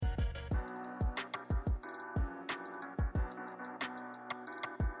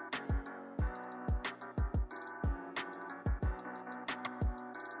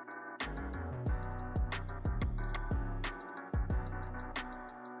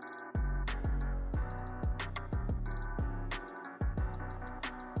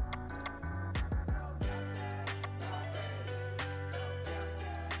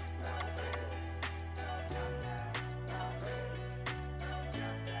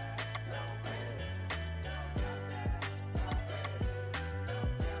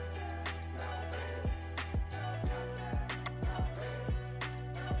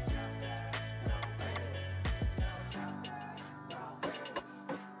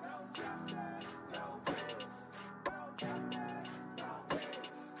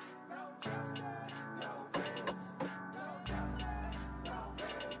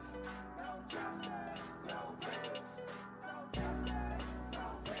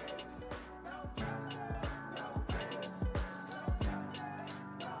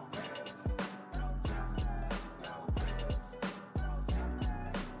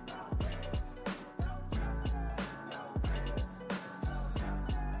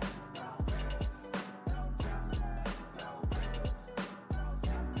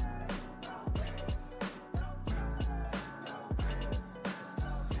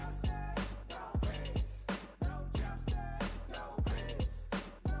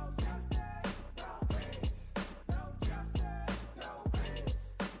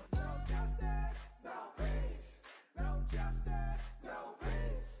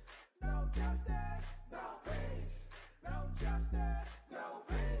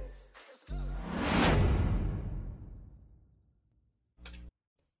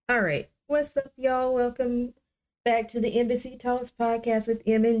All right. What's up, y'all? Welcome back to the Embassy Talks podcast with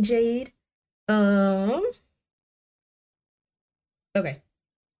Em and Jade. Um, okay.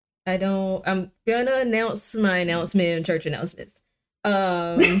 I'm gonna announce my announcement and church announcements.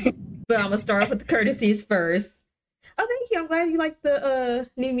 But I'm gonna start off with the courtesies first. Oh, thank you. I'm glad you like the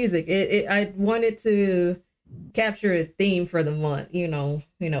new music. I wanted to capture a theme for the month.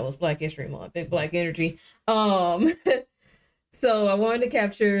 It's Black History Month, big Black energy. Um, so I wanted to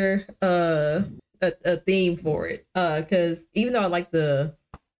capture a theme for it. Because even though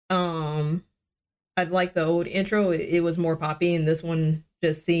um I like the old intro, it was more poppy, and this one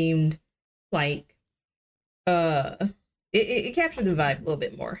just seemed like uh it captured the vibe a little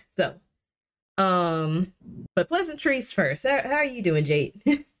bit more. So um but pleasantries first. How are you doing, Jade?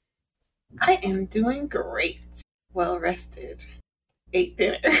 I am doing great. Well rested. Ate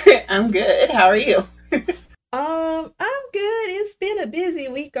dinner. I'm good. How are you? I'm good. It's been a busy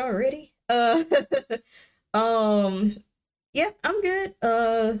week already. Um, yeah, I'm good.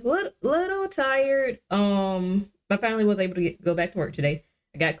 Little tired. My family was able to go back to work today.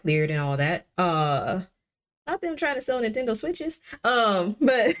 I got cleared and all that. Not them trying to sell Nintendo Switches.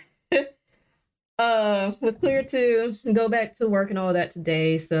 But was cleared to go back to work and all that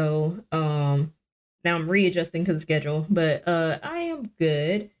today. So now I'm readjusting to the schedule. But I am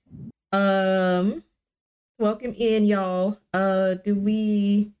good. Um, Welcome in, y'all. Do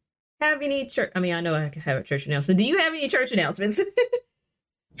we have any church? I mean, I know I can have a church announcement. Do you have any church announcements?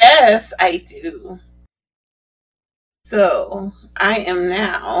 Yes, I do. So I am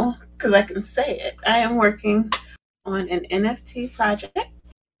now, because I can say it, I am working on an NFT project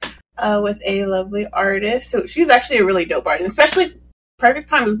with a lovely artist. So she's actually a really dope artist, especially perfect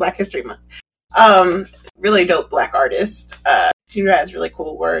time is Black History Month. Really dope Black artist. She has really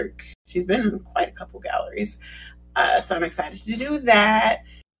cool work. She's been in quite a couple galleries. So I'm excited to do that.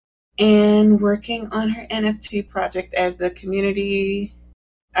 And working on her NFT project as the community.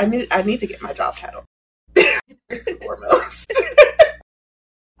 I need to get my job title first and foremost.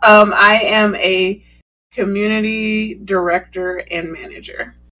 I am a community director and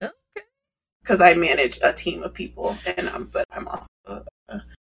manager. Okay. Because I manage a team of people, but I'm also a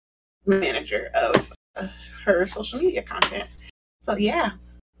manager of her social media content. So yeah,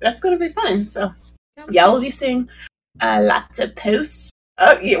 that's gonna be fun. So y'all will be seeing lots of posts.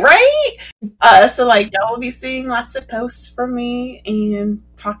 Yeah, right? So y'all will be seeing lots of posts from me and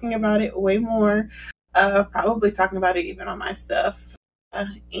talking about it way more. Probably talking about it even on my stuff. And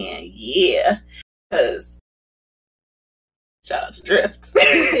yeah, because shout out to Drift.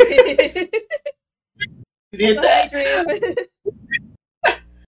 You did that.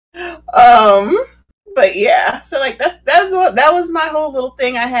 But yeah, so that was my whole little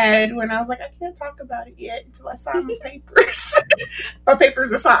thing I had when I was like, I can't talk about it yet until I sign my papers. My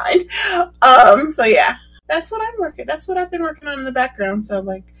papers are signed. So yeah, that's what I've been working on in the background.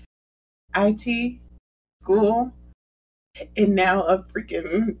 So IT, school, and now a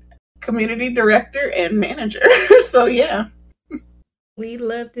freaking community director and manager. So yeah. We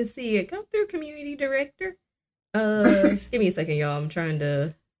love to see it. Come through, community director. Give me a second, y'all. I'm trying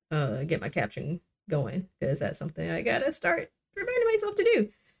to get my caption going because that's something I gotta start reminding myself to do.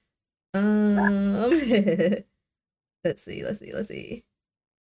 Let's see.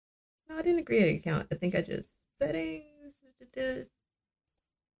 No, I didn't create an account. I think I just settings.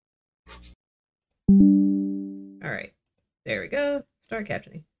 All right, there we go. Start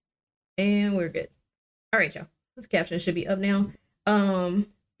captioning, and we're good. All right, y'all. This caption should be up now.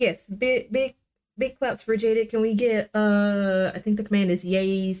 Yes, big claps for Jada. Can we get I think the command is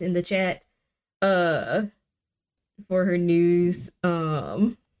yays in the chat for her news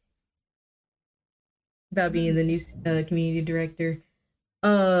about being the new community director.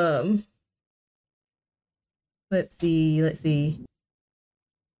 Let's see.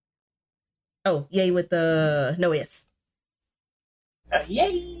 Oh, yay with the no S.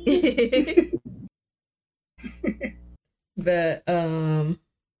 Yay. But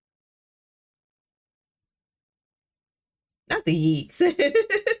not the yeeks.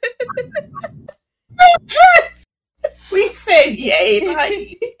 We said yay.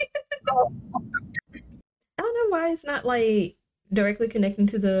 I don't know why it's not directly connecting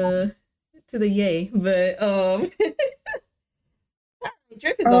to the yay, but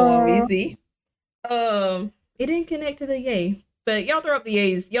Drip is on what we see. It didn't connect to the yay, but y'all throw up the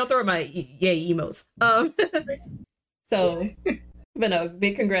yays. Y'all throw up my yay emotes. So, but no,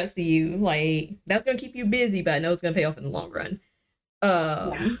 big congrats to you. That's gonna keep you busy, but I know it's gonna pay off in the long run.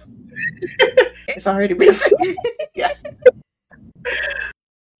 It's already busy. Yeah.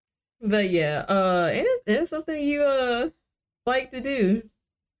 But yeah, and it's something you like to do.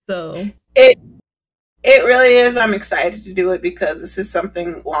 So it it really is. I'm excited to do it because this is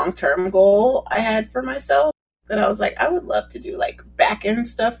something long-term goal I had for myself that I was like, I would love to do like back end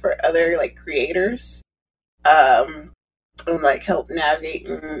stuff for other like creators, um, and like help navigate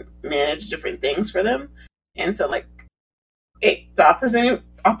and manage different things for them. And so like the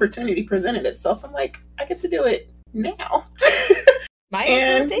opportunity presented itself. So I'm like, I get to do it now. might as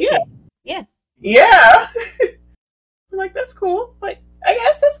well And take yeah, it. Yeah. yeah. I'm like, that's cool. Like, I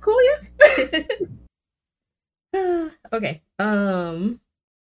guess that's cool, yeah. Okay.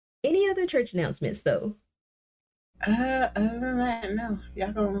 Any other church announcements though? Other than that, no.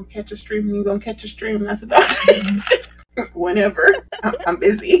 Y'all gonna catch a stream. You gonna catch a stream. That's about it. Whenever I'm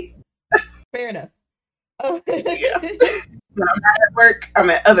busy. Fair enough. Oh. Yeah. When I'm not at work, I'm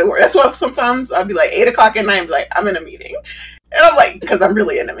at other work. That's why sometimes I'll be like 8 o'clock at night and be like, I'm in a meeting. And I'm like, because I'm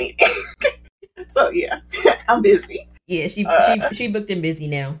really in a meeting. So yeah, I'm busy. Yeah, she booked and busy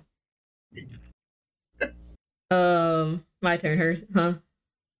now. My turn. Hers, huh?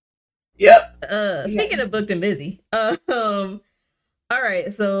 Yep. Speaking of booked and busy. All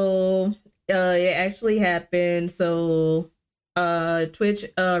right. So, it actually happened. So, Twitch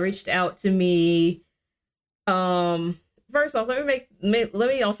reached out to me. First off, let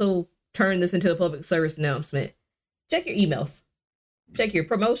me also turn this into a public service announcement. Check your emails. Check your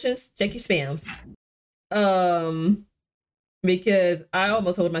promotions. Check your spams. Because I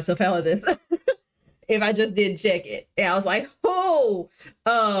almost hold myself out of this if I just didn't check it. And I was like, oh,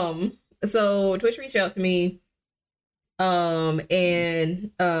 so Twitch reached out to me,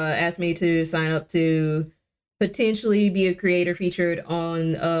 and asked me to sign up to potentially be a creator featured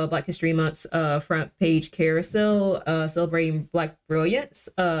on Black History Month's front page carousel, celebrating Black brilliance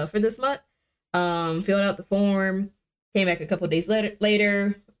for this month. Filled out the form, came back a couple days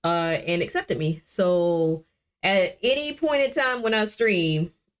later, and accepted me. So at any point in time when I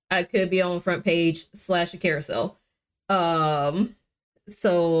stream, I could be on front page / a carousel.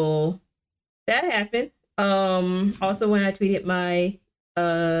 So that happened. Also when I tweeted my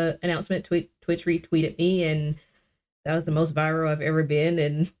announcement, Twitch retweeted me, and that was the most viral I've ever been,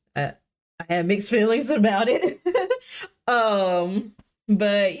 and I had mixed feelings about it.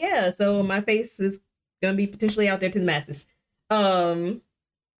 But yeah, so my face is gonna be potentially out there to the masses.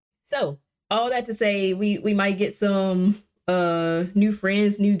 So all that to say, we might get some new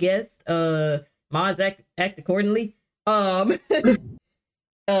friends, new guests. Mods act accordingly. Y'all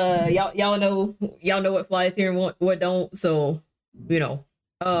know what flies here and what don't. So you know,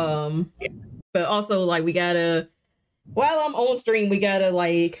 but also like we gotta, while I'm on stream, we gotta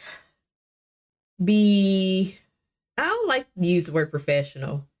like be. I don't like to use the word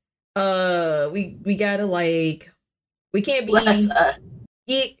professional. We gotta like, we can't be less us.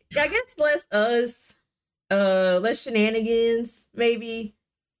 Yeah, I guess less us. Less shenanigans, maybe.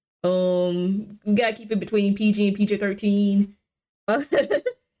 We gotta keep it between PG and PG-13.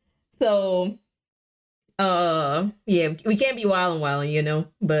 So, yeah, we can't be wilding, you know,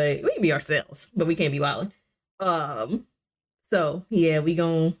 but we can be ourselves, but we can't be wilding. So yeah, we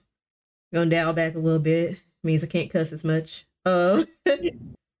gonna dial back a little bit. Means I can't cuss as much. But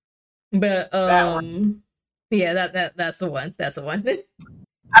yeah, that's the one. That's the one.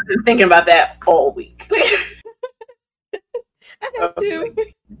 I've been thinking about that all week. I have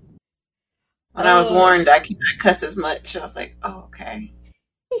to. When I was warned I cannot cuss as much, I was like, oh, okay.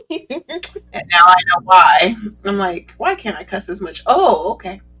 And now I know why. I'm like, why can't I cuss as much? Oh,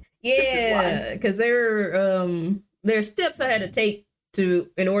 okay. Yeah, because there's steps I had to take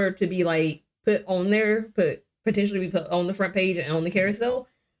in order to be like potentially be put on the front page and on the carousel.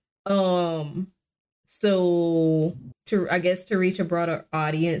 So to reach a broader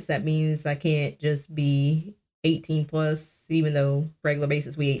audience, that means I can't just be 18 plus, even though regular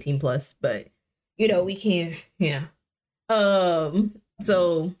basis we 18 plus, but you know, we can, yeah.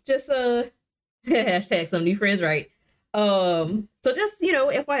 So just hashtag some new friends, right? So just, you know,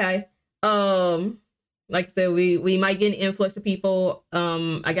 FYI. Like I said, we might get an influx of people.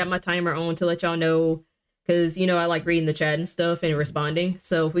 I got my timer on to let y'all know, because you know I like reading the chat and stuff and responding.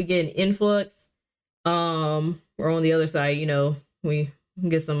 So if we get an influx, we're on the other side, you know, we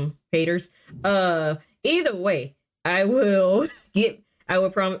get some haters. Either way, I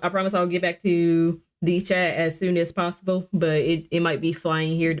promise I'll get back to the chat as soon as possible, but it might be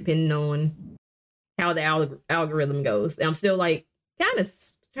flying here depending on how the algorithm goes. I'm still like kind of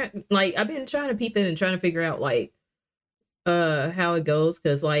like, I've been trying to peep in and trying to figure out like how it goes,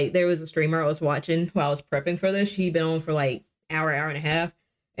 because like there was a streamer I was watching while I was prepping for this. She'd been on for like hour and a half,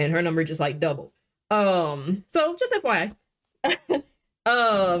 and her number just like doubled. So just FYI.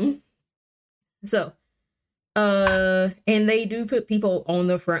 So And they do put people on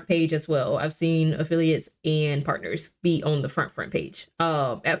the front page as well. I've seen affiliates and partners be on the front page.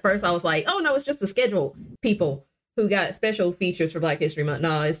 At first I was like, oh no, it's just the scheduled people who got special features for Black History Month.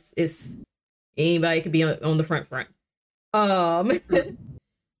 No, it's anybody could be on the front. Um,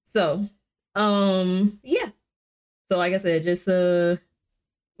 so, yeah. So like I said, just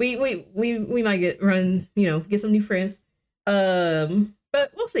we might get some new friends.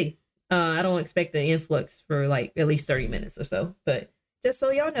 But we'll see. I don't expect an influx for like at least 30 minutes or so. But just so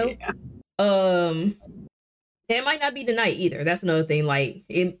y'all know, Yeah. it might not be tonight either. That's another thing. Like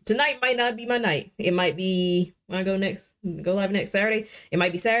tonight might not be my night. It might be when I go live next Saturday. It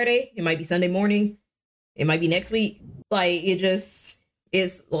might be Saturday. It might be Sunday morning. It might be next week. Like it's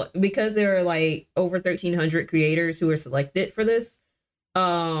because there are like over 1,300 creators who are selected for this.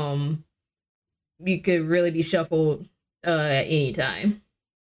 You could really be shuffled at any time.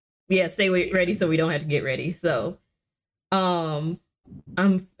 Yeah, stay ready so we don't have to get ready. So, I'm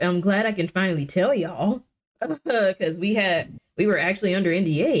glad I can finally tell y'all because we were actually under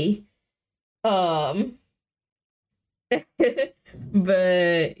NDA.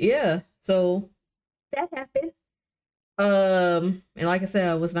 But yeah, so that happened. And like I said,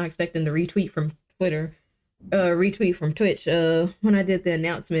 I was not expecting the retweet from Twitter, retweet from Twitch, when I did the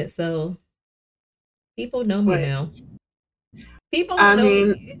announcement. So people know me now. People know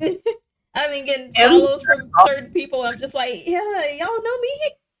me. I've been getting follows from certain people. I'm just like, yeah, y'all know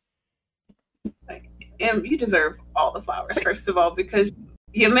me. Like, you deserve all the flowers, first of all, because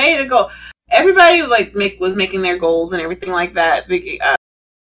you made a goal. Everybody was making their goals and everything like that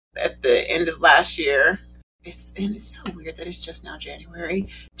at the end of last year. It's so weird that it's just now January.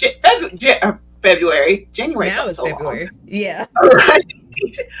 February. January. Now it's so February. Long. Yeah. Right.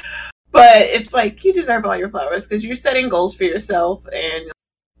 But it's like you deserve all your flowers because you're setting goals for yourself and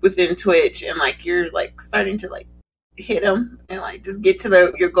within Twitch, and like you're like starting to like hit them and like just get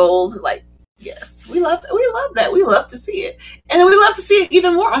to your goals. And like, yes, we love that. We love to see it, and we love to see it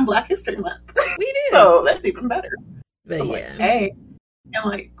even more on Black History Month. We do. So that's even better. But so yeah. Like, hey, and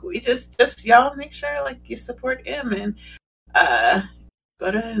like we just y'all make sure like you support him and go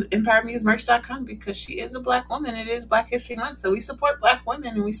to empiremusemerch.com because she is a Black woman. It is Black History Month, so we support Black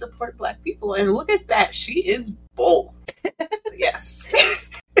women and we support Black people. And look at that, she is both.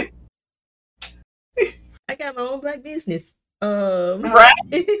 Yes. I got my own Black business. Right.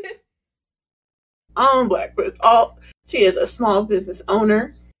 Own Black business. She is a small business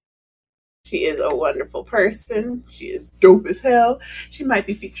owner. She is a wonderful person. She is dope as hell. She might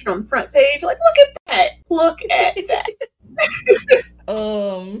be featured on the front page. Like, look at that. Look at that.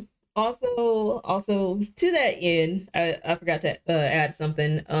 Also to that end, I forgot to add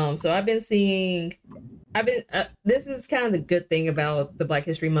something. So I've been this is kind of the good thing about the Black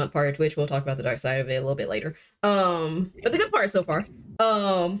History Month part of Twitch. We'll talk about the dark side of it a little bit later. But the good part so far,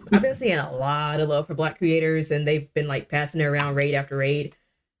 I've been seeing a lot of love for Black creators, and they've been like passing it around raid after raid.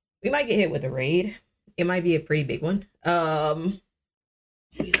 We might get hit with a raid. It might be a pretty big one.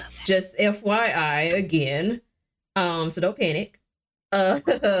 Just FYI again. So don't panic. Don't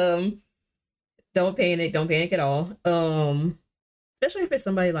panic at all. Especially if it's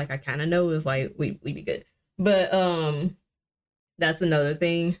somebody like I kind of know, is like we be good. But that's another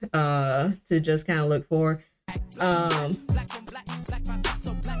thing to just kind of look for.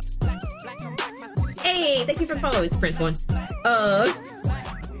 Hey, thank you for following. It's Prince One.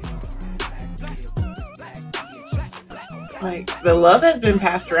 Like, the love has been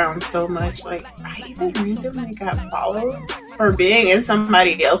passed around so much. Like, I even randomly got follows for being in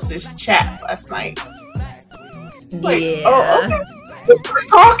somebody else's chat last night. It's like, oh, okay. Just for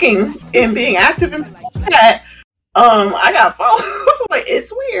talking and being active in chat. I got follows. Like,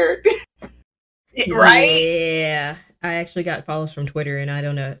 it's weird. Right? Yeah. I actually got follows from Twitter, and I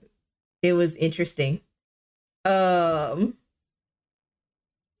don't know. It was interesting. I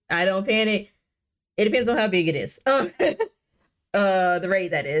don't panic. It depends on how big it is. The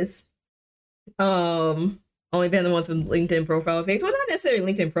rate that is. Only been the ones with LinkedIn profile pics. Well, not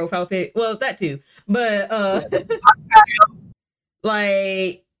necessarily LinkedIn profile pic. Well, that too. But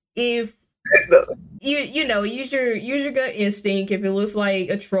like if you know, use your gut instinct. If it looks like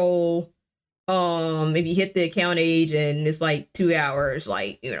a troll, if you hit the account age and it's like 2 hours,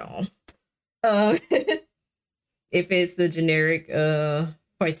 like, you know, if it's the generic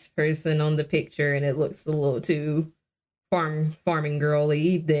white person on the picture and it looks a little too farming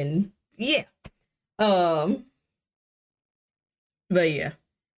girly, then yeah. But yeah.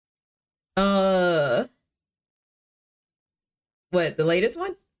 What, the latest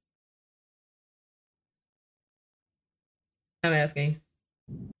one? I'm asking.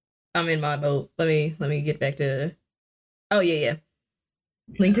 I'm in my mode. Let me get back to. Oh yeah.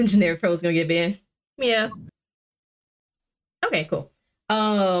 LinkedIn generic pro is gonna get banned. Yeah. Okay, cool.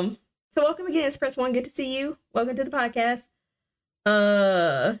 So welcome again, it's Press One. Good to see you. Welcome to the podcast.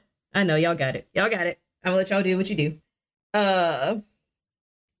 Uh, I know y'all got it. Y'all got it. I'm gonna let y'all do what you do. I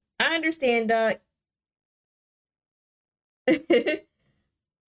understand.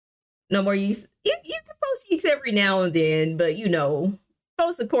 No more use. You can post use every now and then, but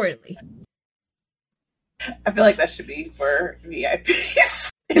post accordingly. I feel like that should be for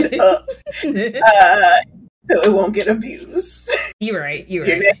VIPs and up, so it won't get abused. You're right. You're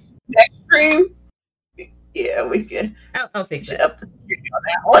Your right. next stream, yeah, we can. I'll fix that. Up the security on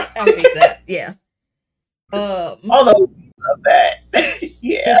that one. I'll fix that. Yeah. Although we love that,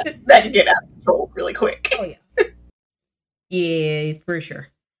 yeah, that can get out of control really quick. Oh yeah. Yeah, for sure.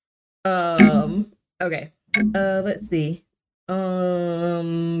 Okay. Let's see. But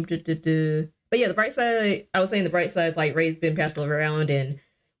yeah, the bright side, I was saying the bright side is like Ray's been passed around and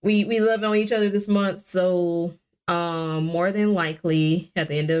we love on each other this month. So, more than likely at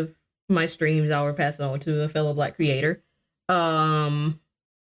the end of my streams, I will pass it on to a fellow Black creator. And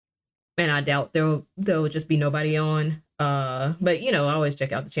I doubt there'll just be nobody on. But I always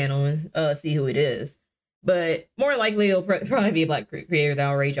check out the channel and see who it is. But more likely it'll probably be a Black creator that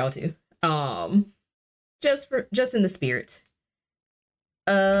I'll rage y'all to. Just in the spirit.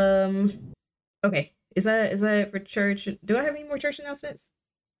 Okay. Is that it for church? Do I have any more church announcements?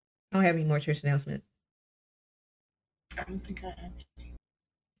 I don't have any more church announcements. I don't think I actually.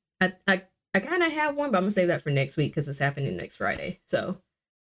 I kind of have one, but I'm gonna save that for next week because it's happening next Friday. So,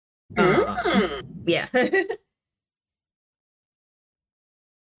 yeah.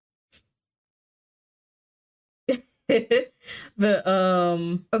 But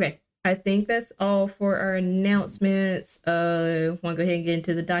okay. I think that's all for our announcements. Want to go ahead and get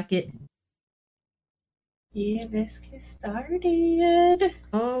into the docket? Yeah, let's get started.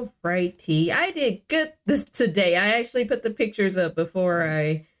 All righty. I did good this today. I actually put the pictures up before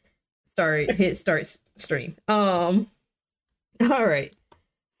I hit start stream. All right.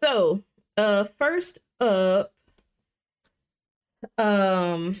 So, first up,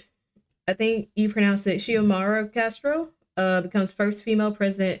 I think you pronounced it Xiomara Castro, becomes first female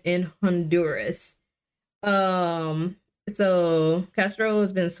president in Honduras. So Castro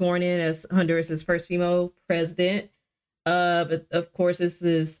has been sworn in as Honduras's first female president. But of course, it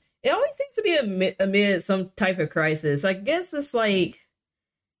always seems to be amid some type of crisis. I guess it's like,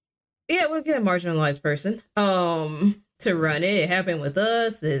 yeah, we'll get a marginalized person to run it. It happened with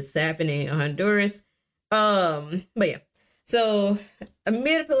us. It's happening in Honduras. But yeah. So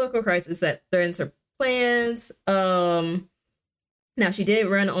amid a political crisis that threatens her plans, now she did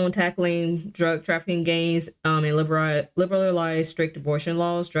run on tackling drug trafficking gangs and liberalize strict abortion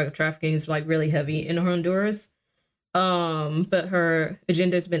laws. Drug trafficking is like really heavy in Honduras. But her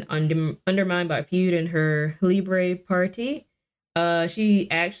agenda has been undermined by a feud in her Libre party.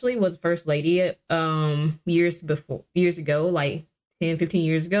 She actually was first lady years ago, like 10, 15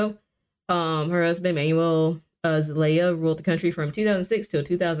 years ago. Her husband Manuel Zelaya ruled the country from 2006 till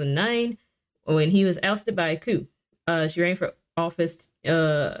 2009 when he was ousted by a coup. She ran for office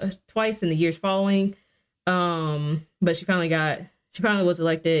twice in the years following, but she finally was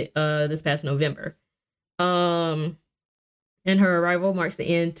elected this past November. And her arrival marks the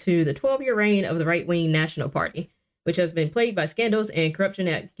end to the 12-year reign of the right-wing National Party, which has been plagued by scandals and corruption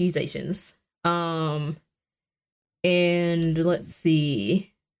accusations. And let's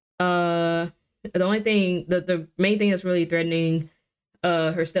see. The main thing that's really threatening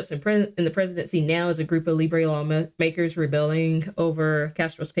her steps in the presidency now is a group of Libre lawmakers rebelling over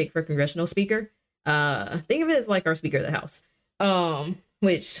Castro's pick for congressional speaker. Think of it as like our Speaker of the House,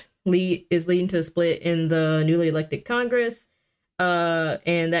 which is leading to a split in the newly elected Congress,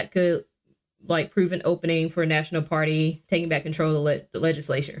 and that could like prove an opening for a national party taking back control of the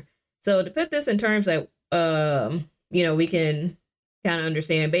legislature. So to put this in terms that we can kind of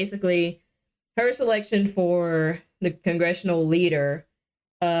understand, basically her selection for the congressional leader,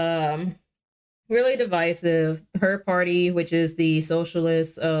 really divisive. Her party, which is the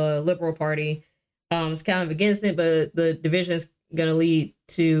Socialist Liberal Party, is kind of against it, but the division is going to lead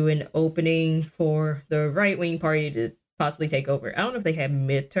to an opening for the right-wing party to possibly take over. I don't know if they have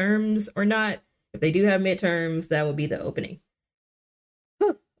midterms or not. If they do have midterms, that will be the opening.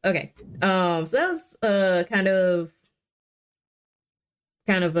 Whew. Okay. So that was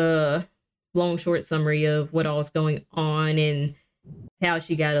kind of a long, short summary of what all is going on and how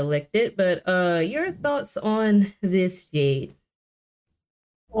she got elected. But your thoughts on this, Jade?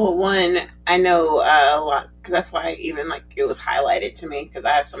 Well, one, I know a lot because that's why even like it was highlighted to me because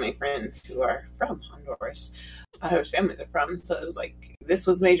I have so many friends who are from Honduras, whose families are from. So it was like this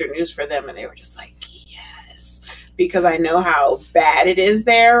was major news for them, and they were just like, yes, because I know how bad it is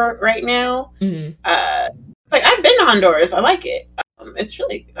there right now. Mm-hmm. It's like I've been to Honduras. I like it. It's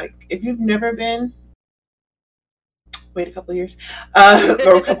really like if you've never been, wait a couple years,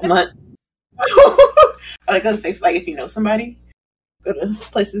 or a couple months. I like go to safe like if you know somebody, go to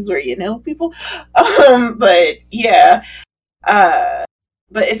places where you know people. But yeah, uh,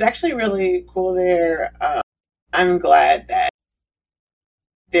 but it's actually really cool there. I'm glad that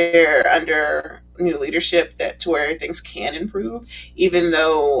they're under new leadership that to where things can improve, even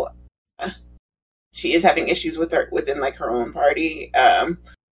though she is having issues with her within like her own party.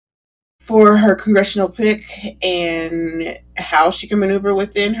 For her congressional pick and how she can maneuver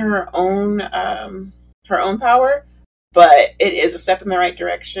within her own power, but it is a step in the right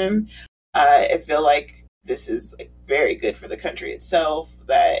direction. I feel like this is like very good for the country itself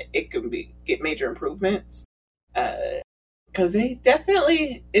that it can be get major improvements because they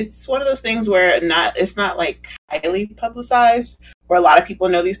definitely it's one of those things where it's not like highly publicized where a lot of people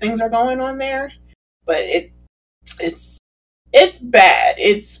know these things are going on there, but it's it's bad.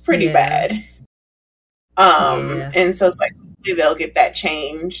 It's pretty Yeah. bad. Yeah. And so it's like hopefully they'll get that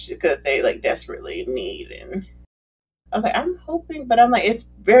changed because they like desperately need. And I was like, I'm hoping, but I'm like, it's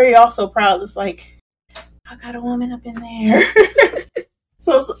very also proud. It's like I got a woman up in there.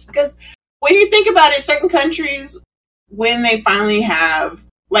 So because when you think about it, certain countries when they finally have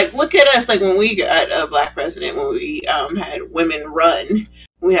like look at us like when we got a black president when we had women run,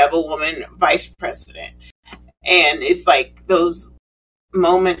 we have a woman vice president, and it's like those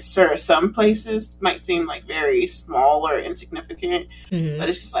moments or some places might seem like very small or insignificant, Mm-hmm. but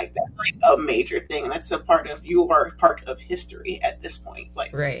it's just like that's like a major thing. And that's a part of you are part of history at this point.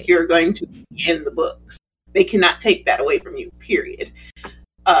 Like Right. you're going to be in the books. They cannot take that away from you, period.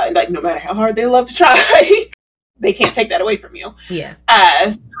 And like no matter how hard they love to try, they can't take that away from you. Yeah.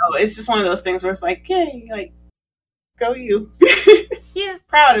 So it's just one of those things where it's like, yay, like go you. Yeah.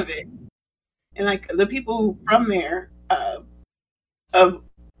 Proud of it. And like the people from there, of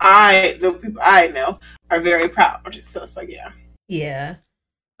the people I know are very proud. So it's like yeah. Yeah.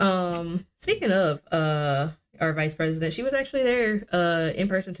 Speaking of our vice president, she was actually there in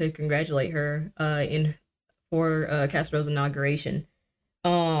person to congratulate her in for Castro's inauguration.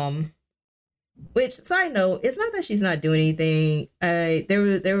 Which side note, it's not that she's not doing anything.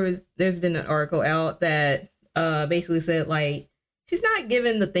 There's been an article out that basically said like she's not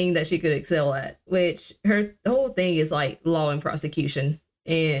given the thing that she could excel at, which her whole thing is like law and prosecution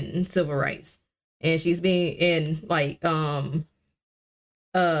and civil rights. And she's being in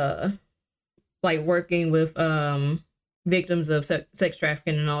uh working with victims of sex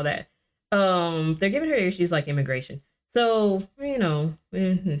trafficking and all that. They're giving her issues like immigration. So, you know,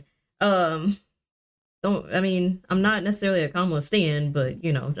 don't I mean, I'm not necessarily a Kamala stan, but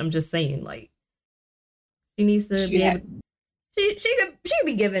you know, I'm just saying like she needs to be able she could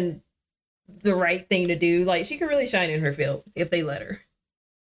be given the right thing to do. Like she could really shine in her field if they let her.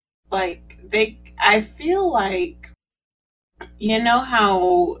 like I feel like you know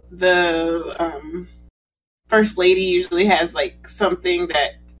how the first lady usually has like something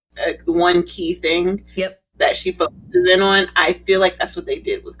that one key thing Yep. that she focuses in on. I feel like that's what they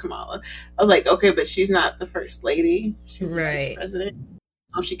did with Kamala. I was like, okay, but she's not the first lady; she's the vice Right. president,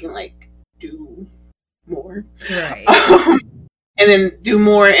 so she can like do more, Right. and then do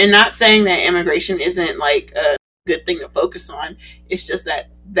more. And not saying that immigration isn't like a good thing to focus on. It's just that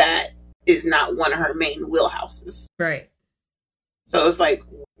that is not one of her main wheelhouses. Right. So it's like,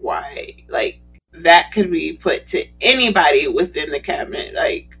 why? Like that could be put to anybody within the cabinet,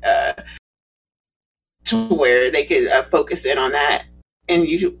 like to where they could focus in on that. And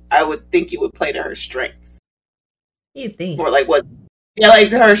I would think you would play to her strengths, You think. or like what's yeah, like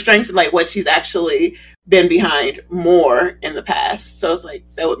to her strengths and like what she's actually been behind more in the past. So it's like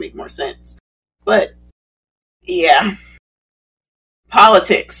that would make more sense. But yeah,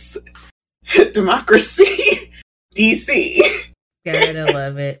 politics, democracy, DC. Gotta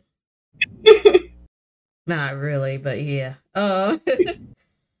love it. Not really, but yeah.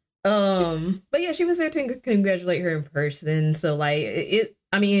 But yeah, she was there to congratulate her in person. So like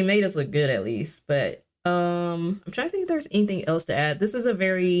I mean, it made us look good at least. But I'm trying to think if there's anything else to add. This is a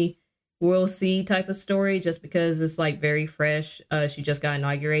very we'll see type of story just because it's like very fresh. She just got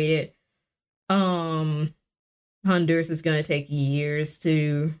inaugurated. Honduras is gonna take years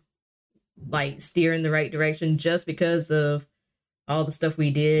to like steer in the right direction just because of all the stuff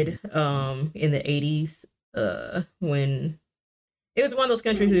we did in the 80s when it was one of those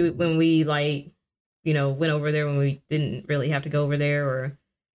countries when we like, went over there when we didn't really have to go over there, or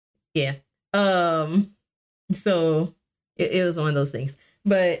yeah. So it was one of those things,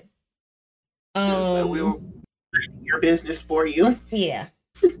 but so we were your business for you. Yeah.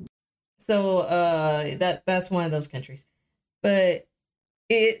 So that's one of those countries, but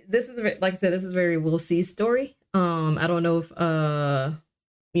this is like I said, this is very we'll see story. I don't know if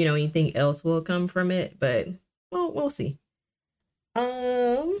anything else will come from it, but we'll see. I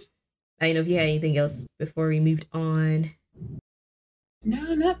don't know if you had anything else before we moved on.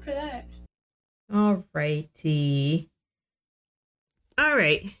 No, not for that. All righty. All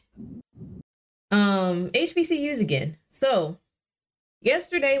right. HBCUs again. So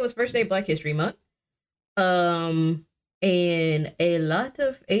yesterday was first day of Black History Month. And a lot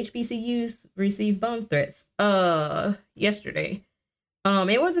of HBCUs received bomb threats yesterday.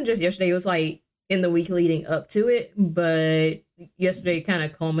 It wasn't just yesterday, it was like in the week leading up to it, but yesterday kind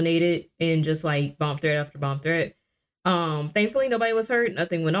of culminated in just like bomb threat after bomb threat. Thankfully nobody was hurt,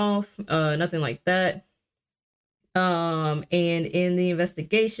 nothing went off, nothing like that. And in the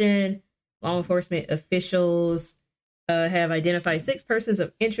investigation, law enforcement officials have identified 6 persons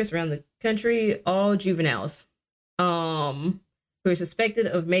of interest around the country, all juveniles, who are suspected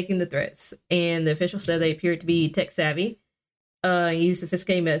of making the threats. And the officials said they appeared to be tech savvy, use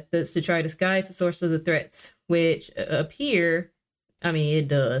sophisticated methods to try to disguise the source of the threats, which appear, I mean, it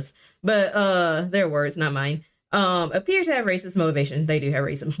does, but their words, not mine, appear to have racist motivation. They do have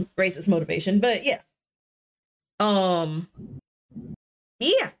racist motivation, but yeah.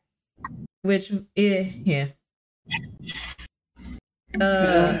 Yeah. Which, yeah.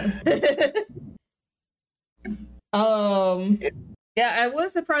 Yeah, I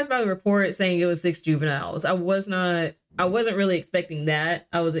was surprised by the report saying it was 6 juveniles. I wasn't really expecting that.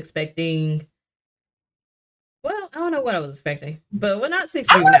 I was expecting, well, I don't know what I was expecting, but we're not 6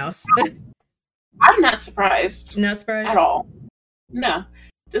 juveniles. I'm not surprised. Not surprised? At all. No.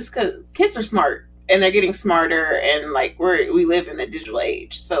 Just because kids are smart and they're getting smarter, and like we live in the digital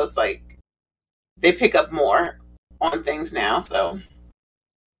age. So it's like they pick up more on things now. So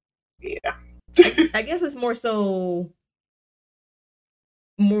yeah. I guess it's more so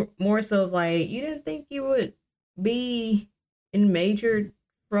like you didn't think you would be in major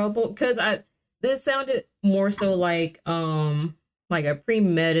trouble, because this sounded more so like a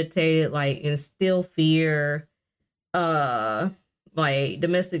premeditated, like instill fear, like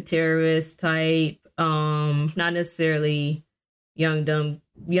domestic terrorist type, not necessarily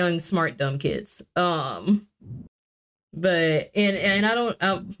young smart dumb kids, but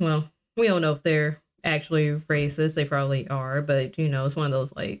well, we don't know if they're actually racist. They probably are, but it's one of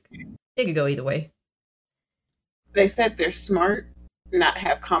those, like, it could go either way. They said they're smart, not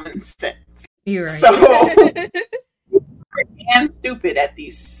have common sense. You're right. So and stupid at the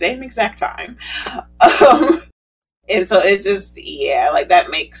same exact time. And so it just, yeah, like that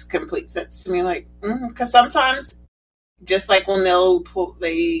makes complete sense to me. Like, because sometimes, just like when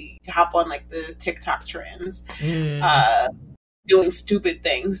they hop on like the TikTok trends, doing stupid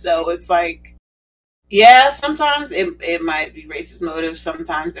things. So it's like, yeah, sometimes it might be racist motives.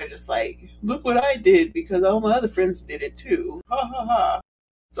 Sometimes they're just like, look what I did because all my other friends did it too. Ha ha ha.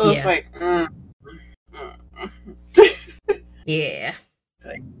 So it's like, yeah.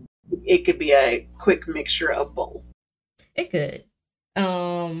 Like, it could be a quick mixture of both. It could.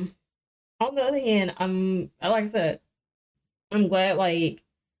 On the other hand, like I said, I'm glad, like,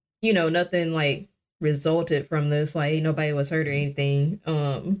 nothing like resulted from this. Like, nobody was hurt or anything.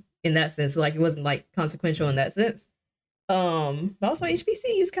 In that sense, like, it wasn't like consequential in that sense. But also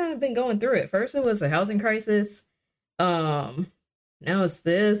HBCU's kind of been going through it. First, it was a housing crisis. Now it's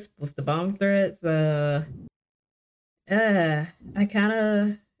this with the bomb threats. I kind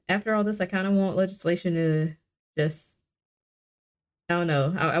of, after all this, I kind of want legislation to just, I don't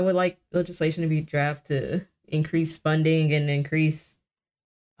know. I would like legislation to be drafted to increase funding and increase,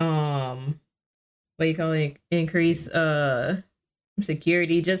 what do you call it? Increase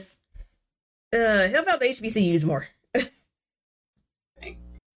security. Just help out the HBCUs more.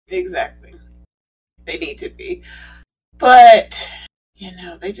 Exactly. They need to be. But,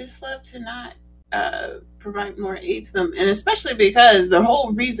 they just love to not provide more aid to them. And especially because the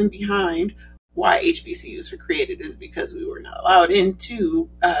whole reason behind why HBCUs were created is because we were not allowed into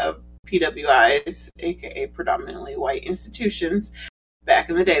PWIs, aka predominantly white institutions, back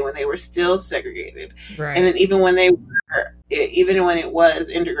in the day when they were still segregated. Right. And then even when it was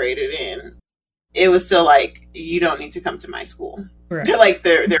integrated in, it was still like, you don't need to come to my school. Right. They're like,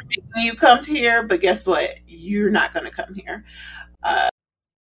 they're making you come to here, but guess what? You're not going to come here.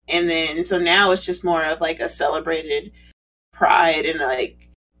 And then, so now it's just more of like a celebrated pride and like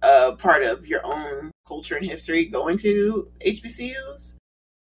part of your own culture and history going to HBCUs.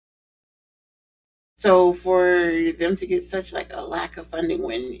 So for them to get such like a lack of funding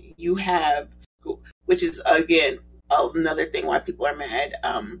when you have school, which is again another thing why people are mad.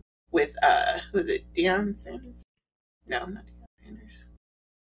 With who is it, Deion Sanders? No, not Deion Sanders.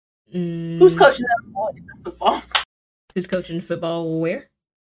 Who's coaching them boys in football? Who's coaching football where?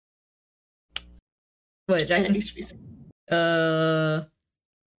 What, Jackson?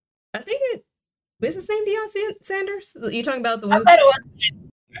 I think what's his name, Deion Sanders? You talking about the one? I thought it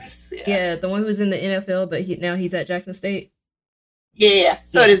was. Yeah, the one who's in the NFL, but now he's at Jackson State. Yeah.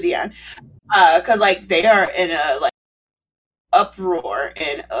 So it is Deion. Because like they are in a like uproar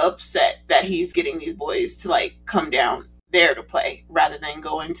and upset that he's getting these boys to like come down there to play rather than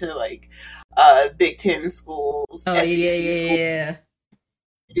going to like Big Ten schools, SEC schools. Yeah.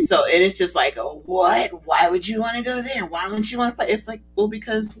 So and it's just like, oh, what? Why would you want to go there? Why wouldn't you want to play? It's like, well,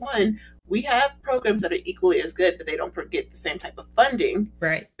 because one, we have programs that are equally as good, but they don't get the same type of funding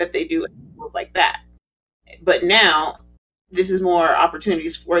that they do at schools like that. But now, this is more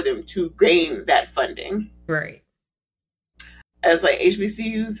opportunities for them to gain that funding. Right. As like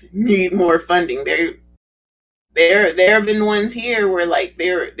HBCUs need more funding. There have been ones here where like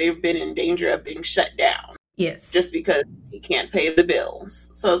they've been in danger of being shut down. Yes. Just because they can't pay the bills.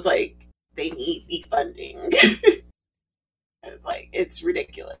 So it's like they need the funding. Like it's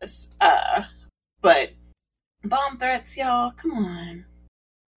ridiculous. But bomb threats, y'all, come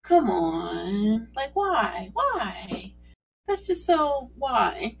on. Like why? That's just so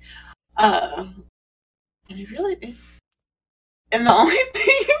why. And it really is. And the only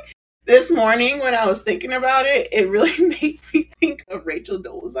thing this morning when I was thinking about it, it really made me think of Rachel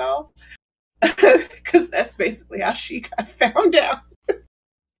Dolezal. Because that's basically how she got found out.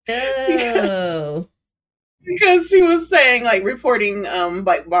 Oh. Because she was saying, like, reporting,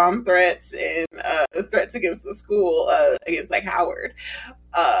 like, bomb threats and threats against the school, against, like, Howard.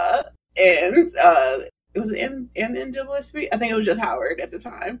 And it was in NAASB? I think it was just Howard at the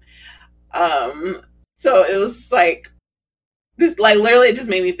time. So it was, like, this, like, literally it just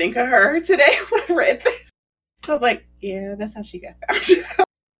made me think of her today when I read this. I was like, yeah, that's how she got found out.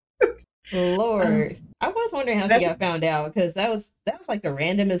 Lord, I was wondering how she got found out because that was like the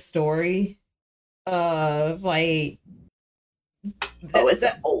randomest story. Like, it's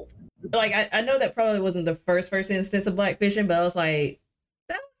old. Like I know that probably wasn't the first instance of blackfishing, but I was like,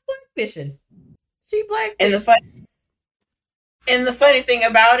 that was blackfishing. She blackfished. And the funny thing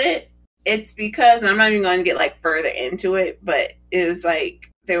about it, it's because I'm not even going to get like further into it, but it was like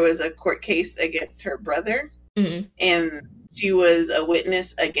there was a court case against her brother, and she was a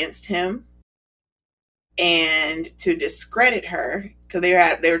witness against him, and to discredit her because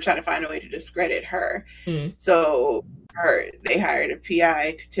they were trying to find a way to discredit her. So they hired a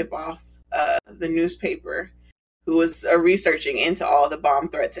PI to tip off the newspaper who was researching into all the bomb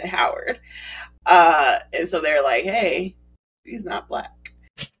threats at Howard, and so they're like, "Hey, she's not black."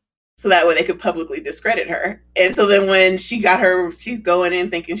 So that way they could publicly discredit her. And so then when she's going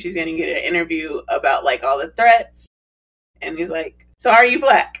in thinking she's going to get an interview about like all the threats. And he's like, "So are you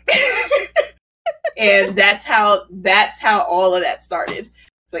black?" And that's how all of that started.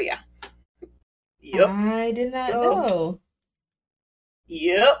 So yeah. Yep. I did not know.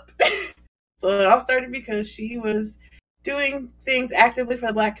 Yep. So it all started because she was doing things actively for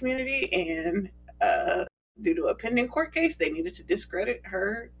the black community, and due to a pending court case, they needed to discredit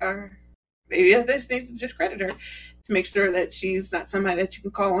her. They needed to discredit her to make sure that she's not somebody that you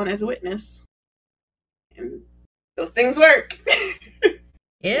can call on as a witness. And those things work.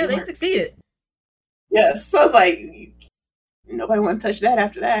 Yeah, they succeeded. Yes. So I was like, nobody want to touch that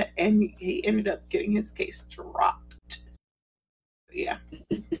after that. And he ended up getting his case dropped. Yeah.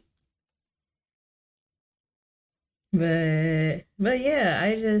 But yeah,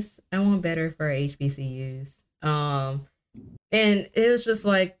 I want better for HBCUs. And it was just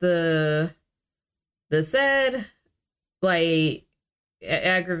like the sad, like,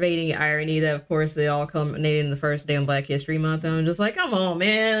 aggravating irony that, of course, they all culminated in the first day on Black History Month. And I'm just like, come on,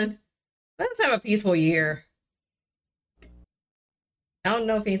 man. Let's have a peaceful year. I don't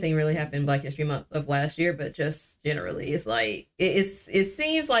know if anything really happened in Black History Month of last year, but just generally, it's like, it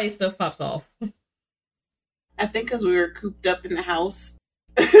seems like stuff pops off. I think because we were cooped up in the house.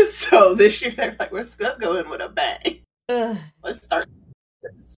 So this year, they're like, let's go in with a bang. Let's start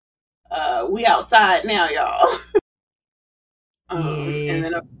this. We outside now, y'all. And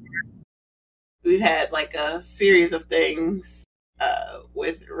then we've had like a series of things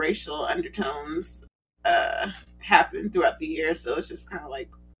with racial undertones happen throughout the year. So it's just kind of like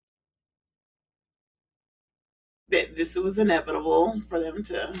that this was inevitable for them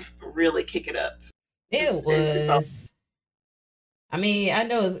to really kick it up. It was. I mean, I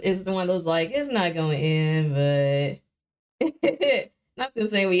know it's one of those like it's not going to end, but not to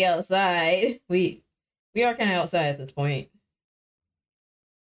say we outside. We are kind of outside at this point,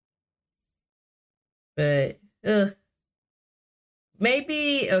 but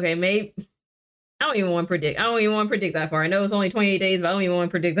maybe okay. Maybe I don't even want to predict. I don't even want to predict that far. I know it's only 28 days, but I don't even want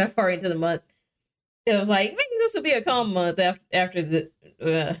to predict that far into the month. It was like maybe this will be a calm month after the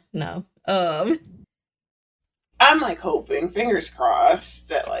no. I'm like hoping, fingers crossed,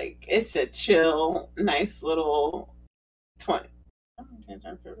 that like it's a chill, nice little 20.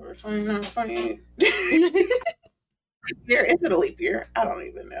 20 year. Is it a leap year? I don't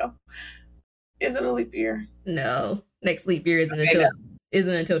even know. Is it a leap year? No, next leap year isn't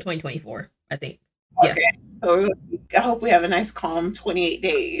until 2024. I think. Okay, yeah. So I hope we have a nice calm 28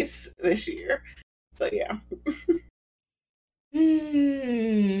 days this year. So yeah.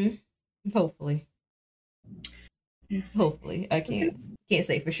 Hopefully. Yes. Hopefully. I can't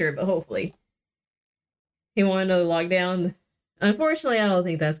say for sure, but hopefully. You want another lockdown? Unfortunately, I don't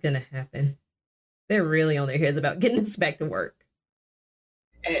think that's gonna happen. They're really on their heads about getting us back to work.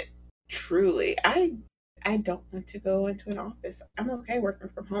 Truly, I don't want to go into an office. I'm okay working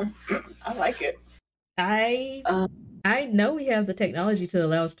from home. I like it. I know we have the technology to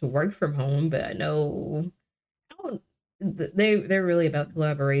allow us to work from home, but I know they're really about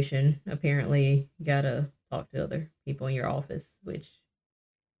collaboration. Apparently, you gotta talk to other people in your office, which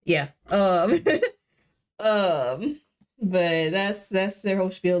yeah. But that's their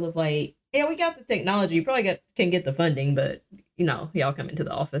whole spiel of like, yeah, we got the technology, you probably can get the funding, but you know, y'all come into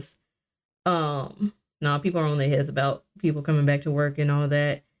the office. No, people are on their heads about people coming back to work and all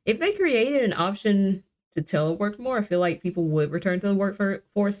that. If they created an option to telework more, I feel like people would return to the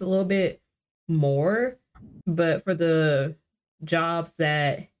workforce a little bit more. But for the jobs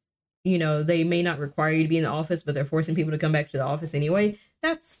that, you know, they may not require you to be in the office, but they're forcing people to come back to the office anyway,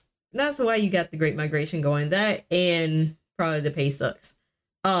 that's why you got the Great Migration going. That and probably the pay sucks.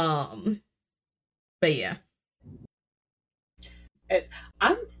 But yeah.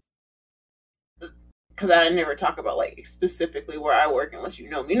 I'm because I never talk about like specifically where I work unless you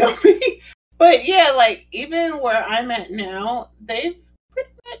know me. But yeah, like even where I'm at now, they've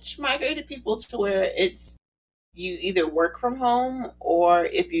pretty much migrated people to where it's you either work from home or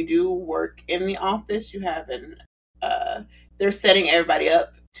if you do work in the office, you have they're setting everybody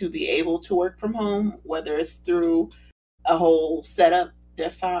up to be able to work from home, whether it's through a whole setup,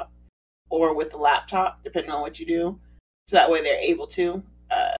 desktop, or with the laptop, depending on what you do. So that way they're able to,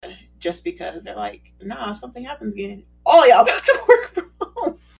 just because they're like, nah, if something happens again, all y'all about to work from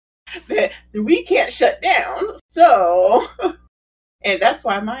home. That we can't shut down. So, and that's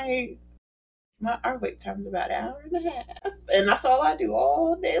why our wait time is about an hour and a half, and that's all I do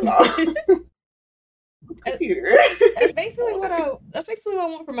all day long. Computer. That's basically what I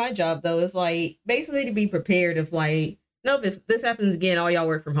want for my job, though. Is like basically to be prepared if like, nope, if this happens again, all y'all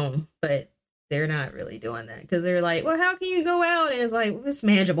work from home. But they're not really doing that because they're like, well, how can you go out? And it's like, well, it's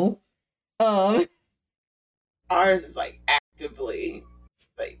manageable. Ours is like actively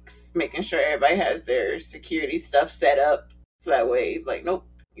like making sure everybody has their security stuff set up so that way, like, nope,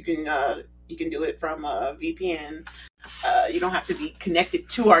 you can do it from a VPN. You don't have to be connected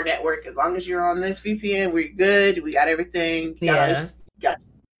to our network. As long as you're on this VPN, we're good. We got everything. You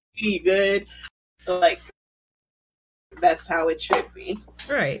good. Like, that's how it should be.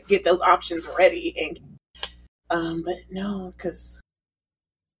 Right. Get those options ready. And but no, because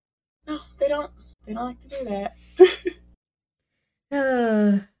no, they don't like to do that.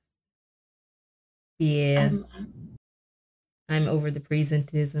 Yeah. I'm over the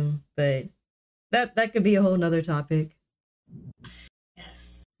presentism, but that could be a whole nother topic.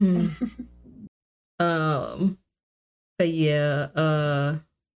 Yes. But yeah,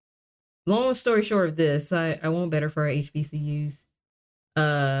 long story short of this, I want better for our HBCUs.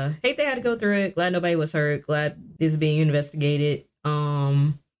 Hate they had to go through it. Glad nobody was hurt. Glad this is being investigated.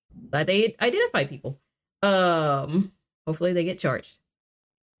 Glad they identify people. Hopefully they get charged.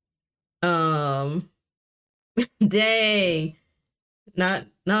 Dang. Not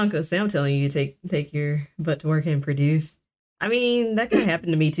Uncle Sam telling you to take your butt to work and produce. I mean, that could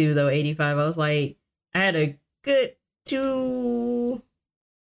happen to me too, though. 85. I was like, I had a good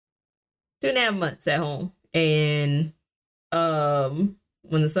 2.5 months at home. And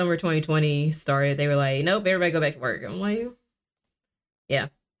when the summer 2020 started, they were like, nope, everybody go back to work. I'm like, yeah.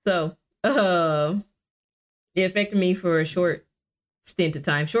 So it affected me for a shorter stint of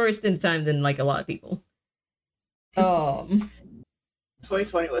time than like a lot of people.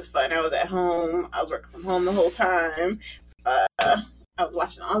 2020 was fun. I was at home. I was working from home the whole time. I was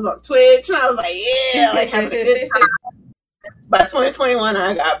on Twitch, and I was like, yeah, like having a good time. By 2021,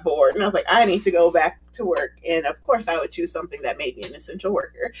 I got bored, and I was like, I need to go back to work. And of course, I would choose something that made me an essential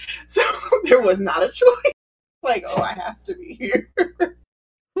worker. So there was not a choice. Like, oh, I have to be here.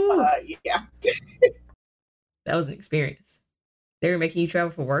 Yeah. That was an experience. They were making you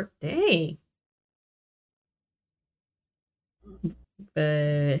travel for work? Dang.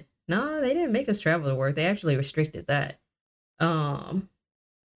 But no, they didn't make us travel to work. They actually restricted that.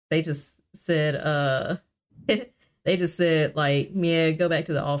 They just said, they just said, like, yeah, go back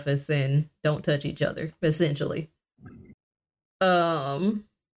to the office and don't touch each other, essentially. But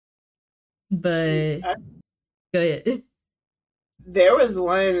go ahead. There was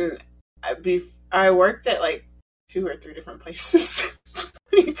one, I worked at like 2 or 3 different places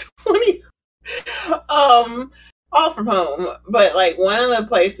 2020. All from home. But like one of the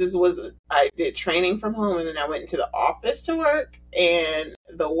places was I did training from home, and then I went into the office to work. And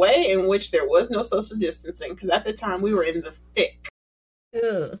the way in which there was no social distancing, because at the time we were in the thick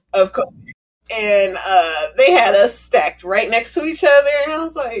of COVID, and they had us stacked right next to each other, and I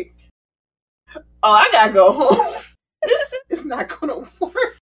was like, oh, I gotta go home. This is not gonna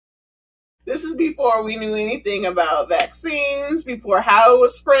work. This is before we knew anything about vaccines, before how it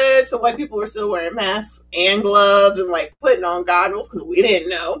was spread. So like people were still wearing masks and gloves and like putting on goggles because we didn't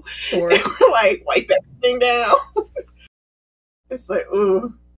know. And we're like, wipe everything down. It's like,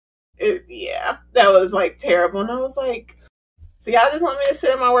 ooh. Yeah, that was like terrible. And I was like, so y'all just want me to sit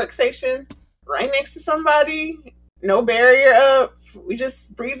at my workstation right next to somebody? No barrier up. We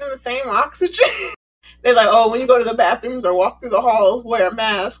just breathing the same oxygen. They're like, oh, when you go to the bathrooms or walk through the halls, wear a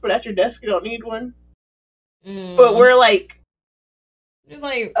mask, but at your desk you don't need one. But we're like, you're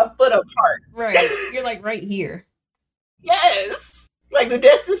like a foot apart. Right. You're like right here. Yes. Like the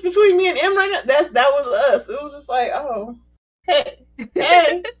distance between me and M right now, that was us. It was just like, oh, hey.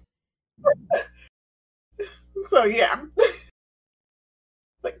 So yeah.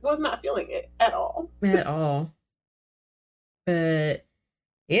 Like was not feeling it at all. At all. But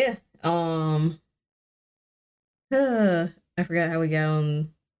yeah. I forgot how we got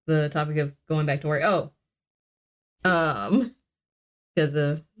on the topic of going back to work. Oh, because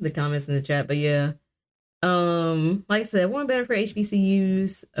of the comments in the chat. But yeah, like I said, one better for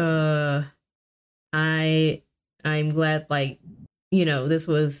HBCUs. I'm glad, like, you know, this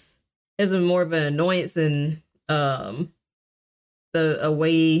was more of an annoyance and a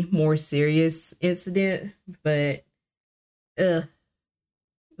way more serious incident. But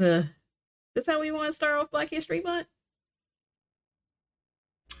that's how we want to start off Black History Month.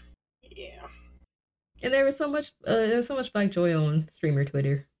 Yeah. And there was so much Black joy on streamer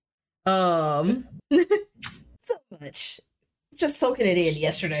Twitter. So much. Just soaking it in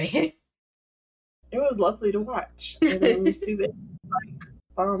yesterday. It was lovely to watch. And then you see the like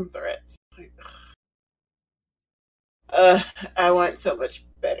bomb threats. Like, I want so much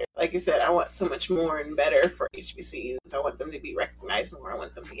better. Like you said, I want so much more and better for HBCUs. I want them to be recognized more. I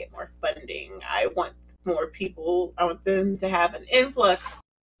want them to get more funding. I want more people. I want them to have an influx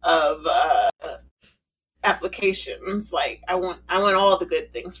of applications. Like I want all the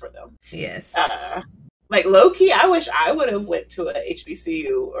good things for them. Yes. Like low key, I wish I would have went to a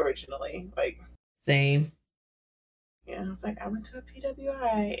HBCU originally. Like same. Yeah, I was like, I went to a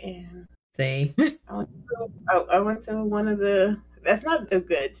PWI and same. I went to one of the. That's not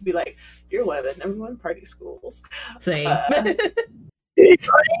good to be like, you're one of the #1 party schools. Same.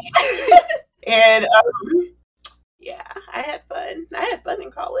 And yeah, I had fun. I had fun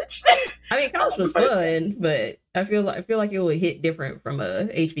in college. I mean, college was fun, but I feel like it would hit different from a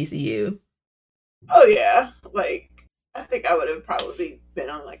HBCU. Oh yeah, like I think I would have probably been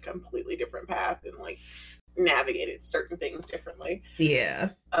on like a completely different path and like navigated certain things differently. Yeah.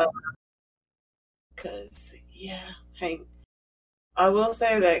 Cause I will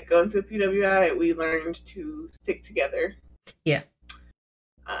say that going to a PWI, we learned to stick together. Yeah.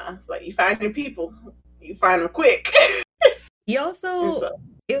 It's like you find your people, you find them quick. You also,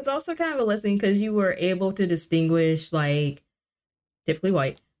 it was also kind of a lesson because you were able to distinguish like typically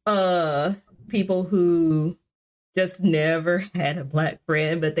white people who just never had a Black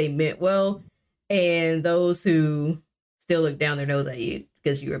friend, but they meant well, and those who still look down their nose at you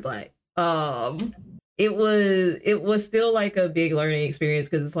because you were Black. It was still like a big learning experience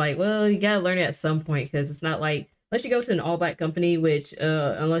because it's like, well, you gotta learn it at some point because it's not like unless you go to an all Black company, which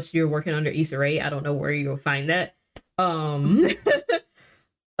unless you're working under Issa Rae, I don't know where you'll find that.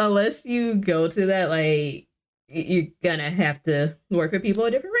 Unless you go to that, like you're gonna have to work with people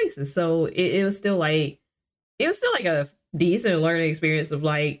of different races. So it was still like a decent learning experience of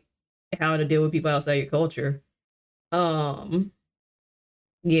like how to deal with people outside your culture. Um,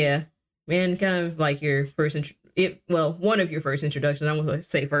 yeah, and kind of like your first one of your first introductions. I won't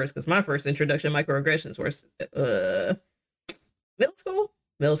say first because my first introduction microaggressions was middle school.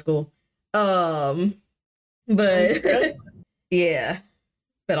 Middle school. But yeah,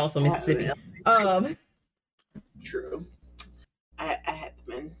 but also Mississippi. True. I had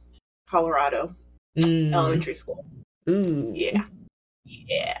them in Colorado elementary school. Ooh. Yeah.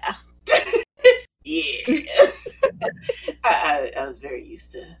 Yeah. I was very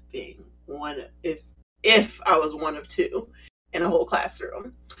used to being one. If I was one of two in a whole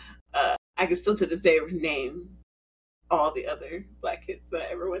classroom, I can still to this day name all the other Black kids that I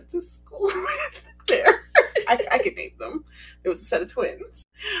ever went to school with. There, I could name them. There was a set of twins,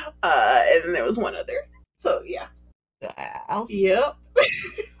 and then there was one other. So yeah. Wow. Yep.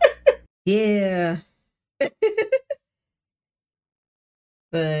 Yeah.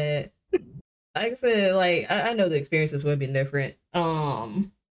 But like I said, like I know the experiences would be different. I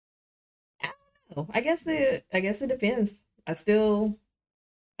don't know. I guess it depends. I still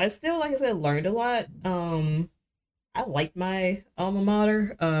like I said learned a lot. I like my alma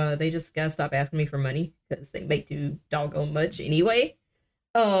mater. They just gotta stop asking me for money because they make too doggone much anyway.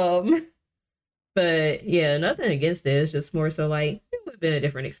 But yeah, nothing against it. It's just more so like it would have been a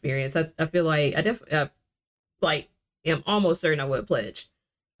different experience. I feel like I definitely like am almost certain I would have pledged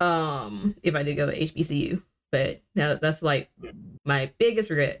if I did go to HBCU. But now that's like my biggest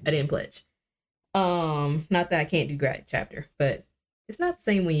regret. I didn't pledge. Not that I can't do grad chapter, but it's not the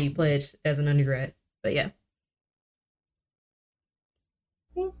same when you pledge as an undergrad. But yeah.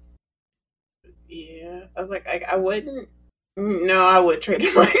 Yeah, I was like, I wouldn't. No, I would trade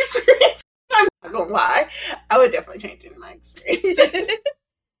in my experience. I'm not gonna lie. I would definitely change in my experiences.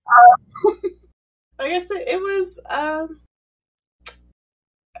 Like I said, it was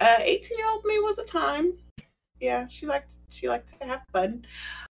 18-year-old me was a time. Yeah, she liked to have fun.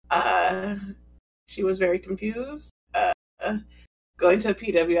 She was very confused. Going to a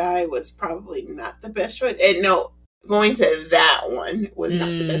PWI was probably not the best choice. And no, going to that one was not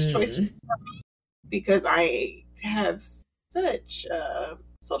the best choice for me because I have such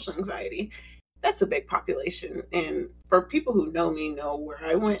social anxiety. That's a big population, and for people who know me, know where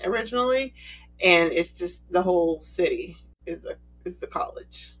I went originally, and it's just the whole city is the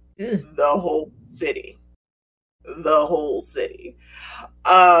college, the whole city.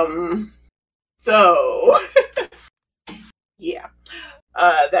 So yeah,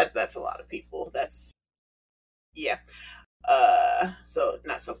 that's a lot of people. That's yeah. So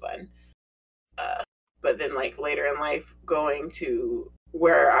not so fun. But then like later in life, going to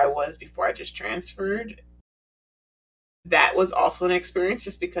where I was before I just transferred, that was also an experience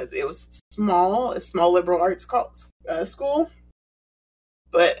just because it was a small liberal arts school.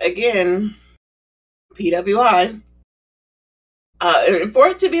 But again, PWI, and for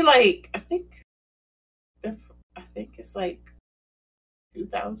it to be like, I think it's like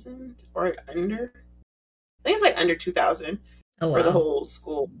 2,000 or under. I think it's like under 2,000 for the whole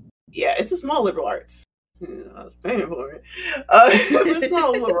school. Yeah, it's a small liberal arts. I was paying for it. It's a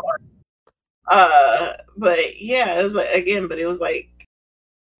small liberal arts. But yeah, it was like again, but it was like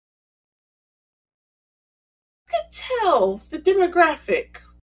I could tell the demographic.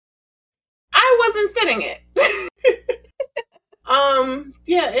 I wasn't fitting it.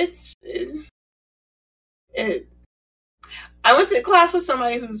 Yeah, it. I went to class with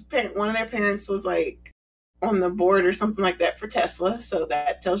somebody whose one of their parents was like on the board or something like that for Tesla, so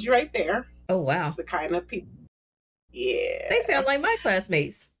that tells you right there. Oh wow, the kind of people. Yeah, they sound like my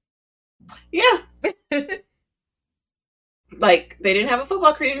classmates. Yeah. Like they didn't have a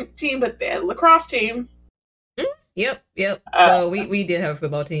football team, but they had a lacrosse team. Yep. Well, we did have a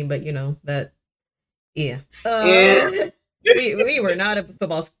football team, but you know that. Yeah. We were not a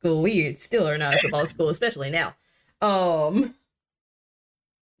football school. We still are not a football school, especially now.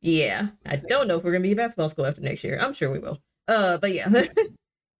 Yeah. I don't know if we're gonna be a basketball school after next year. I'm sure we will. But yeah.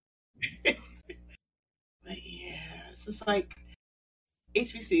 But yeah, it's just like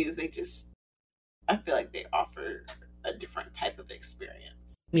HBCUs. I feel like they offer a different type of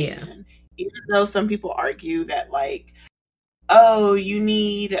experience. Yeah. And even though some people argue that like, oh, you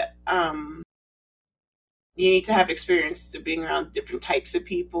need to have experience to being around different types of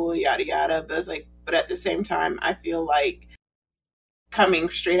people, yada yada. But it's like, but at the same time, I feel like coming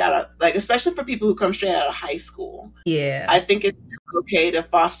straight out of like, especially for people who come straight out of high school. Yeah. I think it's okay to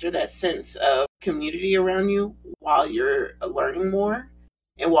foster that sense of community around you while you're learning more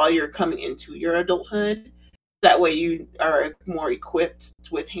and while you're coming into your adulthood. That way you are more equipped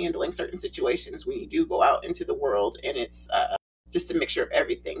with handling certain situations when you do go out into the world, and it's just a mixture of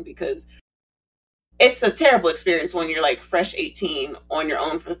everything, because it's a terrible experience when you're like fresh 18 on your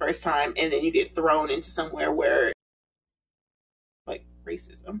own for the first time, and then you get thrown into somewhere where like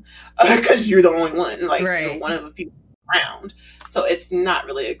racism, because you're the only one, like you're one of the few around. So it's not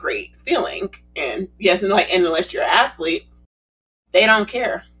really a great feeling. And yes, and unless you're an athlete, they don't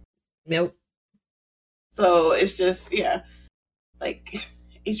care. Nope. So it's just, yeah, like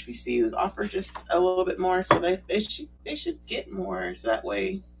HBCUs offer just a little bit more, so they should get more, so that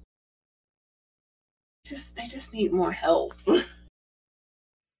way they just need more help.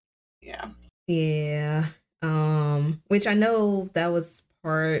 Yeah. Which I know that was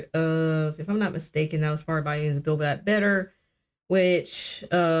part of, if I'm not mistaken, that was part by his Build Back Better, which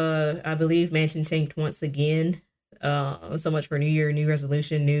I believe mansion tanked once again. So much for New Year, new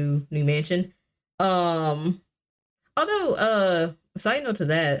resolution, new mansion. Although side note to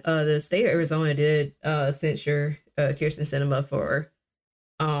that, the state of Arizona did censure Kirsten Sinema for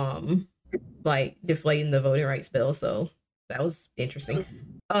like deflating the voting rights bill, so that was interesting.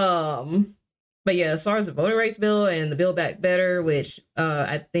 But yeah, as far as the voting rights bill and the Build Back Better, which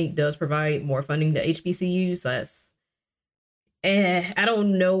I think does provide more funding to HBCUs, so that's I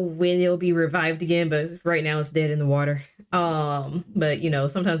don't know when it'll be revived again, but right now it's dead in the water. But you know,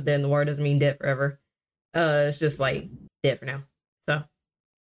 sometimes dead in the water doesn't mean dead forever. It's just like dead for now. So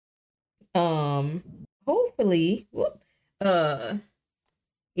hopefully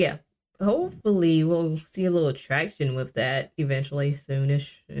yeah, hopefully we'll see a little traction with that eventually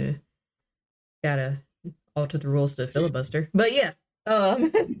soonish. Gotta alter the rules to filibuster, but yeah.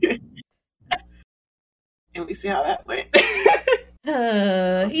 And we see how that went.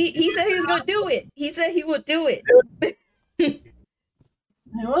 He said he was gonna do it. He said he would do it.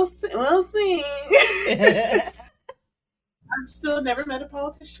 We'll see. I've still never met a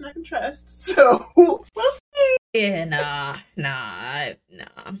politician I can trust, so we'll see. Yeah, nah.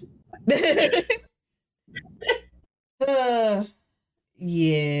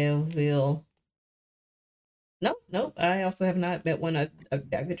 Yeah, we'll. Nope. I also have not met one I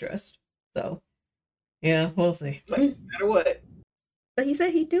could trust. So, yeah, we'll see. Like, no matter what. But he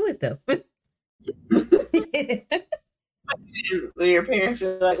said he'd do it, though. Your parents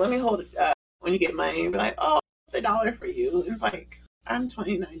were like, let me hold it when you get money. And be like, oh, $1 for you. And like, I'm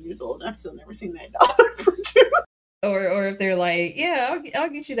 29 years old and I've still never seen that $1 for you. Or if they're like, yeah, I'll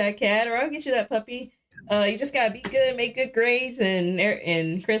get you that cat, or I'll get you that puppy. You just gotta be good, make good grades,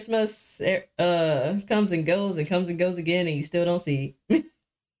 and Christmas comes and goes again, and you still don't see it.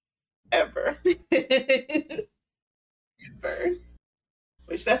 Ever. Ever.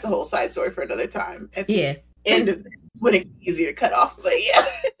 Which that's a whole side story for another time. At the end of this, when it's easier to cut off, but yeah.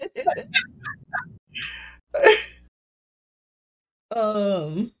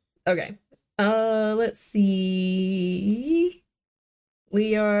 Okay. Let's see.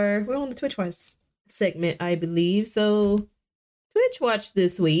 We're on the Twitch Watch segment, I believe. So Twitch Watch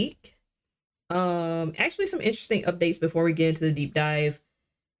this week. Actually some interesting updates before we get into the deep dive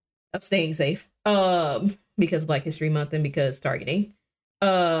of staying safe. Because Black History Month and because targeting.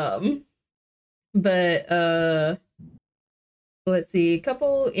 But let's see, a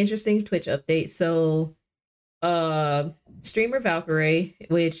couple interesting Twitch updates. So streamer Valkyrie,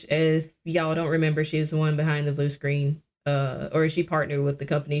 which if y'all don't remember, she was the one behind the blue screen, or she partnered with the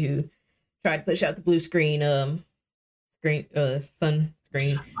company who tried to push out the blue screen sun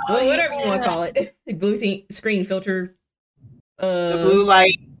screen, whatever you want to call it, the blue screen filter, the blue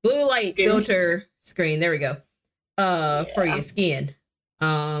light filter screen, there we go, for your skin,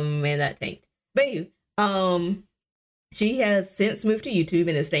 and that tanked. But she has since moved to YouTube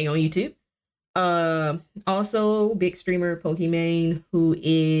and is staying on YouTube. Also big streamer Pokimane, who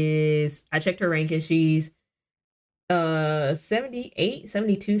is, I checked her rank and she's 78,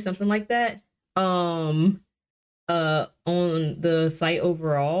 72, something like that. On the site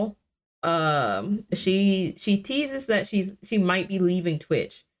overall. She teases that she might be leaving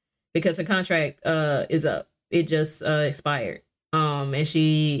Twitch because her contract is up. It just expired. And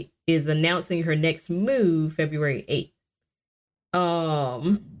she is announcing her next move February 8th.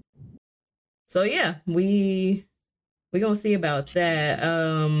 So yeah, we gonna see about that.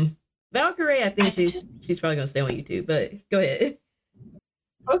 Valkyrie, I think she's probably gonna stay on YouTube, but go ahead.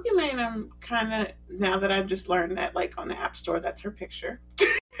 Pokimane, I'm kind of, now that I've just learned that, like, on the App Store, that's her picture.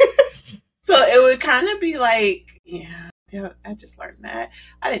 So it would kind of be like, yeah, I just learned that.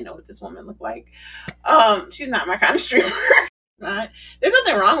 I didn't know what this woman looked like. She's not my kind of streamer. There's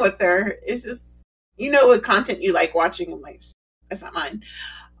nothing wrong with her. It's just, you know what content you like watching. I'm like, that's not mine.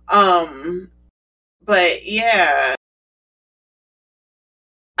 But yeah,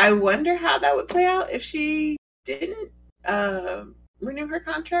 I wonder how that would play out if she didn't uh, renew her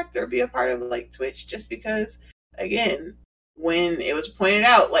contract or be a part of like Twitch, just because, again, when it was pointed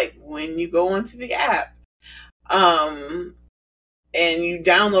out, like when you go onto the app, um, and you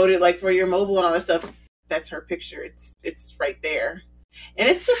download it like for your mobile and all that stuff, that's her picture. It's right there, and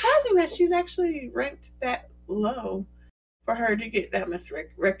it's surprising that she's actually ranked that low for her to get that much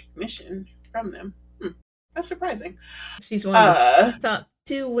recognition from them. That's surprising. She's one of the top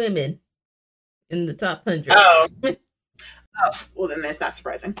 2 women in the top 100. Oh, well, then that's not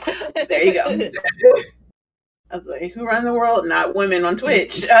surprising. There you go. I was like, who run the world? Not women on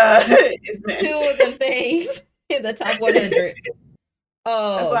Twitch. It's men. 2 of them things in the top 100.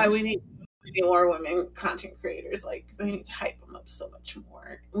 Oh, that's why we need more women content creators. Like, they need to hype them up so much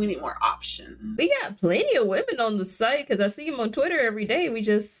more. We need more options. We got plenty of women on the site because I see them on Twitter every day. We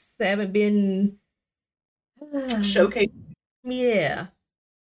just haven't been showcase. Yeah.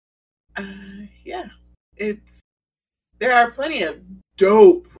 Yeah. There are plenty of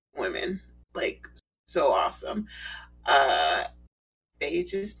dope women, like so awesome. They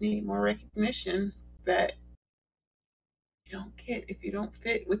just need more recognition that you don't get if you don't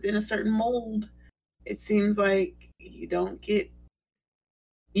fit within a certain mold. It seems like you don't get.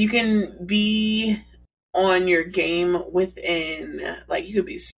 You can be on your game within, like, you could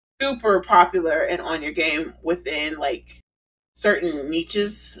be super popular and on your game within like certain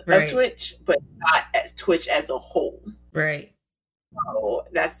niches of Twitch, but not at Twitch as a whole. Right. So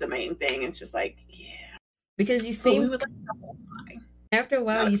that's the main thing. It's just like, yeah. Because you seem, after a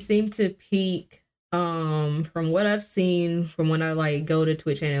while, you seem to peak, from what I've seen, from when I like go to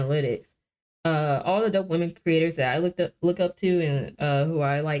Twitch analytics, all the dope women creators that I look up to and who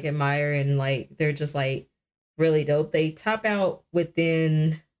I like admire and like they're just like really dope, they top out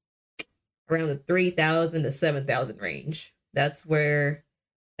within around the 3,000 to 7,000 range. That's where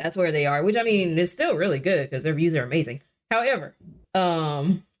they are, which I mean is still really good because their views are amazing. However,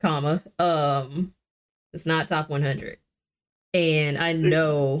 it's not top 100. And I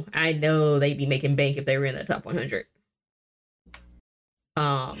know they'd be making bank if they were in the top 100.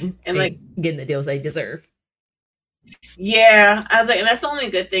 And like getting the deals they deserve. Yeah, I was like, and that's the only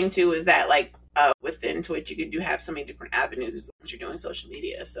good thing too is that like within Twitch you have so many different avenues as long as you're doing social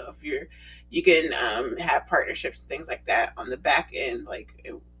media. So if you can have partnerships and things like that on the back end, like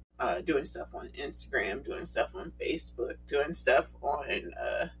doing stuff on Instagram, doing stuff on Facebook, doing stuff on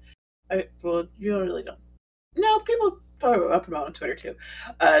well, you really don't. No, people promote on Twitter too.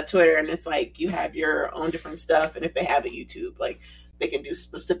 Twitter, and it's like you have your own different stuff, and if they have a YouTube, like they can do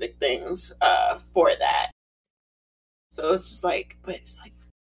specific things for that. So it's just like, but it's like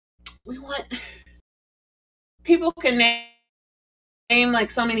we want people can name like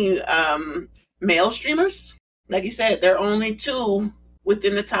so many male streamers. Like you said, there are only 2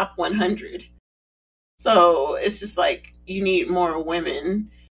 within the top 100. So it's just like you need more women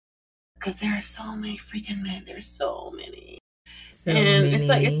because there are so many freaking men. There's so many. It's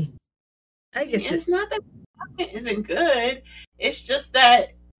like I guess it's not that content isn't good. It's just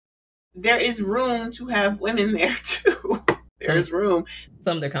that there is room to have women there too. There's room.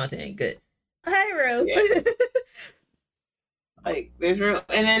 Some of their content ain't good. Hi, Ro. Yeah. Like there's room,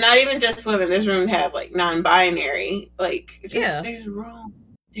 and then not even just women. There's room to have like non-binary. Like it's just there's room.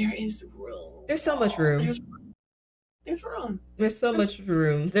 There is room. There's so much room. There's room. There's so much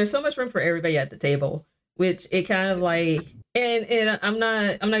room. There's so much room for everybody at the table, which it kind of like. And I'm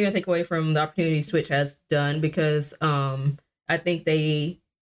not gonna take away from the opportunities Twitch has done because I think they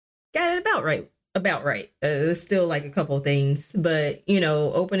got it about right. There's still like a couple of things, but you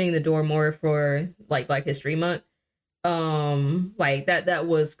know, opening the door more for like Black History Month, like that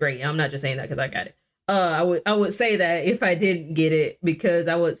was great. I'm not just saying that because I got it. I would say that if I didn't get it because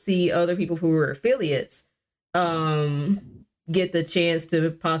I would see other people who were affiliates get the chance to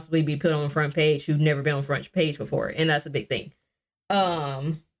possibly be put on the front page who've never been on front page before, and that's a big thing.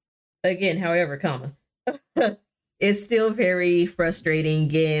 Again, however, it's still very frustrating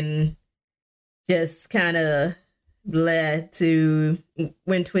getting just kind of bled to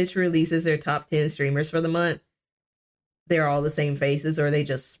when Twitch releases their top 10 streamers for the month. They're all the same faces or they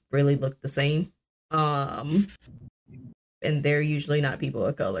just really look the same. And they're usually not people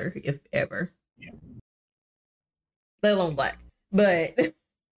of color, if ever. Let alone Black. But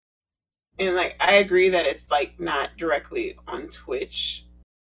and like I agree that it's like not directly on Twitch.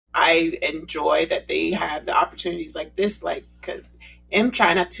 I enjoy that they have the opportunities like this, like because I'm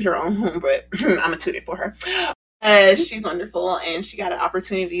trying not to toot her own home, but I'm gonna toot it for her. She's wonderful, and she got an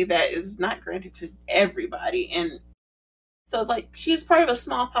opportunity that is not granted to everybody, and so like she's part of a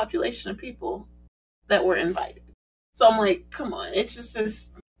small population of people that were invited. So I'm like, come on, it's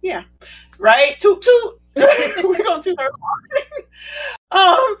just yeah, right? Toot toot. We're gonna toot her.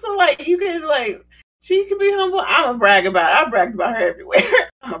 So like you can like she can be humble. I'm gonna brag about it. I bragged about her everywhere.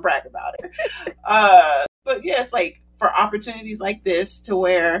 I'm gonna brag about her. But yeah, it's like for opportunities like this to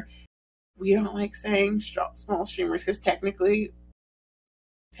where we don't like saying small streamers because technically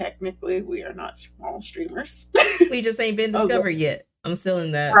we are not small streamers. We just ain't been discovered yet. I'm still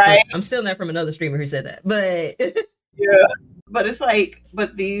in that. Right. I'm still in that from another streamer who said that. But yeah. But it's like,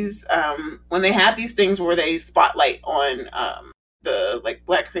 but these when they have these things where they spotlight on the like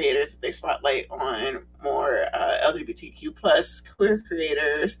Black creators, they spotlight on more LGBTQ plus queer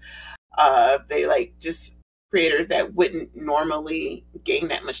creators. They like just creators that wouldn't normally gain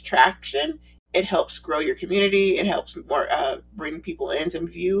that much traction. It helps grow your community. It helps more bring people in to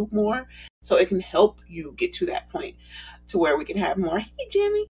view more. So it can help you get to that point to where we can have more, hey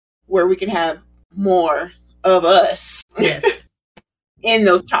Jimmy, where we can have more of us. Yes. In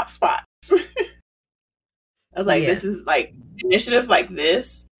those top spots. I was like, this is like initiatives like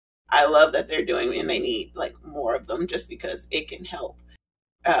this. I love that they're doing, and they need like more of them just because it can help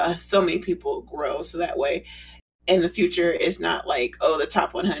so many people grow. So that way in the future, it's not like, oh, the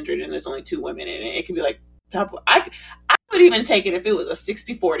top 100 and there's only 2 women in it. It could be like I would even take it if it was a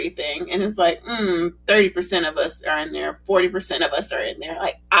 60-40 thing. And it's like, 30% of us are in there. 40% of us are in there.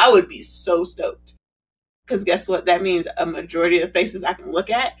 Like, I would be so stoked. Because guess what? That means a majority of the faces I can look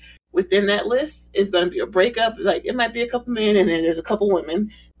at within that list is going to be a breakup. Like, it might be a couple men and then there's a couple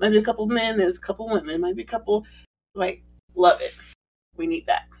women. It might be a couple men, there's a couple women. It might be a couple, like, love it. We need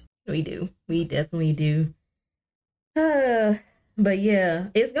that. We do. We definitely do. But yeah,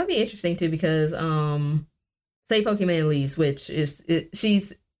 it's going to be interesting too because, say Pokemon leaves, which is, she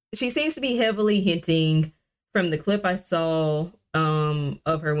seems to be heavily hinting from the clip I saw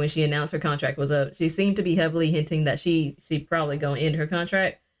of her when she announced her contract was up. She seemed to be heavily hinting that she probably gonna end her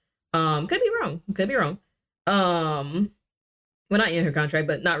contract. Could be wrong. Well, not end her contract,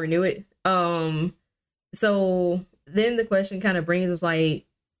 but not renew it. So then the question kind of brings us like,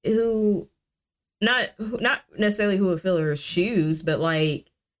 who not necessarily who would fill her shoes, but like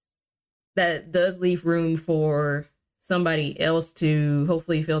that does leave room for somebody else to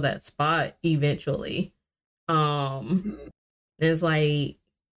hopefully fill that spot eventually. It's like,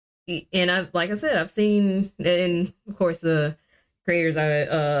 and I've seen, and of course the creators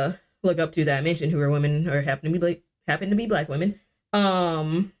I look up to that I mentioned who are women or happen to be Black women.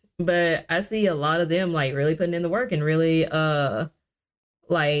 But I see a lot of them like really putting in the work and really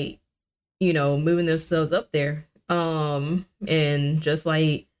like, you know, moving themselves up there. And just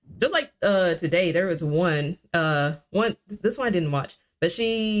like today there was one this one I didn't watch, but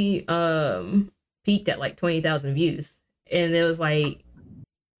she peaked at like 20,000 views. And it was like,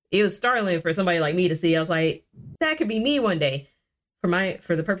 it was startling for somebody like me to see. I was like, that could be me one day.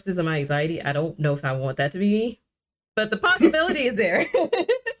 For the purposes of my anxiety, I don't know if I want that to be me, but the possibility is there.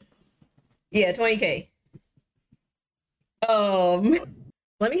 Yeah, 20K.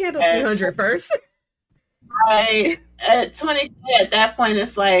 Let me handle 200 first. Right. At 20K, at that point,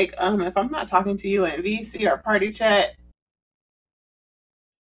 it's like, if I'm not talking to you in VC or party chat,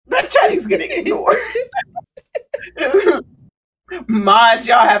 that chat is getting ignored. Mods,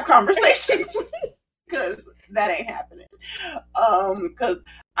 y'all have conversations because that ain't happening. Because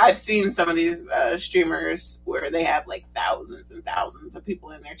I've seen some of these streamers where they have like thousands and thousands of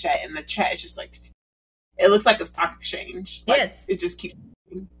people in their chat, and the chat is just like, it looks like a stock exchange. Like, yes, it just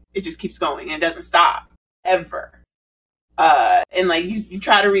keeps going and it doesn't stop ever. And like you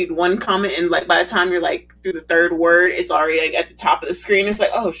try to read one comment, and like by the time you're like through the third word, it's already like at the top of the screen. It's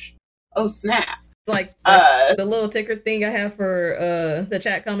like, oh snap! Like the little ticker thing I have for the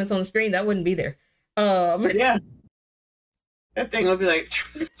chat comments on the screen, that wouldn't be there. Yeah, that thing will be like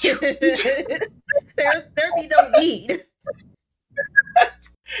there be no need.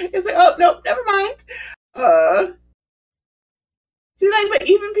 It's like, oh no, never mind. See, like, but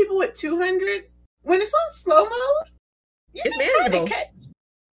even people with 200, when it's on slow mode, it's manageable.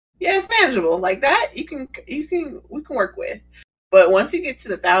 Yeah, it's manageable. Like that, we can work with. But once you get to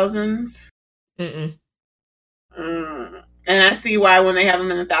the thousands, and I see why when they have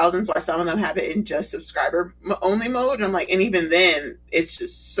them in the thousands, why some of them have it in just subscriber only mode. And I'm like, and even then, it's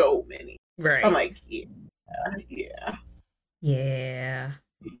just so many. Right. So I'm like, yeah.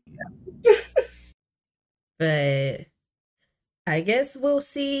 But I guess we'll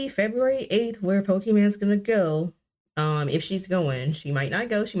see February 8th where Pokemon's gonna go. If she's going, she might not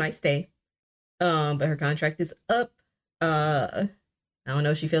go, she might stay. But her contract is up. I don't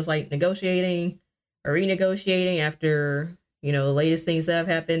know if she feels like negotiating or renegotiating after, you know, the latest things that have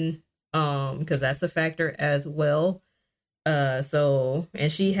happened because that's a factor as well. So,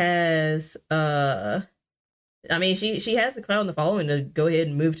 and she has I mean, she has a clout in the following to go ahead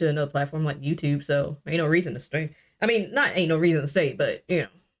and move to another platform like YouTube. So ain't no reason to stay. I mean, not ain't no reason to stay, but you know,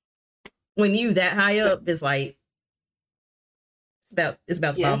 when you that high up, it's like it's about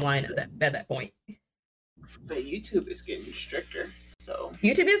the bottom line at that point. But YouTube is getting stricter. So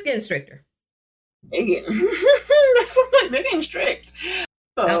YouTube is getting stricter. They're getting strict.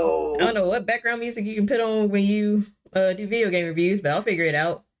 So I don't know what background music you can put on when you do video game reviews, but I'll figure it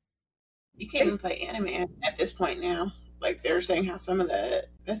out. You can't even play anime at this point now. Like they were saying how some of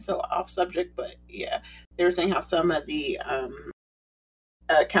that's so off subject, but yeah, they were saying how some of the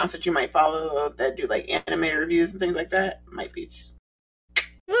accounts that you might follow that do like anime reviews and things like that might be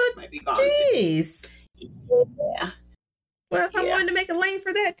gone. Jeez. Yeah. Well, if I wanted to make a lane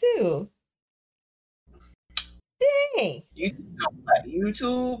for that too. Dang.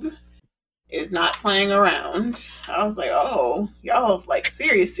 YouTube is not playing around. I was like, oh, y'all like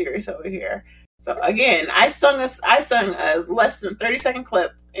serious over here. So again, I sung a less than 30-second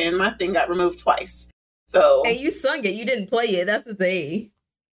clip and my thing got removed twice. So and you sung it, you didn't play it. That's the thing.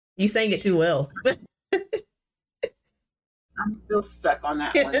 You sang it too well. I'm still stuck on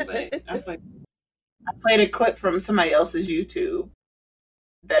that one, but I was like, I played a clip from somebody else's YouTube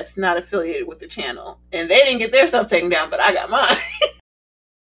that's not affiliated with the channel, and they didn't get their stuff taken down, but I got mine. I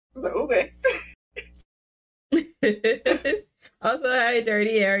was like, okay. Also, hi,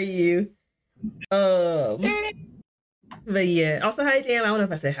 Dirty. How are you? But yeah. Also, hi, Jam. I don't know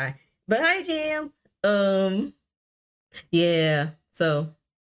if I said hi, but hi, Jam. Yeah. So,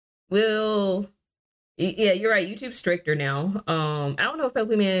 yeah, you're right. YouTube's stricter now. I don't know if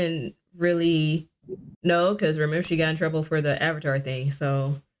Pokemon really know, because remember she got in trouble for the Avatar thing.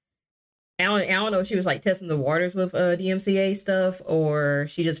 So I don't know if she was like testing the waters with DMCA stuff, or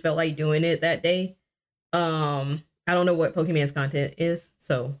she just felt like doing it that day. I don't know what Pokemon's content is,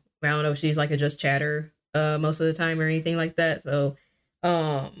 so I don't know if she's like a just chatter most of the time or anything like that. So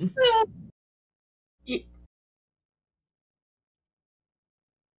I'm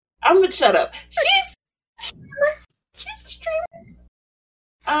gonna shut up. She's a streamer.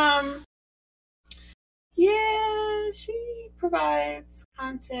 Yeah, she provides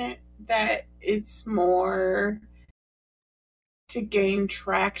content that it's more to gain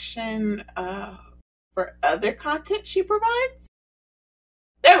traction for other content she provides.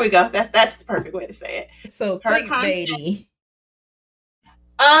 There we go. That's the perfect way to say it. So clickbaity.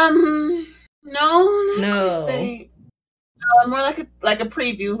 No, no. More like a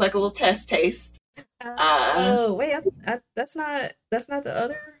preview, like a little test taste. Oh wait, that's not the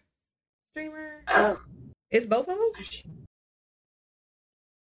other streamer. It's both of them.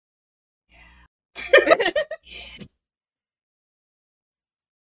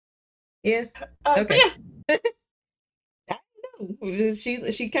 Yeah. Okay. Yeah. I don't know.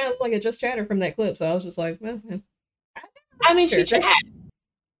 She kind of like a just chatter from that clip, so I was just like, well. I mean, she chats.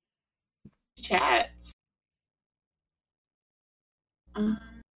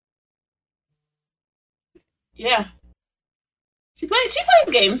 Yeah. She plays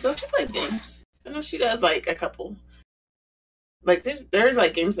games, though. She plays games. I know she does like a couple. Like there's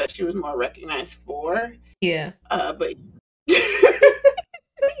like games that she was more recognized for. Yeah. But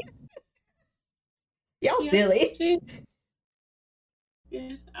y'all silly.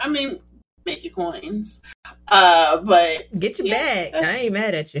 Yeah. I mean, make your coins. But get your bag. I ain't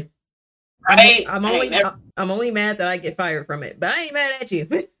mad at you. Right. I'm only mad that I get fired from it, but I ain't mad at you.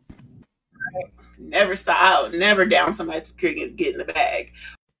 Right. Never style, never down somebody to get in the bag.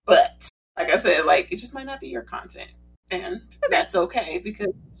 But like I said, like it just might not be your content. And that's okay,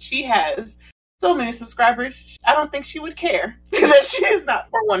 because she has so many subscribers. I don't think she would care that she is not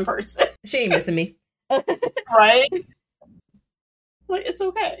for one person. She ain't missing me. Right? Like, it's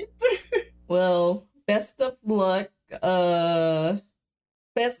okay. Well, best of luck.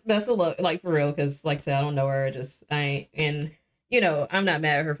 Best of luck, like for real, because like I said, I don't know her. I ain't, and you know, I'm not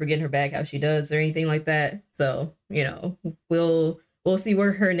mad at her for getting her back how she does or anything like that. So, you know, we'll see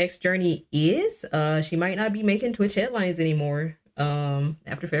where her next journey is. She might not be making Twitch headlines anymore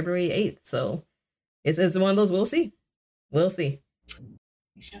after February 8th. So it's one of those we'll see. We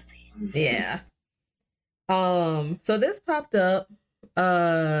shall see. Yeah. So this popped up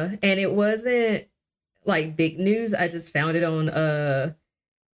and it wasn't like big news. I just found it on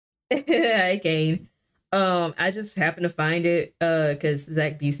again. I just happened to find it because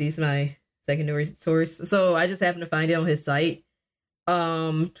Zach Busey's my secondary source. So I just happened to find it on his site.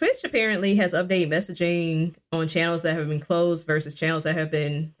 Twitch apparently has updated messaging on channels that have been closed versus channels that have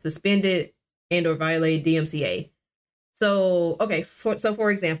been suspended and or violated DMCA. So, okay,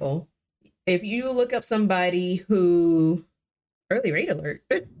 for example, if you look up somebody who early rate alert.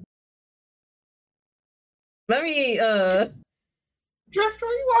 Let me Drift,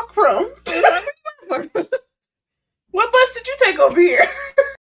 where you walk from? What bus did you take over here?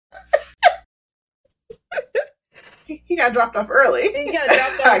 He got dropped off early. He got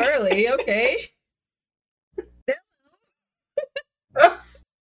dropped off early, okay. I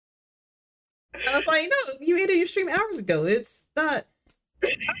was like, no, you ended your stream hours ago. It's not.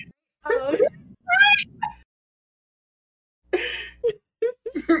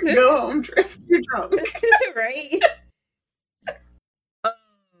 Go home, Drift. You're drunk. Right?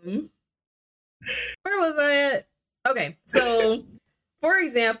 Where was I at? Okay, so for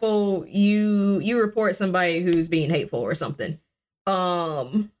example, you report somebody who's being hateful or something.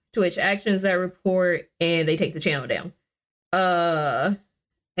 Twitch actions that report and they take the channel down.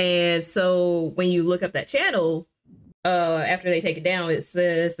 And so when you look up that channel, after they take it down, it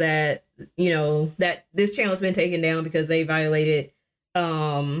says that, you know, that this channel's been taken down because they violated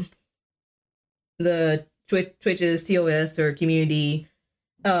the Twitch's TOS or community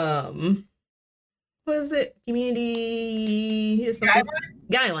what is it? Community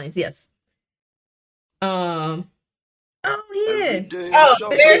guidelines, yes. Oh yeah. Oh,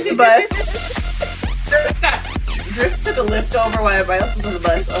 there's the bus. Drift took a lift over while everybody else was on the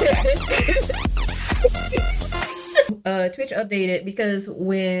bus. Okay. Twitch updated because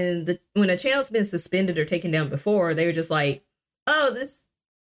when a channel's been suspended or taken down before, they were just like, oh, this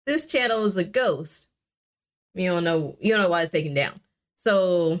channel is a ghost. You don't know why it's taken down.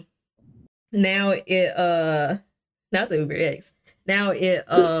 So now it not the Uber X. Now it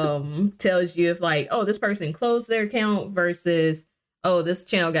tells you if like, oh, this person closed their account versus, oh, this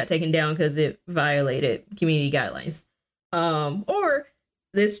channel got taken down because it violated community guidelines. Or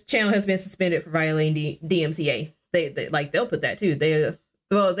this channel has been suspended for violating DMCA. They like they'll put that too.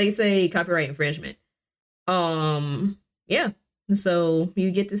 They say copyright infringement. Yeah. So you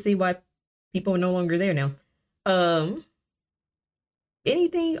get to see why people are no longer there now.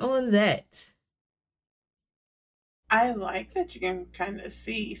 Anything on that? I like that you can kind of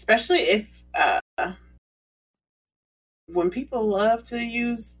see, especially if when people love to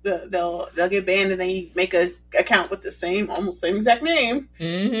use they'll get banned and then you make a account with the almost same exact name.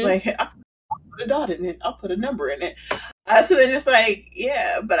 Mm-hmm. Like, I'll put a dot in it, I'll put a number in it. So then it's like,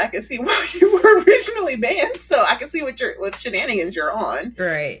 yeah, but I can see why you were originally banned, so I can see what shenanigans you're on.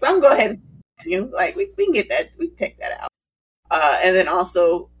 Right. So I'm gonna go ahead and we can get that, we can take that out. And then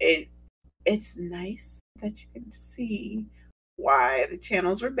also it's nice that you can see why the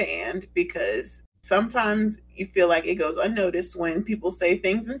channels were banned, because sometimes you feel like it goes unnoticed when people say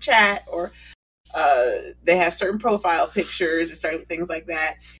things in chat or they have certain profile pictures or certain things like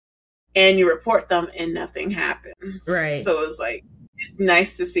that, and you report them and nothing happens. Right. So it's like, it's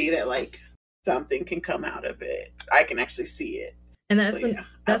nice to see that like something can come out of it. I can actually see it. And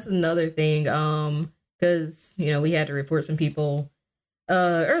that's another thing. Because, you know, we had to report some people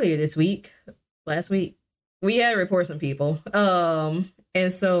earlier last week. We had to report some people.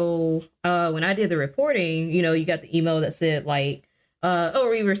 And so when I did the reporting, you know, you got the email that said like, oh,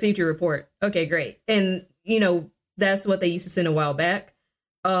 we received your report. Okay, great. And, you know, that's what they used to send a while back.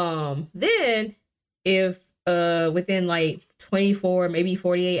 Then if within like 24, maybe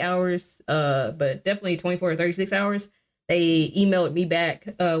 48 hours, but definitely 24 or 36 hours, they emailed me back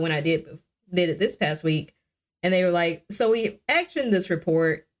when I did it this past week, and they were like, so we actioned this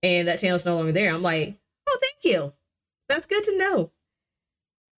report and that channel's no longer there. I'm like, oh, thank you, that's good to know.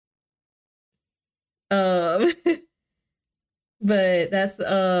 But that's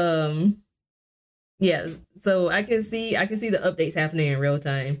yeah, so I can see the updates happening in real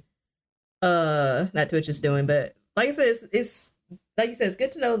time that Twitch is doing. But like I said, it's like you said, it's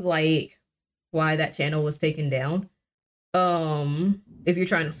good to know like why that channel was taken down if you're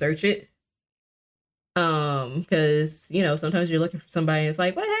trying to search it, because you know, sometimes you're looking for somebody and it's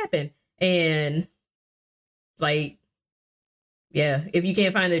like, what happened? And it's like, yeah, if you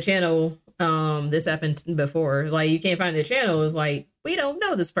can't find their channel, this happened before, like you can't find their channel, it's like, we don't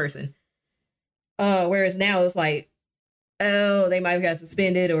know this person. Whereas now it's like, oh, they might have got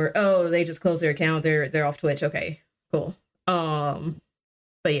suspended, or oh, they just closed their account, they're off Twitch. Okay, cool. But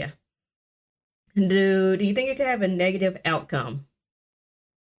yeah, do you think it could have a negative outcome?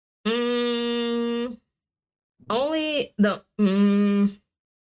 Only the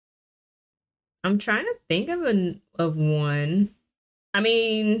I'm trying to think of one. I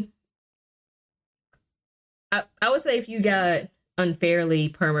mean, I would say if you got unfairly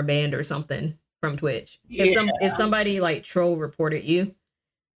permabanned or something from Twitch, yeah. If somebody like troll reported you,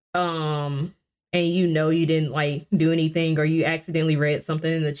 and you know you didn't like do anything, or you accidentally read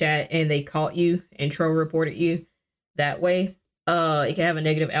something in the chat and they caught you and troll reported you that way, it can have a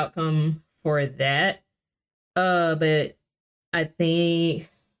negative outcome for that. But I think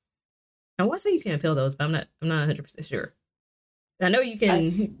I want to say you can appeal those, but I'm not 100% sure. I know you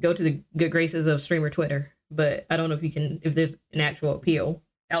can go to the good graces of streamer Twitter, but I don't know if there's an actual appeal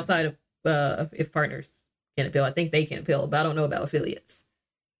outside of if partners can appeal. I think they can appeal, but I don't know about affiliates.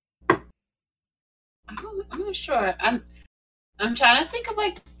 I'm not sure. I'm trying to think of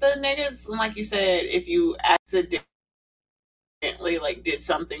like the negatives, and like you said, if you accidentally like did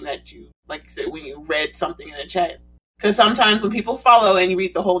something that you, like you said, when you read something in the chat, because sometimes when people follow and you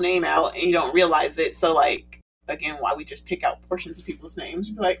read the whole name out and you don't realize it, so like again, why we just pick out portions of people's names?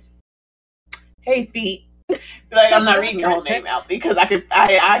 You'd be like, "Hey, feet." Like, I'm not reading your whole name out because I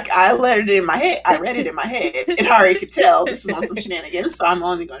read it in my head. I read it in my head and I already could tell this is on some shenanigans. So I'm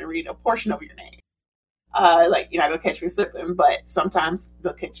only going to read a portion of your name. Like, you're not going to catch me slipping, but sometimes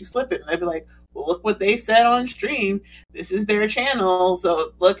they'll catch you slipping. They'll be like, well, look what they said on stream. This is their channel.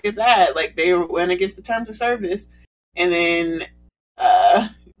 So look at that. Like, they went against the terms of service. And then,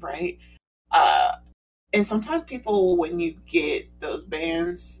 right. And sometimes people, when you get those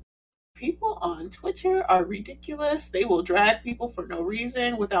bans, people on Twitter are ridiculous. They will drag people for no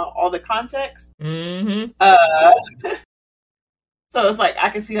reason without all the context. Mm-hmm. So it's like I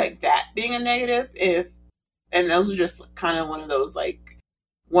can see like that being a negative and those are just kind of one of those like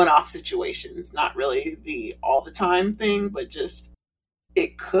one-off situations, not really the all the time thing, but just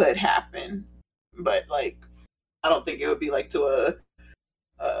it could happen. But like I don't think it would be like to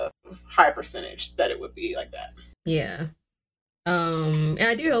a high percentage that it would be like that. Yeah. And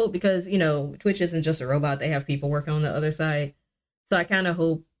I do hope, because, you know, Twitch isn't just a robot, they have people working on the other side. So I kind of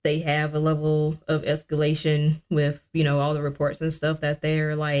hope they have a level of escalation with, you know, all the reports and stuff, that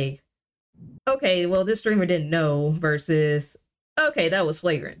they're like, okay, well, this streamer didn't know versus, okay, that was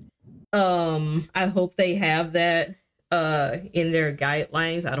flagrant. I hope they have that in their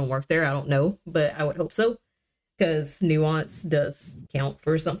guidelines. I don't work there, I don't know, but I would hope so, because nuance does count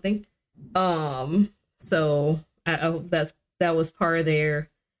for something. So I hope that was part of their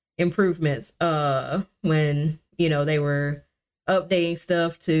improvements when, you know, they were updating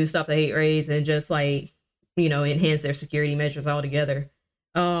stuff to stop the hate raids and just like, you know, enhance their security measures altogether.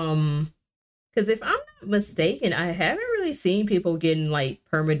 Because if I'm not mistaken, I haven't really seen people getting like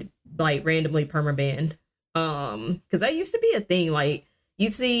randomly permabanned. Because that used to be a thing. Like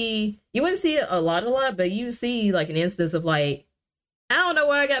you wouldn't see it a lot, but you see like an instance of like, I don't know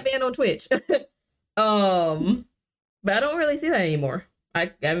why I got banned on Twitch. But I don't really see that anymore. I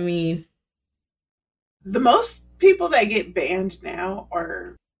mean, the most people that get banned now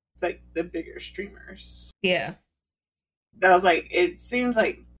are like the bigger streamers. Yeah. That was like, it seems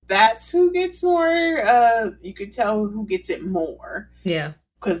like that's who gets more. You could tell who gets it more. Yeah.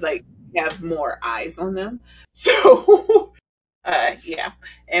 Because like you have more eyes on them. So yeah.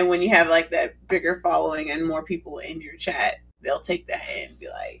 And when you have like that bigger following and more people in your chat, they'll take that and be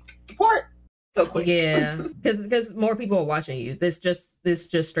like, report. So quick. Yeah, because more people are watching you. This just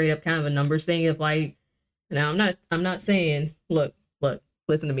straight up kind of a numbers thing of like, now I'm not saying, look,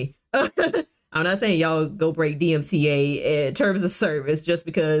 listen to me. I'm not saying y'all go break DMCA in terms of service just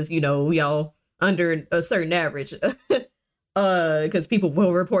because, you know, y'all under a certain average. Because people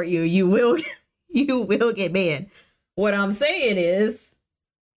will report you. You will get banned. What I'm saying is,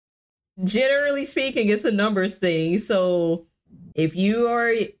 generally speaking, it's a numbers thing. So if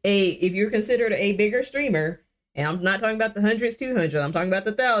you're considered a bigger streamer, and I'm not talking about the hundreds, 200, I'm talking about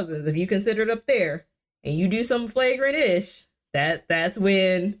the thousands. If you consider it up there and you do something flagrant-ish, that's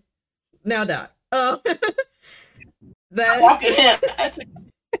when, now Doc.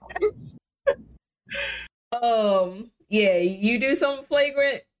 Yeah, you do something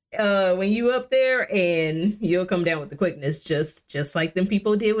flagrant when you up there, and you'll come down with the quickness, just like them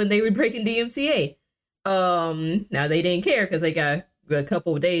people did when they were breaking DMCA. Now they didn't care because they got a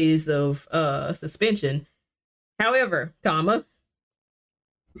couple of days of suspension. However, don't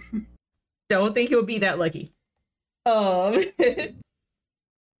think he'll be that lucky.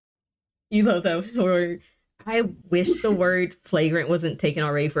 You love that word. I wish the word flagrant wasn't taken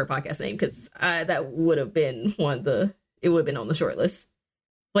already for a podcast name, because that would have been it would have been on the short list.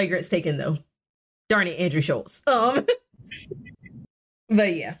 Flagrant's taken though. Darn it, Andrew Schultz. But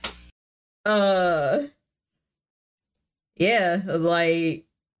yeah. Yeah, like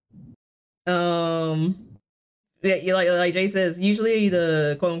yeah, you like Jay says, usually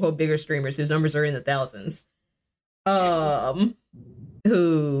the quote unquote bigger streamers whose numbers are in the thousands, who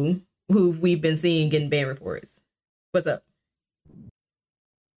we've been seeing getting ban reports. What's up?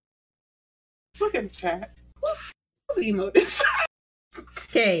 Look at the chat. Who's emo this?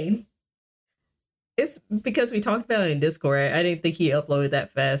 Kane. It's because we talked about it in Discord. I didn't think he uploaded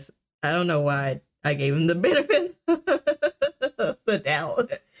that fast. I don't know why I gave him the benefit of the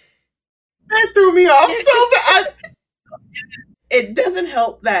doubt. That threw me off so bad. It doesn't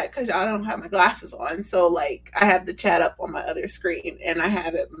help that because I don't have my glasses on. So, like, I have the chat up on my other screen and I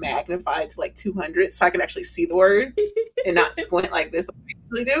have it magnified to like 200 so I can actually see the words and not squint like this like I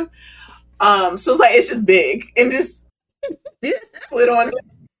usually do. So it's like, it's just big and just split on.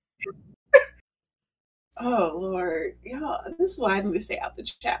 Oh, Lord. Y'all, this is why I need to stay out the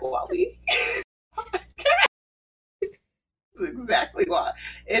chat while we. This is exactly why.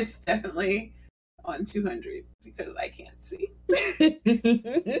 It's definitely on 200 because I can't see.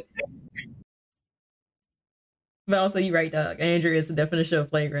 But also, you're right, Doug. Andrew is the definition of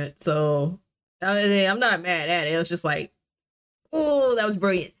flagrant. So I'm not mad at it. It was just like, oh, that was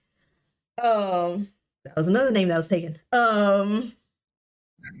brilliant. That was another name that was taken.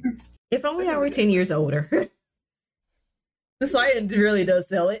 If only I were 10 years older. The site really does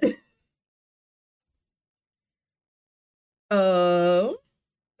sell it.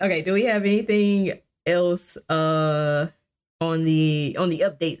 Okay, do we have anything else on the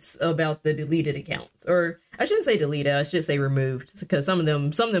updates about the deleted accounts? Or I shouldn't say deleted, I should say removed, because some of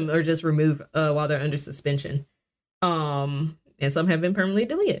them are just removed while they're under suspension. And some have been permanently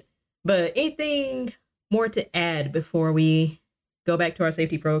deleted. But anything more to add before we go back to our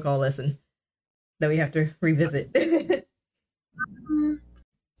safety protocol lesson that we have to revisit?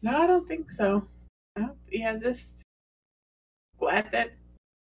 No, I don't think so. Yeah, just glad that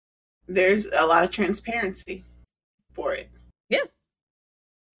there's a lot of transparency for it. Yeah.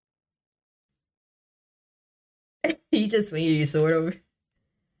 You just swing your sword over.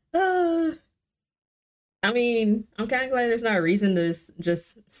 I mean, I'm kind of glad there's not a reason to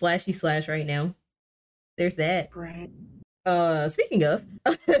just slashy slash right now. There's that. Right. Speaking of,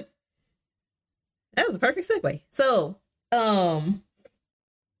 that was a perfect segue. So,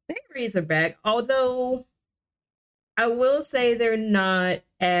 theories are back, although I will say they're not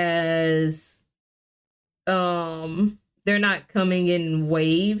as they're not coming in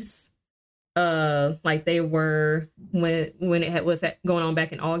waves like they were when it was going on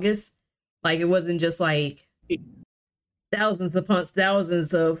back in August. Like, it wasn't just like thousands upon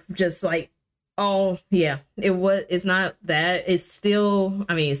thousands of just like, oh yeah, it's not that. It's still,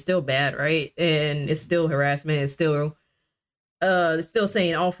 I mean, it's still bad, right? And it's still harassment. It's still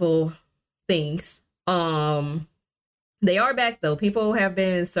saying awful things. They are back though. People have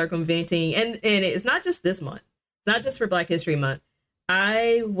been circumventing, and it's not just this month. It's not just for Black History Month.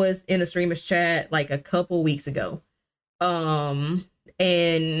 I was in a streamer's chat like a couple weeks ago.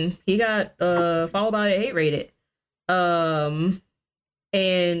 And he got followed by a hate rated. And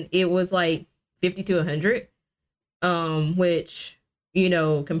it was like 50 to 100. Which, you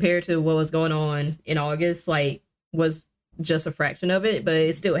know, compared to what was going on in August, like, was just a fraction of it, but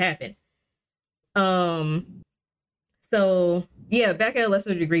it still happened. So yeah, back at a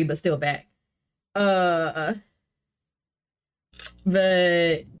lesser degree, but still back. But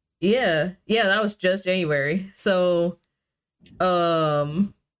yeah, that was just January. So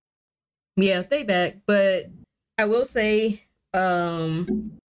yeah, they back, but I will say, for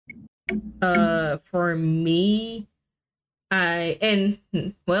me, I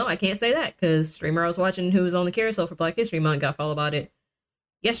can't say that because streamer I was watching who was on the carousel for Black History Month got followed about it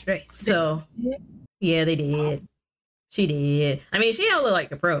yesterday. So yeah, they did. She did. I mean, she don't look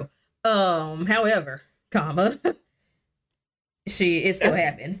like a pro. However, it still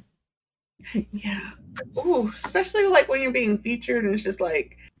happened. Yeah. Ooh, especially like when you're being featured and it's just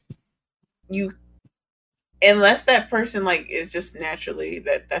like unless that person like is just naturally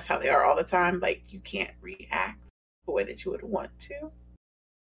that's how they are all the time, like you can't react the way that you would want to.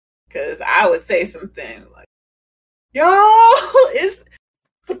 Because I would say something like, y'all,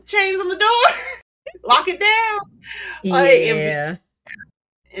 put the chains on the door, lock it down. Yeah.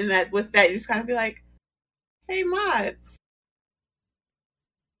 And that with that, you just kind of be like, hey, mods.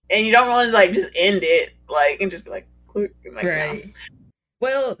 And you don't want to like just end it, like, and just be like, click, and, like, right. No.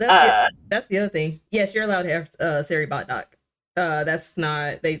 Well, that's the other thing. Yes, you're allowed to have Seribot doc. That's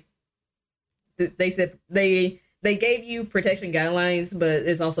not they said they gave you protection guidelines, but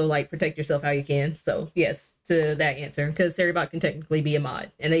it's also like protect yourself how you can. So yes, to that answer, because Seribot can technically be a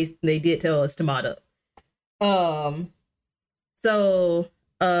mod, and they did tell us to mod up. So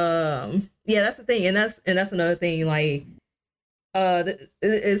yeah, that's the thing, and that's another thing. Like, this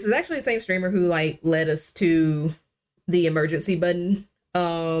is actually the same streamer who like led us to the emergency button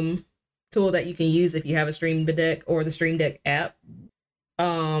tool that you can use if you have a Stream Deck or the Stream Deck app,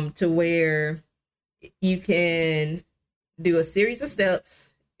 to where you can do a series of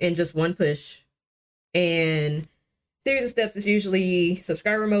steps in just one push. And series of steps is usually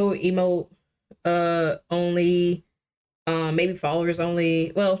subscriber mode, emote only, maybe followers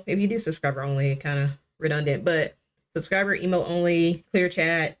only. Well, if you do subscriber only, kind of redundant, but subscriber, emote only, clear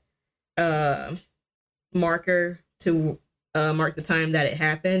chat, marker to mark the time that it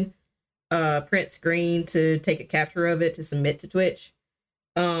happened, print screen to take a capture of it to submit to Twitch.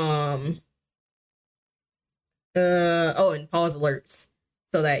 And pause alerts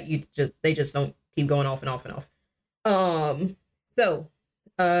so that they just don't keep going off and off and off. So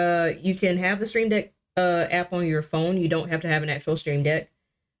you can have the Stream Deck app on your phone. You don't have to have an actual Stream Deck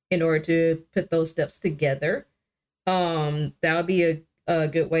in order to put those steps together. That would be a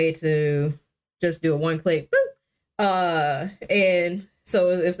good way to just do a one-click boop. And so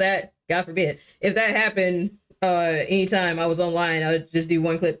if that, God forbid, if that happened anytime I was online, I would just do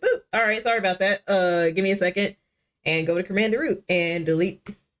one click boop. All right, sorry about that. Give me a second and go to command to root and delete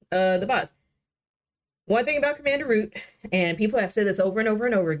the bots. One thing about command to root, and people have said this over and over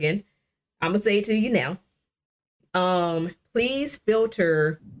and over again, I'm gonna say it to you now. Please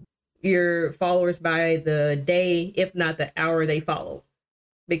filter your followers by the day, if not the hour they follow,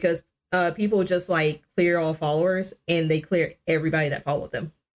 because people just like clear all followers and they clear everybody that followed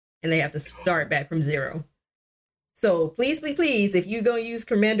them, and they have to start back from zero. So please, please, please, if you're gonna use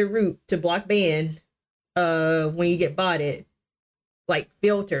command to root to block ban when you get botted, like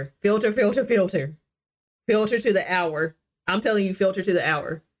filter to the hour. I'm telling you, filter to the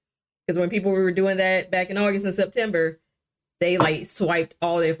hour. Because when people were doing that back in August and September, they like swiped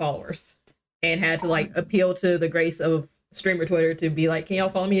all their followers and had to like appeal to the grace of streamer Twitter to be like, can y'all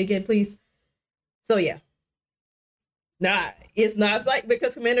follow me again, please? So yeah. It's not like,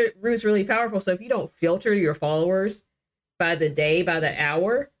 because Commander Root's really powerful. So if you don't filter your followers by the day, by the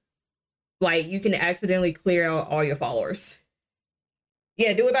hour, like you can accidentally clear out all your followers.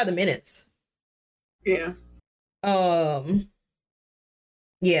 Yeah, do it by the minutes. Yeah.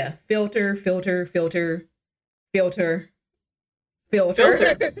 Yeah, filter.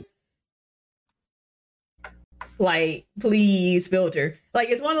 Like, please filter. Like,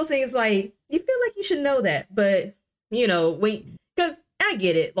 it's one of those things, like, you feel like you should know that, but, you know, because I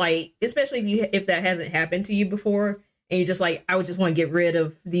get it, like, especially if that hasn't happened to you before, and you're just like, I would just want to get rid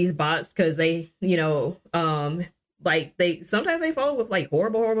of these bots, because they, you know, like, sometimes they follow with, like,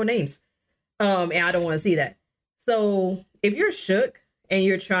 horrible names, and I don't want to see that. So, if you're shook, and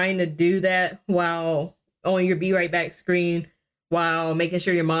you're trying to do that while on your Be Right Back screen, while making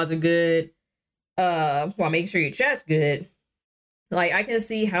sure your mods are good, while making sure your chat's good, like, I can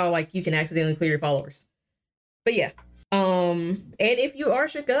see how, like, you can accidentally clear your followers. But yeah, and if you are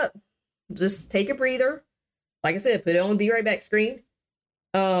shook up, just take a breather. Like I said, put it on Be Right Back screen.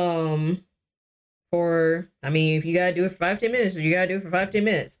 If you gotta do it for 5-10 minutes, or you gotta do it for 5-10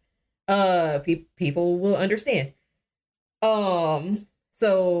 minutes, people will understand.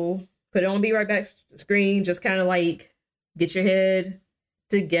 So put it on Be Right Back screen, just kind of like get your head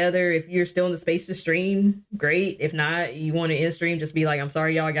together. If you're still in the space to stream, great. If not, you want to end stream, just be like, I'm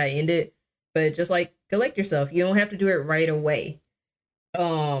sorry, y'all, I gotta end it. But just like collect yourself. You don't have to do it right away.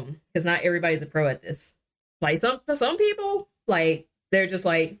 Because not everybody's a pro at this. Like some people, like, they're just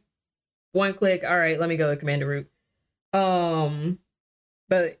like one click, all right, let me go to command to root.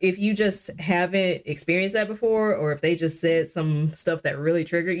 But if you just haven't experienced that before, or if they just said some stuff that really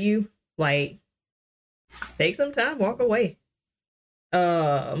triggered you, like, take some time, walk away.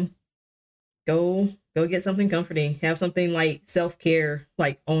 Go get something comforting. Have something like self-care,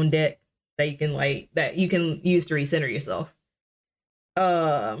 like, on deck that you can use to recenter yourself.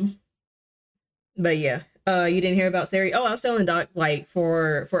 But yeah, you didn't hear about Sari? Oh, I was telling Doc, like,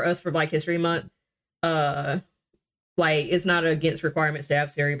 for us for Black History Month, like, it's not against requirements to have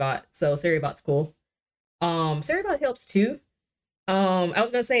Seribot, so Seribot's cool. Seribot helps too. I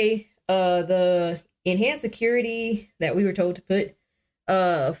was gonna say, the enhanced security that we were told to put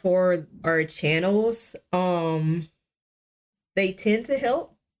for our channels, they tend to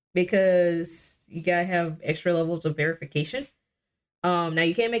help because you gotta have extra levels of verification. Now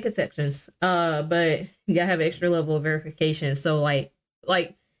you can't make exceptions, but you gotta have extra level of verification. So like,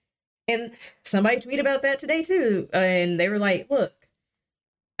 and somebody tweeted about that today too, and they were like, look,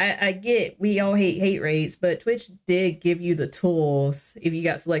 I get we all hate raids, but Twitch did give you the tools if you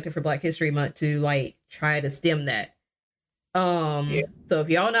got selected for Black History Month to like try to stem that. Yeah. So if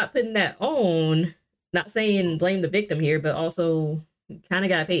y'all not putting that on, not saying blame the victim here, but also kind of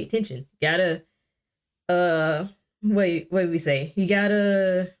gotta pay attention. Gotta what do we say? You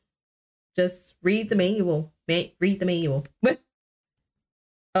gotta just read the manual. Read the manual.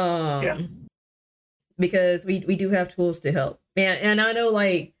 Yeah. because we do have tools to help. And I know,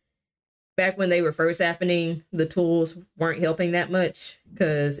 like, back when they were first happening, the tools weren't helping that much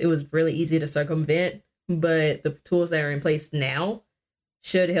because it was really easy to circumvent. But the tools that are in place now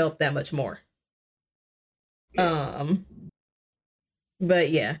should help that much more. Yeah.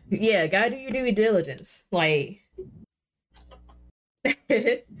 But yeah, gotta do your due diligence. Like,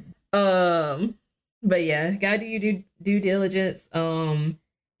 but yeah, gotta do your due diligence. Do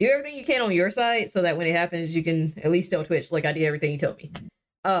everything you can on your side so that when it happens, you can at least tell Twitch, like, I did everything you told me.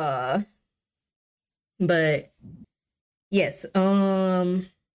 But yes,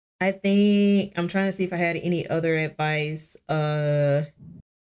 I think I'm trying to see if I had any other advice.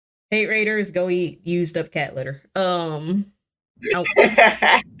 Hate raiders, go eat used up cat litter.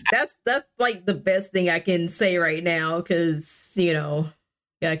 That's like the best thing I can say right now, because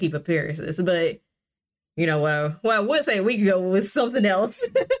gotta keep appearances. But what I would say a week ago was something else.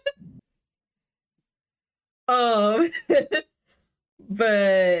 But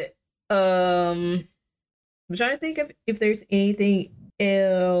I'm trying to think of if there's anything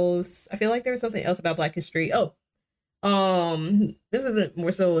else. I feel like there was something else about Black History. Oh, this isn't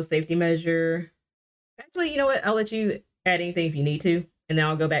more so a safety measure. Actually, you know what? I'll let you add anything if you need to, and then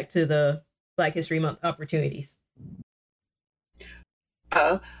I'll go back to the Black History Month opportunities.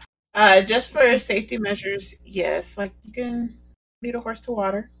 Just for safety measures, yes, like you can lead a horse to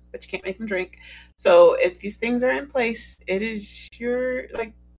water, but you can't make him drink. So if these things are in place, it is your,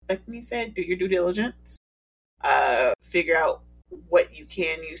 like me said, do your due diligence. Figure out what you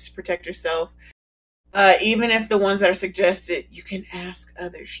can use to protect yourself. Even if the ones that are suggested, you can ask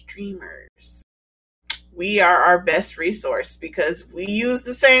other streamers. We are our best resource because we use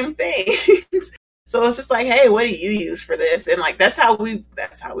the same things. So it's just like, hey, what do you use for this? And like that's how we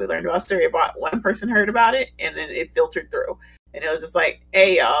learned about Stereobot. One person heard about it and then it filtered through. And it was just like,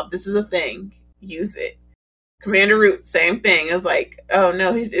 hey y'all, this is a thing. Use it. Commander Root, same thing. It's like, oh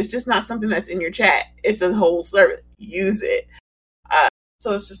no, it's just not something that's in your chat. It's a whole service. Use it.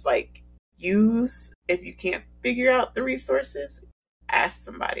 So it's just like, use, if you can't figure out the resources, ask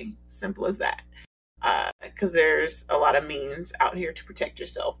somebody. Simple as that. Because there's a lot of means out here to protect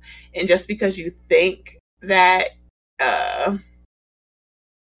yourself. And just because you think that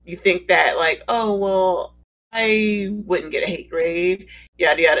like, oh, well, I wouldn't get a hate raid,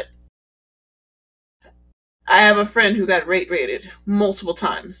 yada, yada. I have a friend who got hate raided multiple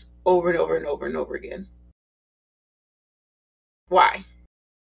times over and over and over and over again. Why?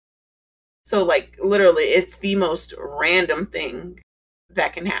 So, like, literally, it's the most random thing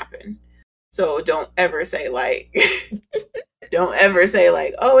that can happen. So don't ever say like, oh,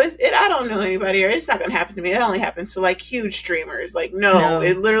 I don't know anybody, or it's not gonna happen to me. It only happens to like huge streamers. Like, no.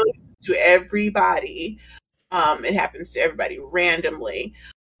 It literally happens to everybody. It happens to everybody randomly.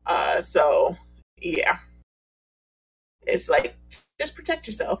 So yeah, it's like, just protect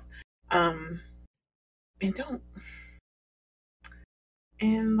yourself, and don't.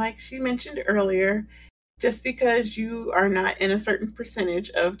 And like she mentioned earlier, just because you are not in a certain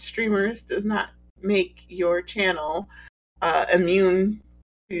percentage of streamers does not make your channel immune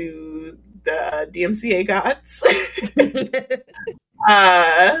to the DMCA gods.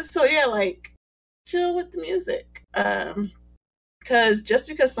 So yeah, like, chill with the music. Because just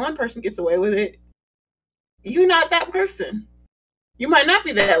because one person gets away with it, you're not that person. You might not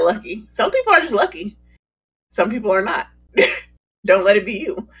be that lucky. Some people are just lucky. Some people are not. Don't let it be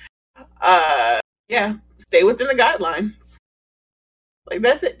you. Yeah, stay within the guidelines. Like,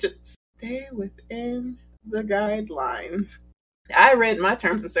 that's it. Just stay within the guidelines. I read my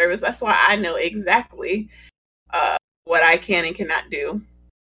terms of service. That's why I know exactly what I can and cannot do.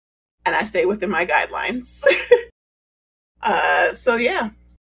 And I stay within my guidelines. So yeah.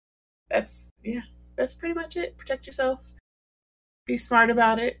 That's pretty much it. Protect yourself. Be smart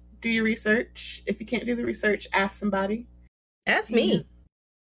about it. Do your research. If you can't do the research, ask somebody. Ask me.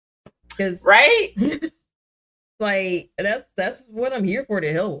 Right? Like, that's what I'm here for,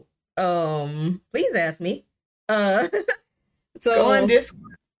 to help. Please ask me. So go on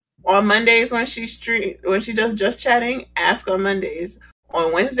Discord on Mondays when she does just chatting. Ask on Mondays.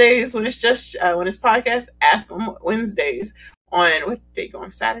 On Wednesdays when it's podcast. Ask on Wednesdays. On what day? Go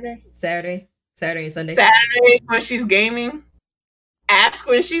on Saturday and Sunday. Saturdays when she's gaming. Ask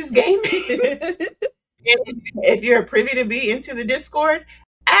when she's gaming. If you're privy to be into the Discord,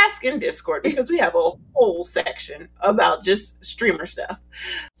 ask in Discord, because we have a whole section about just streamer stuff.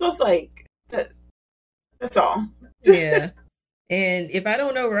 So it's like, that's all. Yeah. And if I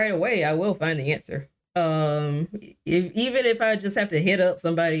don't know right away, I will find the answer. Even if I just have to hit up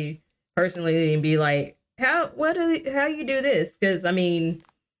somebody personally and be like, how you do this? Because I mean,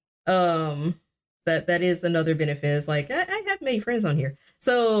 that is another benefit. It's like I have made friends on here,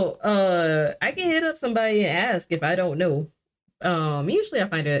 so I can hit up somebody and ask if I don't know. Usually I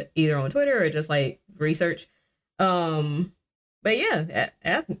find it either on Twitter or just like research. But yeah,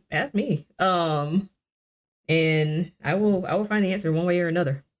 ask me. And I will find the answer one way or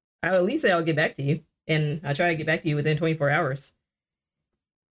another. I'll at least say I'll get back to you, and I try to get back to you within 24 hours.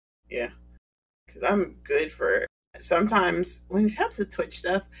 Yeah, because I'm good for sometimes when it comes to Twitch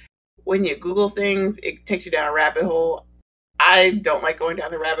stuff. When you Google things, it takes you down a rabbit hole. I don't like going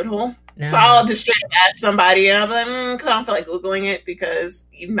down the rabbit hole. Nah. So I'll just straight up ask somebody, and I'm like, because I don't feel like Googling it, because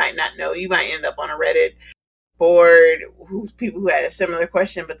you might not know. You might end up on a Reddit board people who had a similar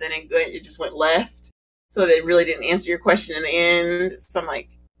question, but then it just went left. So they really didn't answer your question in the end. So I'm like,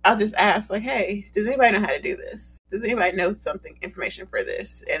 I'll just ask, like, hey, does anybody know how to do this? Does anybody know information for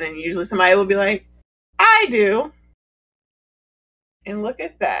this? And then usually somebody will be like, I do. And look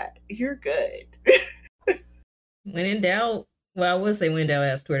at that. You're good. When in doubt, well, I would say when in doubt,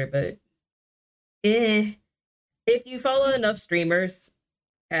 ask Twitter, but if you follow enough streamers,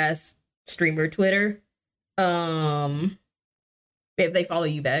 ask streamer Twitter. If they follow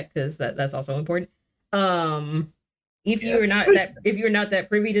you back, because that's also important. If you're not that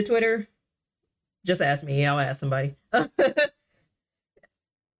privy to Twitter, just ask me. I'll ask somebody.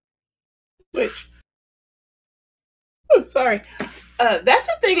 Sorry. That's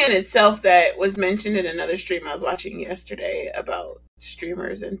a thing in itself that was mentioned in another stream I was watching yesterday about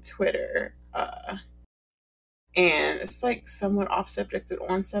streamers and Twitter. And it's like somewhat off subject, but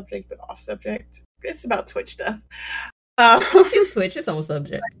on subject, but off subject. It's about Twitch stuff. It's Twitch, its own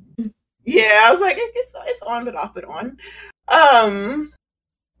subject. Yeah, I was like, it's on, but off, but on.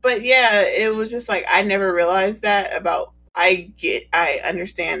 But yeah, it was just like, I never realized that about, I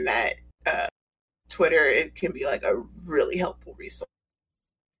understand that Twitter, it can be like a really helpful resource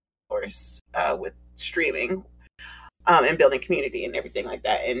with streaming and building community and everything like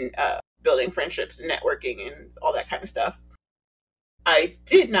that, and building friendships and networking and all that kind of stuff. I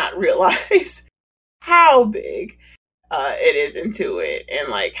did not realize how big it is into it, and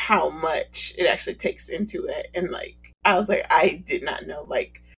like how much it actually takes into it. And like, I was like, I did not know,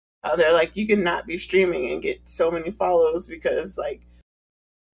 like, they're like, you cannot be streaming and get so many follows because like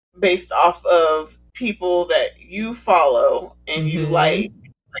based off of people that you follow and you like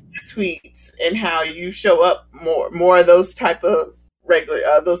tweets and how you show up more of those type of regular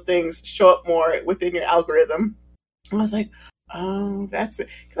those things show up more within your algorithm. I was like, oh, that's it.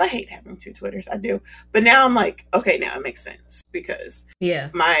 Because I hate having two Twitters. I do. But now I'm like, okay, now it makes sense, because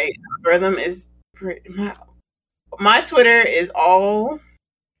my algorithm is my Twitter is all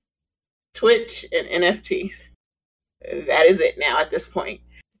Twitch and NFTs. That is it now at this point.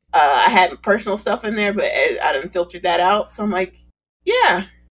 I had personal stuff in there, but I done filtered that out. So I'm like, yeah.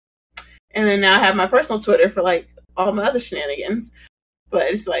 And then now I have my personal Twitter for like all my other shenanigans. But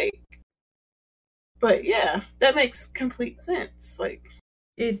it's like, but yeah, that makes complete sense. Like,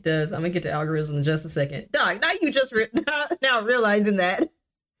 it does. I'm gonna get to algorithms in just a second. Doc, now you just now realizing that.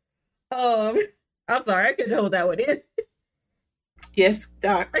 I'm sorry, I couldn't hold that one in. Yes,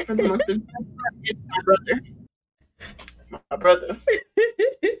 Doc, for the month of it's my brother. My brother.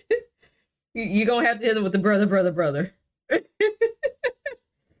 You're gonna have to hit him with the brother.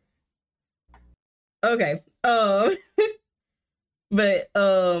 Okay. But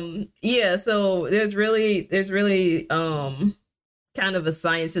yeah, so there's really kind of a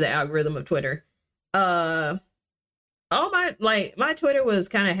science to the algorithm of Twitter. All my Twitter was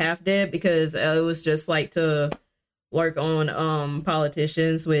kind of half dead because it was just like to work on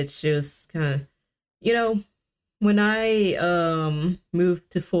politicians, which is kind of, you know, when I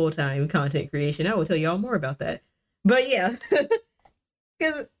moved to full-time content creation, I will tell y'all more about that. But yeah,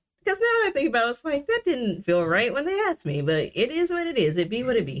 because now I think about it, it's like, that didn't feel right when they asked me, but it is what it is. It be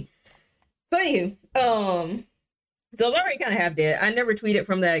what it be. So anywho, so I was already kind of half dead. I never tweeted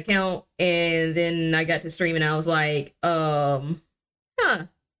from that account, and then I got to stream, and I was like, I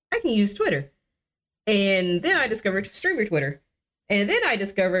can use Twitter. And then I discovered streamer Twitter. And then I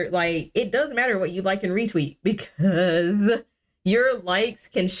discovered, like, it doesn't matter what you like and retweet, because your likes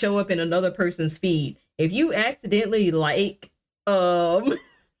can show up in another person's feed. If you accidentally like,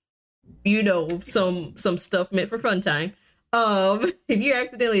 you know, some stuff meant for fun time, if you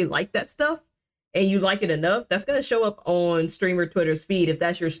accidentally like that stuff and you like it enough, that's gonna show up on streamer Twitter's feed if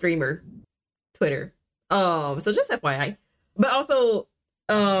that's your streamer Twitter. So just FYI. But also,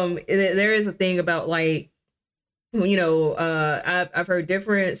 there is a thing about, like, you know, I've heard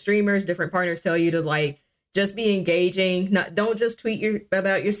different streamers, different partners tell you to, like, just be engaging. Don't just tweet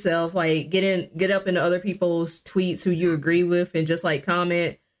about yourself. Like, get up into other people's tweets who you agree with and just like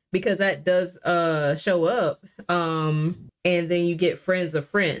comment. because that does show up. And then you get friends of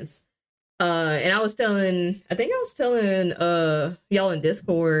friends. And I think I was telling y'all in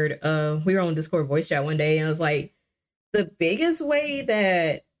Discord, we were on Discord voice chat one day, and I was like, the biggest way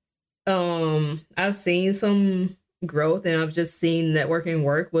that I've seen some growth and I've just seen networking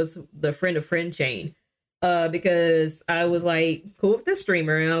work was the friend of friend chain. Because I was like cool with this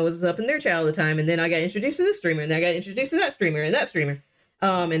streamer and I was up in their chat all the time, and then I got introduced to this streamer and I got introduced to that streamer and that streamer.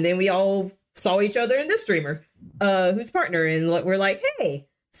 And then we all saw each other in this streamer, who's partner, and we're like, hey,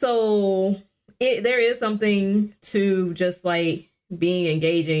 so there is something to just like being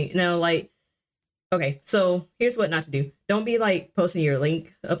engaging. Now, like, okay, so here's what not to do. Don't be like posting your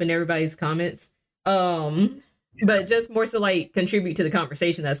link up in everybody's comments. But just more so like contribute to the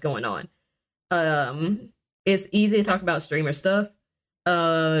conversation that's going on. It's easy to talk about streamer stuff.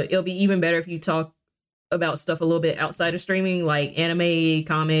 It'll be even better if you talk about stuff a little bit outside of streaming, like anime,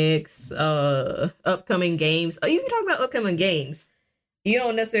 comics, upcoming games. You can talk about upcoming games. You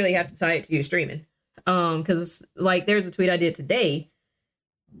don't necessarily have to tie it to your streaming. Because like there's a tweet I did today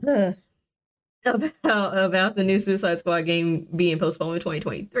about the new Suicide Squad game being postponed in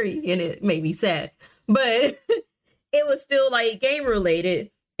 2023, and it made me sad. But it was still like game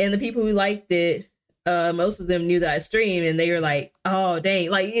related, and the people who liked it, most of them knew that I streamed, and they were like, "Oh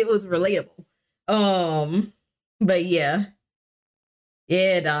dang!" Like it was relatable. But yeah,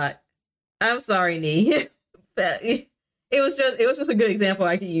 Doc. I'm sorry, Nee. But it was just a good example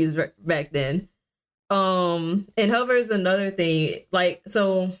I could use back then. And hover is another thing. Like,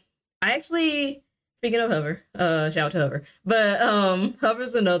 so I actually, speaking of hover, shout out to hover. But hover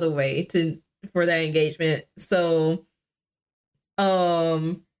is another way for that engagement. So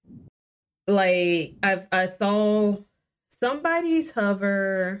like I saw somebody's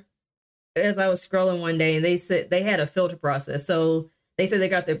hover as I was scrolling one day, and they said they had a filter process. So they said they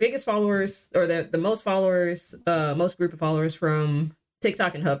got their biggest followers, or the most followers, most group of followers from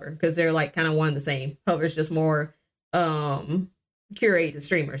TikTok and hover, because they're like kind of one and the same. Hover's just more curated to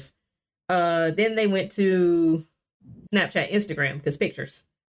streamers. Then they went to Snapchat, Instagram, because pictures.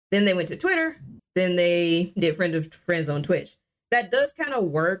 Then they went to Twitter. Then they did friend of friends on Twitch. That does kind of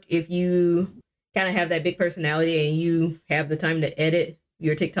work if you kind of have that big personality and you have the time to edit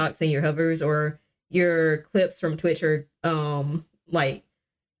your TikToks and your hovers, or your clips from Twitch are like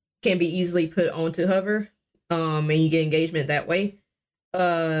can be easily put onto hover, and you get engagement that way.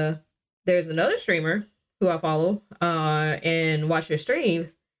 There's another streamer who I follow and watch her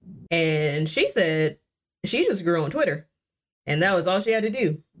streams, and she said she just grew on Twitter, and that was all she had to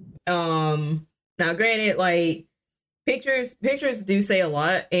do. Now granted, like pictures do say a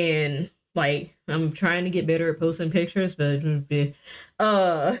lot, and like I'm trying to get better at posting pictures, but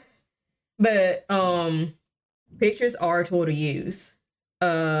pictures are a tool to use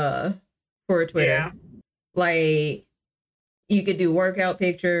for Twitter. Yeah. Like you could do workout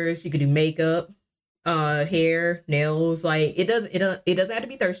pictures, you could do makeup, hair, nails. Like it doesn't have to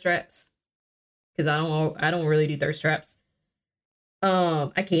be thirst traps, because I don't really do thirst traps.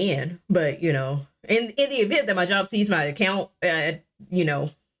 I can, but you know, in the event that my job sees my account, you know,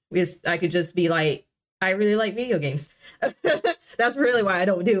 I could just be like, I really like video games. That's really why I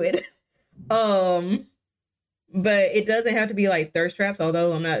don't do it. But it doesn't have to be like thirst traps,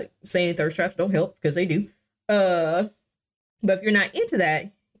 although I'm not saying thirst traps don't help, because they do. But if you're not into that,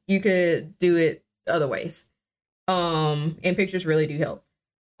 you could do it other ways. And pictures really do help.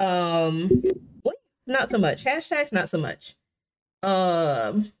 Not so much. Hashtags, not so much.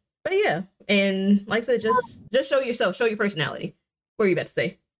 But yeah, and like I said, just show yourself, show your personality. What are you about to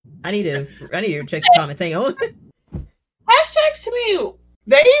say? I need to check the comments. Hang on. Hashtags to me,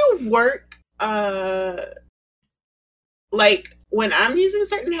 they work. Like when I'm using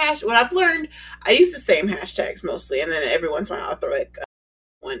certain what I've learned, I use the same hashtags mostly, and then every once in a while I'll throw like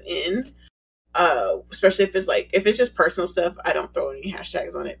one in. Especially if it's just personal stuff, I don't throw any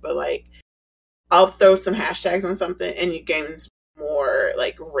hashtags on it. But like, I'll throw some hashtags on something, and you gain more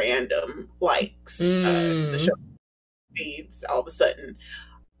like random likes. The show feeds all of a sudden.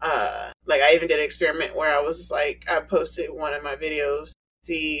 Like I even did an experiment where I was like, I posted one of my videos to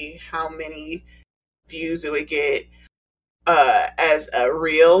see how many views it would get as a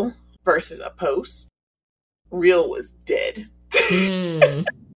reel versus a post. Reel was dead.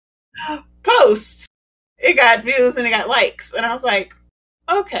 Post, it got views and it got likes, and I was like,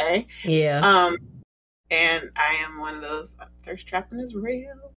 okay, yeah. And I am one of those thirst trapping is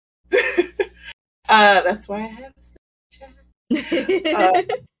real. That's why I have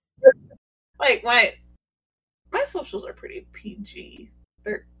Snapchat. Like my socials are pretty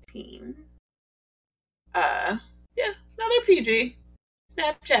PG-13. Yeah, no, they're PG.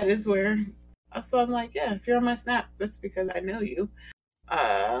 Snapchat is where. So I'm like, yeah, if you're on my Snap, that's because I know you.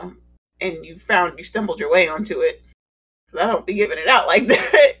 And you stumbled your way onto it. 'Cause I don't be giving it out like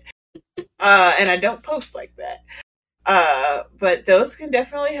that. And I don't post like that. But those can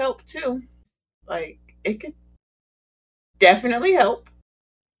definitely help too. Like, it could definitely help.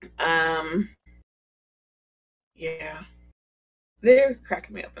 Yeah. They're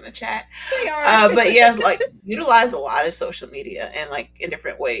cracking me up in the chat. They are. But yes, like, utilize a lot of social media and like in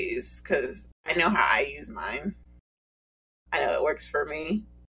different ways, because I know how I use mine. I know it works for me.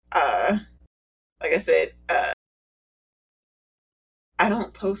 Like I said, I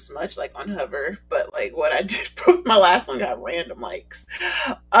don't post much like on Hover, but like what I did post, my last one got random likes,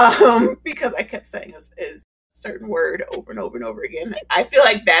 because I kept saying is certain word over and over and over again. I feel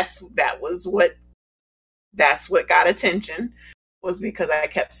like that's what got attention, was because I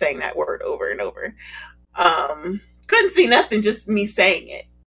kept saying that word over and over. Couldn't see nothing, just me saying it.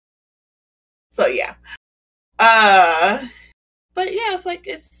 So yeah. But yeah, it's like,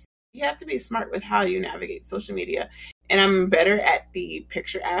 you have to be smart with how you navigate social media. And I'm better at the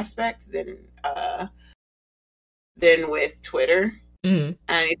picture aspect than with Twitter. Mm-hmm.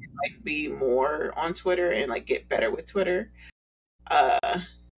 I need to like be more on Twitter and like get better with Twitter.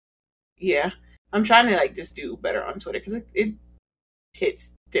 Yeah, I'm trying to like just do better on Twitter, because it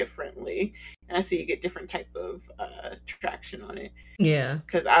hits differently, and I see you get different type of traction on it. Yeah,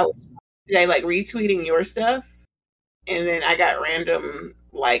 because I like retweeting your stuff, and then I got random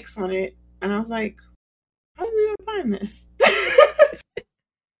likes on it, and I was like, how did you even find this?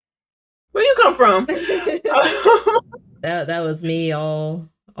 Where you come from? that was me all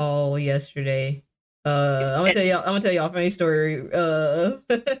yesterday. I'm gonna tell y'all a funny story.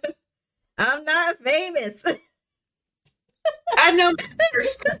 I'm not famous. I know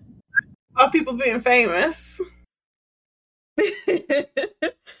about people being famous.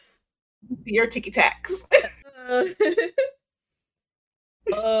 Your ticky tacks.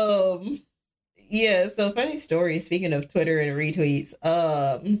 Yeah, so funny story, speaking of Twitter and retweets.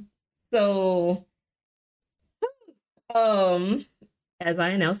 As I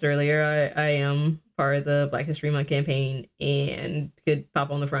announced earlier, I am part of the Black History Month campaign and could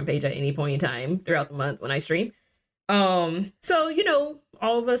pop on the front page at any point in time throughout the month when I stream. So, you know,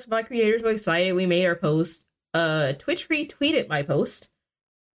 all of us Black creators were excited. We made our post. Twitch retweeted my post.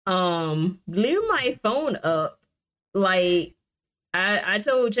 Blew my phone up. Like, I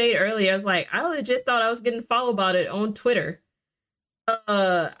told Jade earlier, I was like, I legit thought I was getting followed about it on Twitter.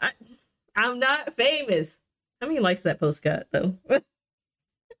 I'm not famous. How many likes that post got, though? I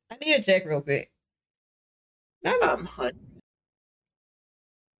need to check real quick.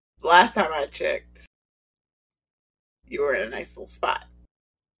 Last time I checked, you were in a nice little spot.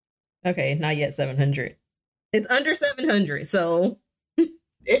 Okay, not yet 700. It's under 700, so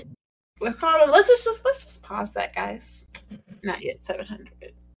let's just pause that, guys. Not yet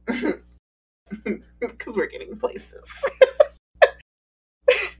 700. Because we're getting places.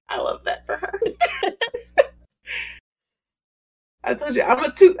 I love that for her. I told you I'm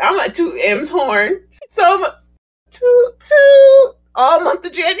a two M's horn. So I'm a two all month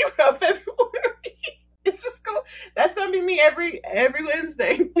of January, February. It's just that's gonna be me every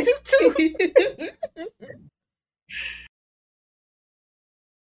Wednesday. Two.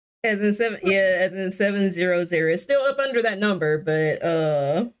 As in 700. It's still up under that number, but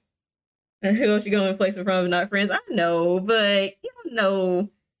who else you going to place in front of not friends? I know, but y'all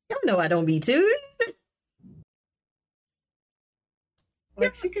know I don't be tuned.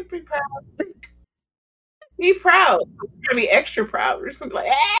 Like, she could be proud. Be proud. You're gonna be extra proud. We're just gonna be like,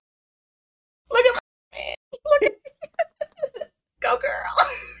 hey, look at my man. Look at go girl.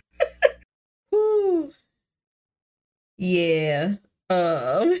 Whew. Yeah.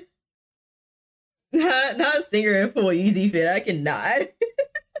 Not Stinger and full easy fit. I cannot.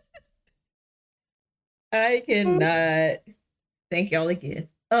 I cannot. Thank y'all again.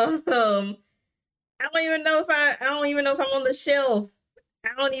 I don't even know if I'm on the shelf.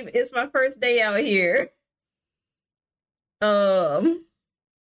 It's my first day out here. But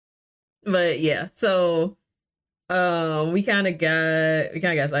yeah, so we kind of got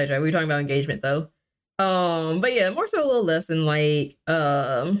sidetracked. We were talking about engagement though. But yeah, more so a little lesson like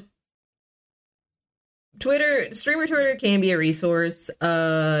streamer Twitter can be a resource.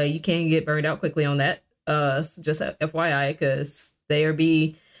 You can get burned out quickly on that. Just FYI, because we're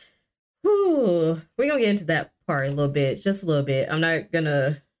gonna get into that part a little bit, just a little bit. I'm not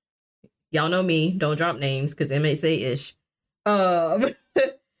gonna, y'all know me, don't drop names because it may say ish. But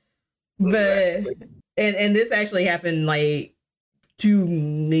and this actually happened like to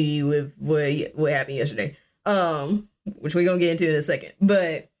me with what happened yesterday. which we're gonna get into in a second.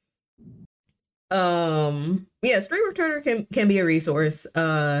 But yeah, streamer Twitter can be a resource.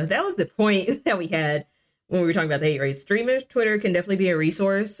 That was the point that we had when we were talking about the hate race. Streamer Twitter can definitely be a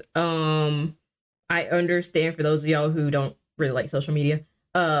resource. I understand for those of y'all who don't really like social media.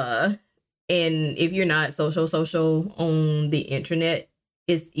 And if you're not social on the internet,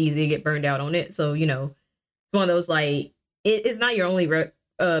 it's easy to get burned out on it. So, you know, it's one of those, like, it's not your only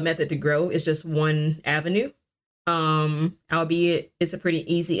method to grow. It's just one avenue. Albeit it's a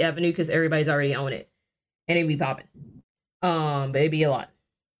pretty easy avenue because everybody's already on it and it'd be popping. But it'd be a lot.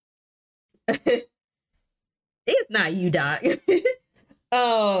 It's not you, Doc. You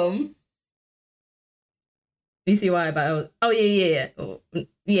see why about? Oh yeah.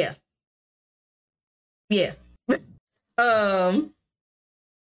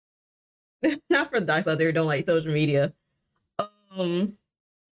 Not for the docs out there who don't like social media.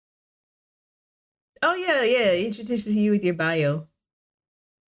 Oh yeah. It introduces you with your bio.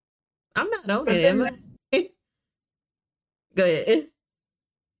 I'm not on it, am I? Go ahead.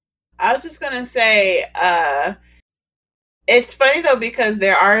 I was just gonna say, it's funny though because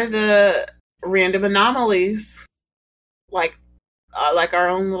there are the random anomalies, like our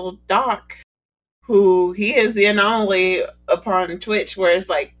own little Doc, who he is the anomaly upon Twitch, where it's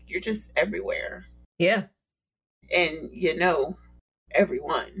like you're just everywhere. Yeah, and you know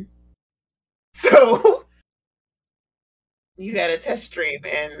everyone. So you got a test stream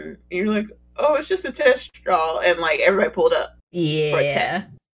and you're like, oh, it's just a test, y'all. And like everybody pulled up for a test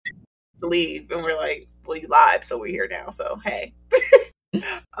to leave. And we're like, well, you live, so we're here now. So hey.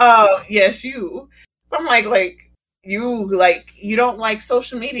 Yes, you. So I'm like you don't like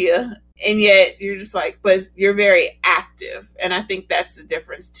social media, and yet you're just like, but you're very active. And I think that's the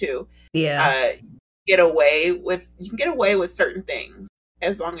difference too. Yeah. You can get away with certain things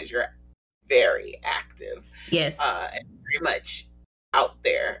as long as you're very active. Yes. And very much out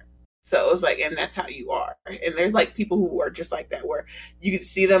there. So it's like, and that's how you are. And there's like people who are just like that, where you can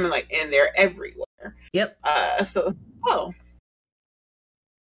see them and they're everywhere. Yep. So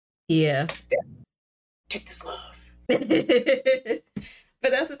yeah. Take this love. But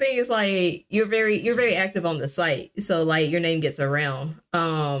that's the thing, is like you're very active on the site, so like your name gets around.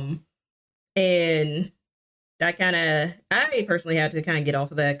 And I personally had to kind of get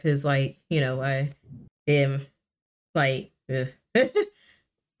off of that because, like, you know, I am like, I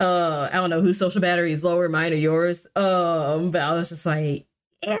don't know whose social battery is lower, mine or yours. But I was just like,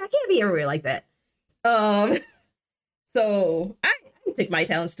 yeah, I can't be everywhere like that. So I took my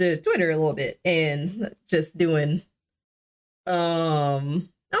talents to Twitter a little bit and just doing, oh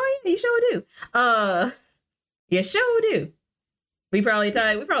yeah, you sure do. You sure do. We probably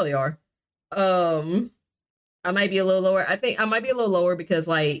are. I might be a little lower. I think I might be a little lower because,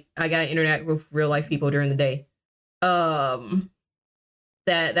 like, I got to interact with real life people during the day. That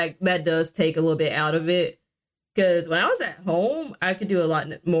does take a little bit out of it. Because when I was at home, I could do a lot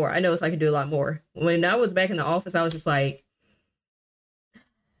more. I noticed I could do a lot more. When I was back in the office, I was just like,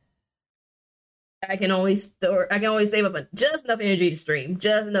 I can only save up just enough energy to stream,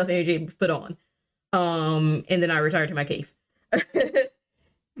 just enough energy to put on. And then I retired to my cave.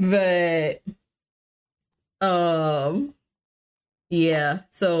 But yeah,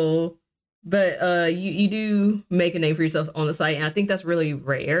 so but you do make a name for yourself on the site, and I think that's really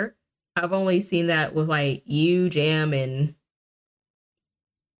rare. I've only seen that with like you, Jam, and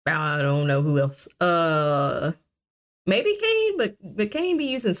I don't know who else. Maybe Kane, but Kane be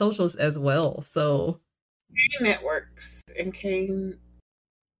using socials as well. So Kane networks, and Kane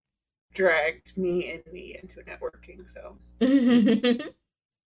dragged me into networking. So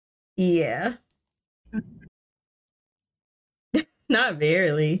yeah. Not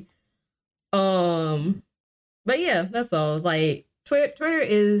barely. But yeah, that's all. Like Twitter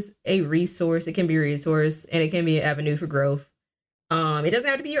is a resource. It can be a resource, and it can be an avenue for growth. It doesn't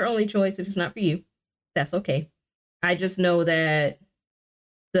have to be your only choice if it's not for you. That's okay. I just know that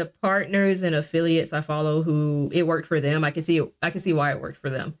the partners and affiliates I follow who it worked for them, I can see why it worked for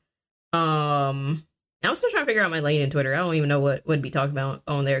them. I'm still trying to figure out my lane in Twitter. I don't even know what to be talking about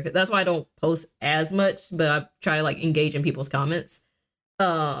on there. That's why I don't post as much, but I try to like engage in people's comments.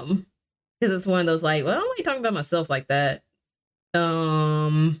 Because it's one of those like, well, I don't like talking about myself like that.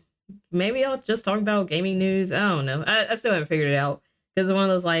 Maybe I'll just talk about gaming news. I don't know. I still haven't figured it out. Because it's one of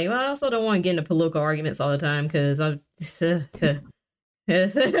those like, well, I also don't want to get into political arguments all the time because I could,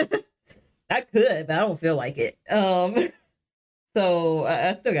 but I don't feel like it. So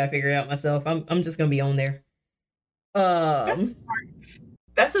I still gotta figure it out myself. I'm just gonna be on there. That's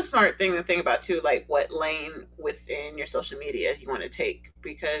a smart thing to think about too, like what lane within your social media you want to take,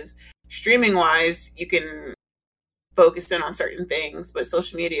 because streaming wise, you can focus in on certain things. But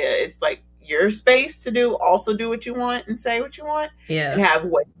social media is like your space to also do what you want and say what you want, Yeah. and have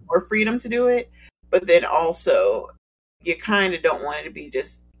way more freedom to do it. But then also, you kind of don't want it to be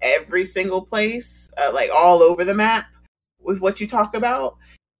just every single place, like all over the map with what you talk about,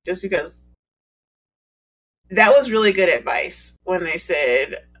 just because that was really good advice when they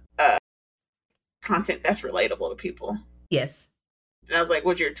said content that's relatable to people. Yes. And I was like,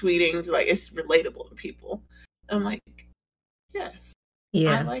 what you're tweeting, like, it's relatable to people. I'm like, yes.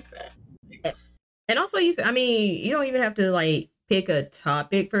 Yeah. I like that. And also, you don't even have to like pick a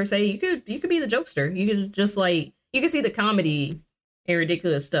topic per se. You could be the jokester. You could just like, you can see the comedy and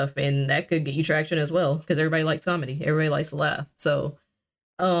ridiculous stuff, and that could get you traction as well, because everybody likes comedy. Everybody likes to laugh. So,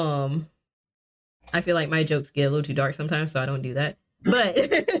 I feel like my jokes get a little too dark sometimes, so I don't do that. But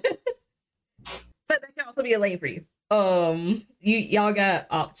but that can also be a lane for you. Y'all got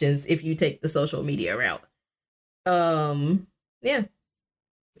options if you take the social media route. Yeah.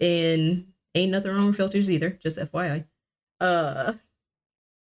 And ain't nothing wrong with filters either, just FYI.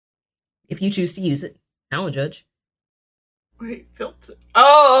 If you choose to use it, I don't judge. Wait, filter.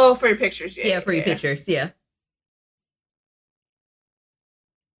 Oh, for your pictures, yeah. Yeah, for your pictures, yeah.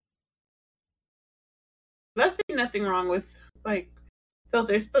 Nothing wrong with like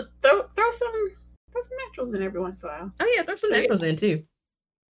filters, but throw some naturals in every once in a while. Oh yeah, throw some naturals in too.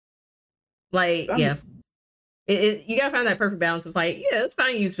 Like, yeah. You gotta find that perfect balance of like, yeah, it's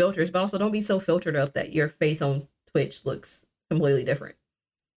fine to use filters, but also don't be so filtered up that your face on Twitch looks completely different.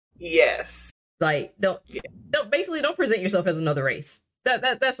 Yes. Like, don't present yourself as another race.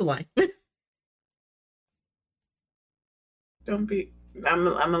 That's the line. Don't be. I'm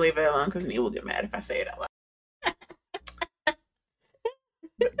gonna leave it alone because Neil will get mad if I say it out loud.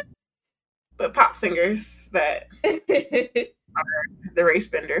 But pop singers that are the race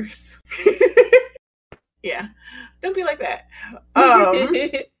benders. Yeah, don't be like that.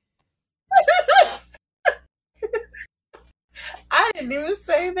 I didn't even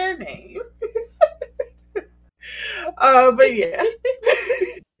say their name. But yeah.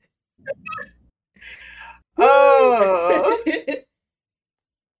 Oh.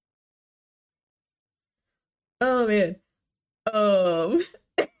 Oh man.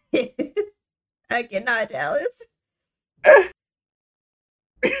 I cannot, Dallas.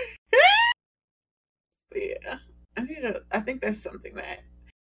 Yeah, I think that's something that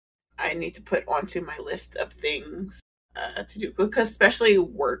I need to put onto my list of things to do, because especially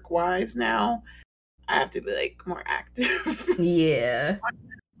work-wise now, I have to be like more active. Yeah.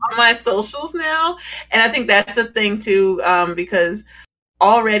 On my socials now, and I think that's a thing too, because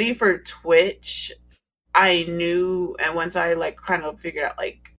already for Twitch, I knew, and once I like kind of figured out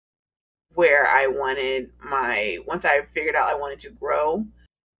like where once I figured out I wanted to grow,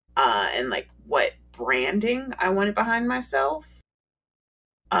 and like what branding I wanted behind myself,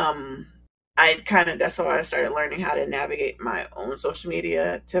 that's why I started learning how to navigate my own social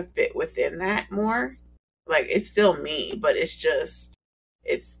media to fit within that more. Like, it's still me, but it's just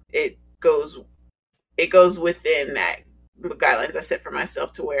it goes within that guidelines I set for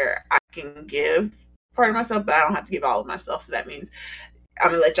myself, to where I can give part of myself, but I don't have to give all of myself. So that means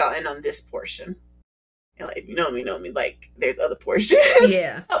I'm gonna let y'all in on this portion. And like, if you know me, like there's other portions.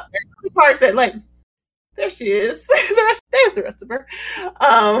 Yeah. There's parts that like, there she is. There's the rest of her.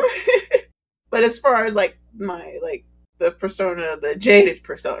 But as far as like my the persona, the jaded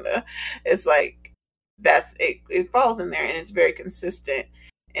persona, it's like it falls in there, and it's very consistent.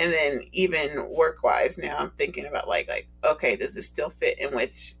 And then even work wise now, I'm thinking about like okay, does this still fit in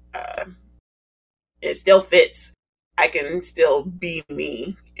which it still fits? I can still be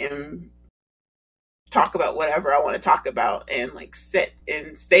me and talk about whatever I want to talk about, and like sit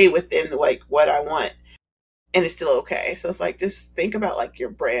and stay within like what I want, and it's still okay. So it's like, just think about like your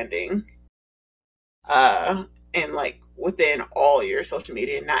branding, and like within all your social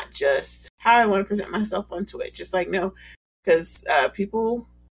media, not just how I want to present myself on Twitch. Just like, no, because people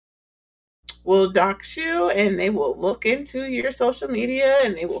will dox you, and they will look into your social media,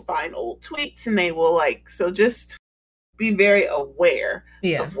 and they will find old tweets, and they will so just be very aware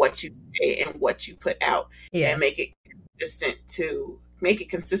of what you say and what you put out, and make it consistent to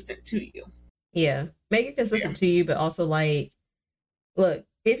you. Yeah, make it consistent to you, but also like, look,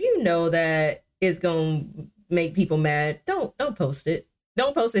 if you know that it's gonna make people mad, don't post it.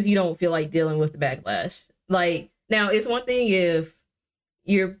 Don't post if you don't feel like dealing with the backlash. Like, now it's one thing if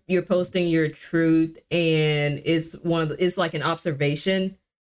you're posting your truth and it's like an observation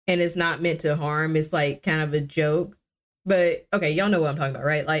and it's not meant to harm. It's like kind of a joke. But okay, y'all know what I'm talking about,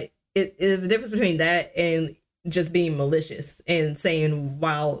 right? Like, it is a difference between that and just being malicious and saying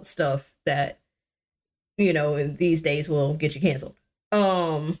wild stuff that these days will get you canceled.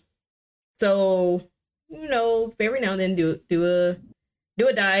 So, every now and then do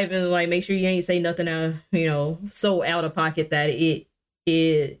a dive and like make sure you ain't say nothing so out of pocket that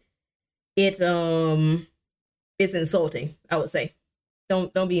it's insulting, I would say.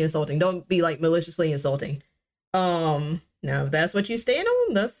 Don't be insulting. Don't be like maliciously insulting. Now if that's what you stand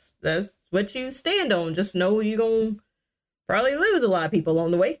on, that's what you stand on. Just know you're gonna probably lose a lot of people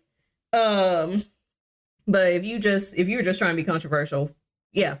on the way. But if you're just trying to be controversial,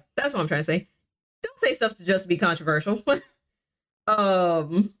 yeah, that's what I'm trying to say. Don't say stuff to just be controversial.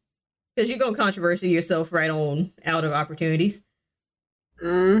 Because you're gonna controversy yourself right on out of opportunities.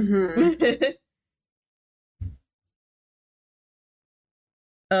 Mm-hmm.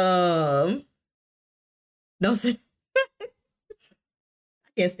 Don't say. I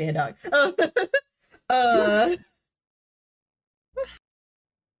can't stand dogs. I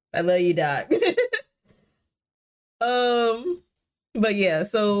love you, Doc. But yeah,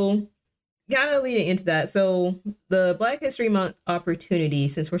 so kind of leading into that. So the Black History Month opportunity,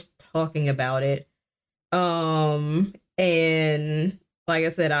 since we're talking about it, and like I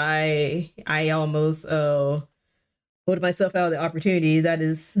said, I almost pulled myself out of the opportunity. That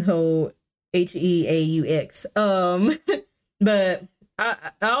is so HEAUX. But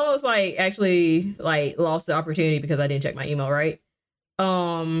I almost actually lost the opportunity because I didn't check my email right.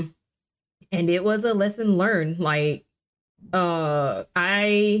 And it was a lesson learned.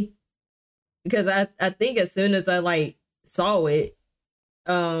 Because I think as soon as I saw it,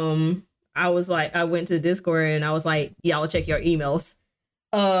 I was I went to Discord and I was like, y'all check your emails.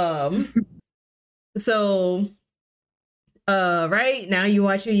 So right now you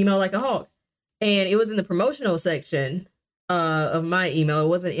watch your email like a hawk, and it was in the promotional section of my email. It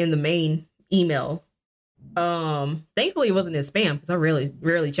wasn't in the main email. Thankfully it wasn't in spam because I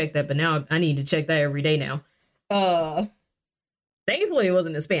rarely check that, but now I need to check that every day now. Thankfully it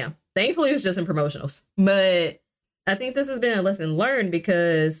wasn't in spam. Thankfully it was just in promotionals. But I think this has been a lesson learned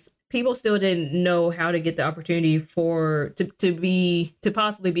because people still didn't know how to get the opportunity to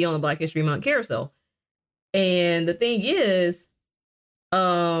possibly be on the Black History Month carousel. And the thing is,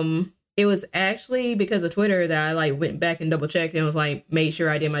 it was actually because of Twitter that I went back and double checked and was made sure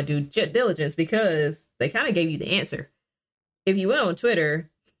I did my due diligence, because they kind of gave you the answer. If you went on Twitter,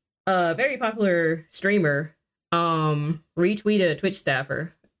 a very popular streamer retweeted a Twitch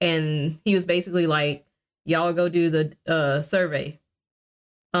staffer, and he was basically like, y'all go do the survey,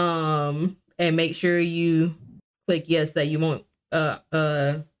 and make sure you click yes that you want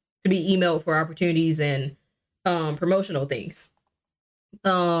to be emailed for opportunities and promotional things.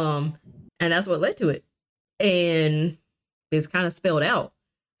 And that's what led to it. And it's kind of spelled out.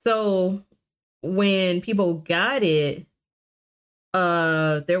 So when people got it,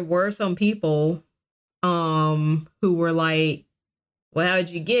 there were some people who were like, well, how did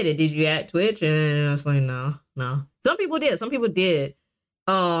you get it? Did you at Twitch? And I was like, no. Some people did.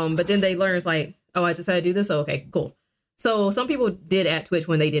 But then they learned, oh, I just had to do this? Oh, okay, cool. So some people did at Twitch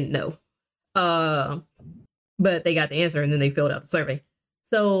when they didn't know. But they got the answer and then they filled out the survey.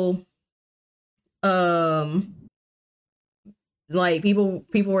 So, people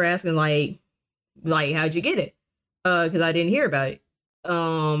were asking, how'd you get it? Because I didn't hear about it. What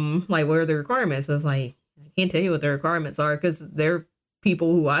are the requirements? I was like, I can't tell you what the requirements are because they're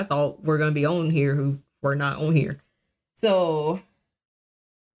people who I thought were going to be on here who were not on here. So,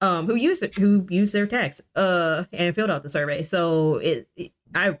 who used their tags, and filled out the survey. So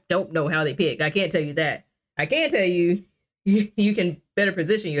I don't know how they picked. I can't tell you that. I can tell you, you can better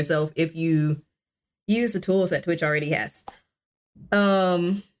position yourself if you use the tools that Twitch already has.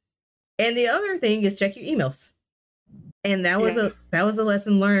 And the other thing is check your emails. And that was a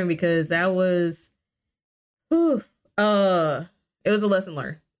lesson learned, because that was, it was a lesson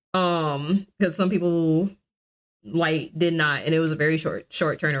learned. Because some people did not, and it was a very short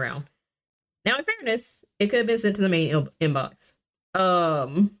turnaround. Now, in fairness, it could have been sent to the main inbox.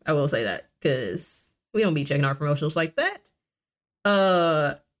 I will say that, because we don't be checking our promotionals like that.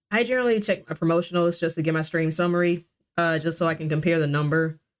 I generally check my promotionals just to get my stream summary, just so I can compare the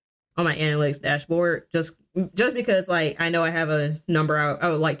number on my analytics dashboard. Just because I know I have a number I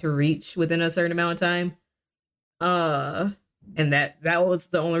would like to reach within a certain amount of time. And that was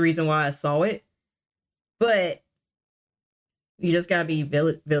the only reason why I saw it. But you just gotta be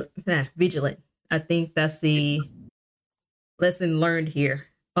vigilant. I think that's the lesson learned here.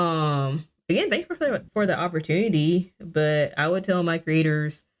 Again, thank you for the opportunity, but I would tell my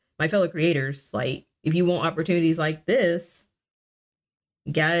fellow creators, if you want opportunities like this,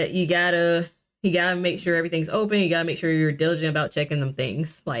 you gotta make sure everything's open. You gotta make sure you're diligent about checking them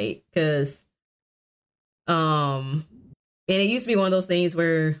things, because And it used to be one of those things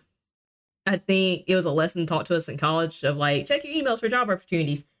where I think it was a lesson taught to us in college of like, check your emails for job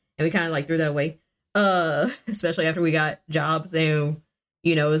opportunities. And we kind of like threw that away. Especially after we got jobs and,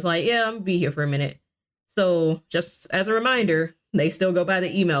 it's like, yeah, I'm gonna be here for a minute. So just as a reminder, they still go by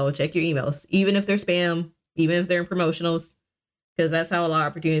the email. Check your emails, even if they're spam, even if they're in promotionals, because that's how a lot of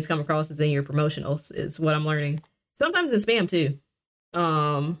opportunities come across is in your promotionals, is what I'm learning. Sometimes in spam too.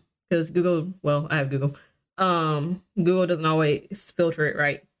 Because Google, well, I have Google. Google doesn't always filter it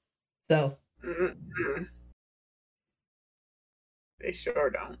right. So they sure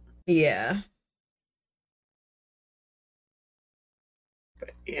don't. Yeah.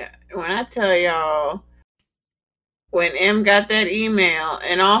 But yeah, when I tell y'all, when M got that email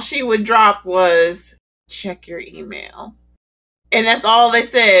and all she would drop was check your email. And that's all they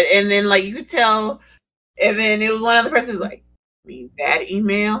said. And then like you could tell, and then it was one other person like, mean that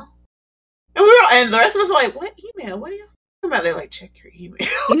email? And the rest of us were like, what email? What are you talking about? They're like, check your email.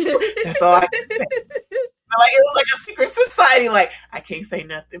 That's all I can say. But like it was like a secret society, like, I can't say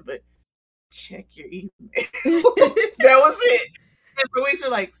nothing but check your email. That was it. And for weeks we're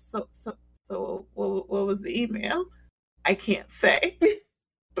like, so what was the email? I can't say,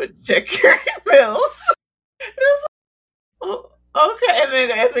 but check your emails. It was like, oh, okay. And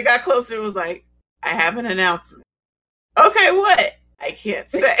then as it got closer, it was like, I have an announcement. Okay, what? I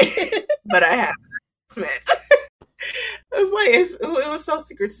can't say, but I have an announcement. It was like, it was so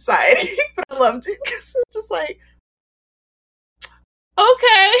secret society, but I loved it because it was just like,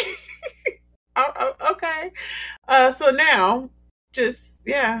 okay. Okay. So now, just,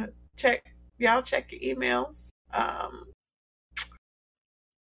 yeah, check your emails.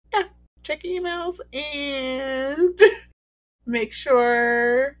 Yeah, check your emails and make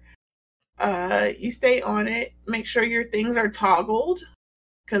sure you stay on it. Make sure your things are toggled.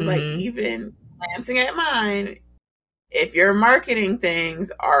 Because, like, even glancing at mine, if your marketing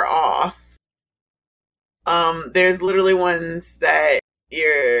things are off, there's literally ones that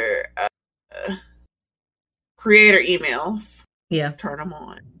your creator emails. Yeah. Turn them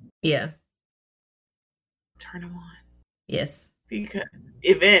on. Yeah. Turn them on. Yes. Because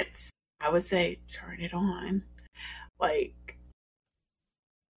events, I would say, turn it on. Like,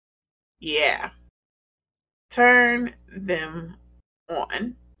 yeah. Turn them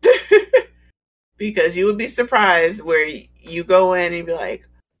on. Because you would be surprised where you go in and be like,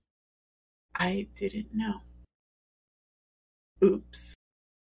 I didn't know. Oops.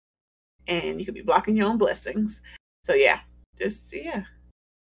 And you could be blocking your own blessings. So yeah, just yeah.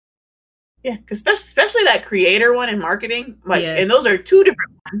 Yeah, because especially that creator one in marketing, like, yes. And those are two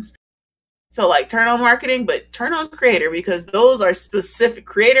different ones. So like turn on marketing, but turn on creator, because those are specific.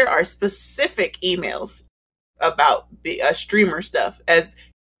 Creator are specific emails about a streamer stuff, as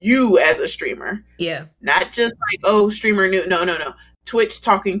you as a streamer. Yeah. Not just like, oh, streamer new. No. Twitch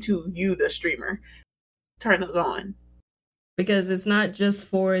talking to you, the streamer. Turn those on. Because it's not just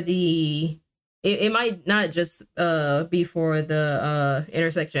for the... It might not just be for the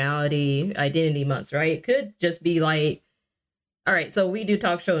intersectionality identity months, right? It could just be like, all right, so we do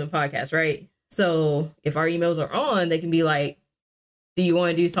talk show and podcast, right? So if our emails are on, they can be like, do you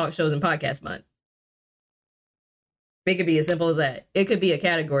want to do talk shows and podcast month? It could be as simple as that. It could be a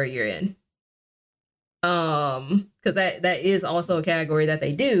category you're in. Because that is also a category that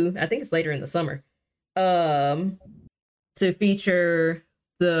they do. I think it's later in the summer. To feature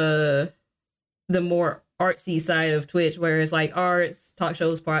the more artsy side of Twitch, where it's like arts, talk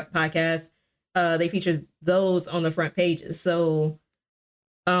shows, podcasts. They feature those on the front pages. So,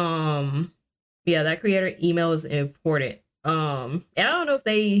 yeah, that creator email is important. And I don't know if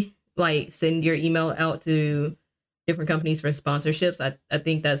they like send your email out to different companies for sponsorships. I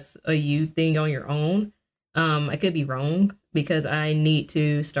think that's a you thing on your own. I could be wrong, because I need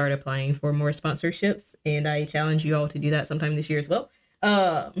to start applying for more sponsorships, and I challenge you all to do that sometime this year as well.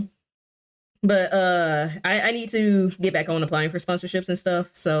 But I need to get back on applying for sponsorships and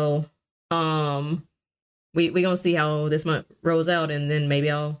stuff. So we gonna see how this month rolls out, and then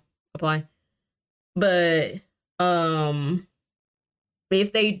maybe I'll apply. But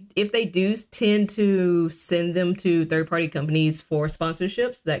if they do tend to send them to third-party companies for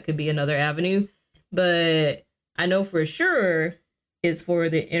sponsorships, that could be another avenue. But I know for sure it's for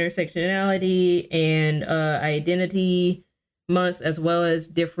the intersectionality and identity months, as well as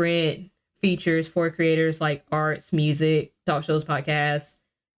different features for creators like arts, music, talk shows, podcasts,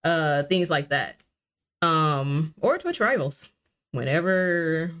 things like that. Or Twitch rivals.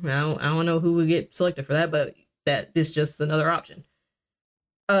 Whenever, I don't know who would get selected for that, but that is just another option.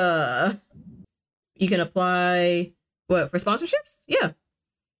 You can apply for sponsorships? Yeah.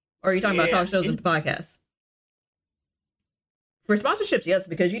 Or are you talking about talk shows and podcasts? For sponsorships, yes,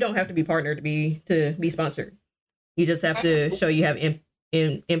 because you don't have to be partnered to be sponsored. You just have to show you have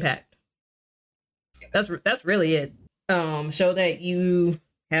impact. That's really it. Show that you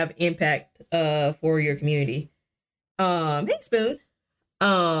have impact for your community. Hey Spoon.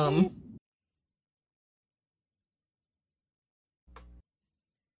 How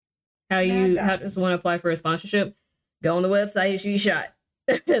does one apply for a sponsorship? Go on the website, shoot your shot.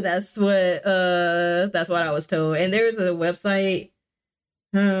 That's what I was told. And there's a website.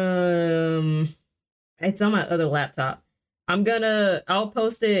 It's on my other laptop. I'll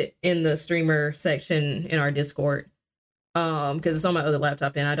post it in the streamer section in our Discord. Because it's on my other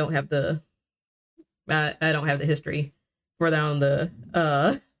laptop and I don't have the history for that on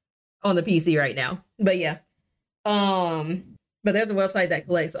the PC right now. But yeah. But there's a website that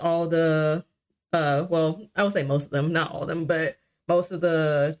collects all the well, I would say most of them, not all of them, but most of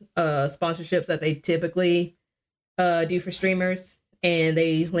the sponsorships that they typically do for streamers, and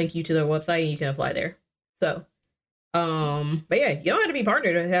they link you to their website and you can apply there. So but yeah, you don't have to be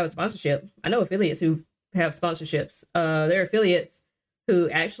partnered to have a sponsorship. I know affiliates who have sponsorships. There are affiliates who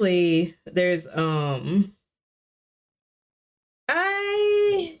actually we'll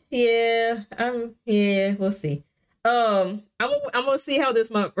see. I'm gonna see how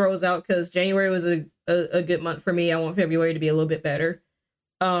this month rolls out because January was a good month for me. I want February to be a little bit better.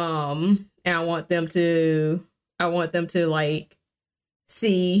 And I want them to like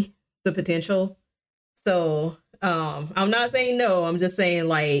see the potential. So I'm not saying no. I'm just saying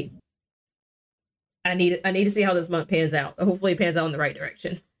like I need to see how this month pans out. Hopefully it pans out in the right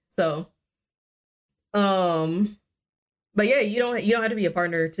direction. So but yeah, you don't have to be a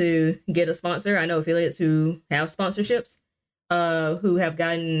partner to get a sponsor. I know affiliates who have sponsorships, who have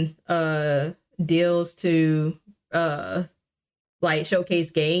gotten deals to like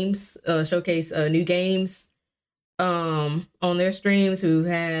showcase games, showcase new games on their streams, who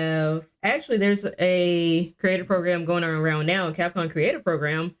have actually there's a creator program going around now, a Capcom creator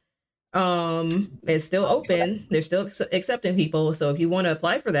program. It's still open. They're still accepting people. So if you want to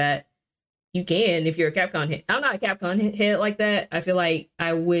apply for that, you can. If you're a Capcom head. I'm not a Capcom head like that. I feel like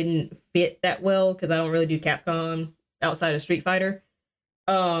I wouldn't fit that well because I don't really do Capcom outside of Street Fighter.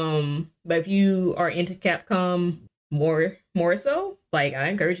 But if you are into Capcom more so, like I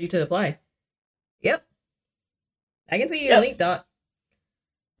encourage you to apply. Yep. I can see your link, Dot.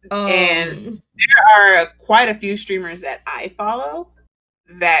 And there are quite a few streamers that I follow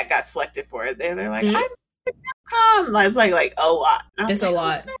that got selected for it. They're like, I'm Capcom. It's like a lot. It's like, a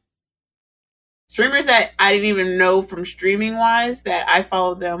lot. Streamers that I didn't even know from streaming wise, that I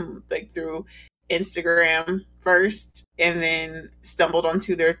followed them like through Instagram first, and then stumbled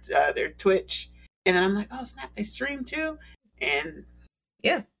onto their Twitch, and then I'm like, oh snap, they stream too, and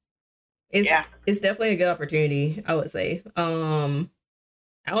it's definitely a good opportunity, I would say. I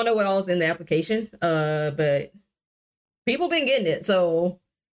don't know what all is in the application, but people been getting it, so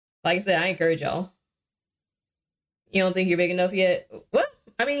like I said, I encourage y'all. You don't think you're big enough yet? Well,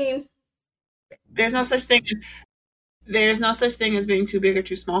 I mean, there's no such thing as being too big or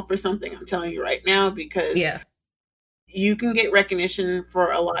too small for something. I'm telling you right now, because you can get recognition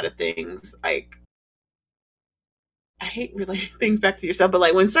for a lot of things. Like, I hate relating things back to yourself, but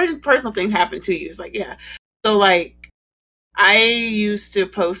like when certain personal things happen to you, it's like, yeah. So like, I used to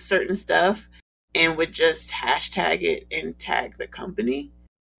post certain stuff and would just hashtag it and tag the company,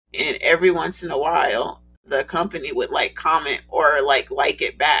 and every once in a while, the company would like comment or like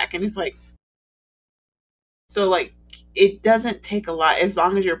it back, and it's like. So, like, it doesn't take a lot as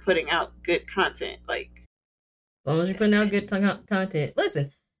long as you're putting out good content. Like, as long as you're putting out good content.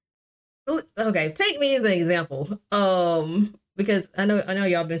 Listen, okay, take me as an example. Because I know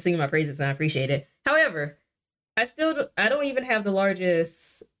y'all been singing my praises and I appreciate it. However, I don't even have the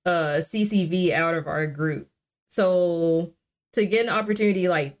largest CCV out of our group. So to get an opportunity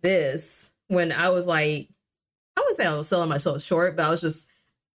like this, when I was like, I wouldn't say I was selling myself short, but I was just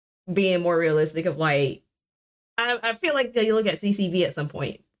being more realistic of like. I feel like they look at CCV at some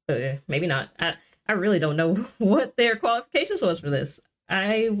point. Maybe not. I really don't know what their qualifications was for this.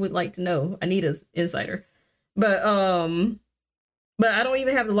 I would like to know. I need an insider. But I don't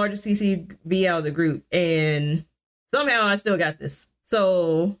even have the largest CCV out of the group, and somehow I still got this.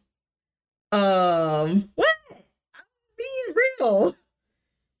 So what?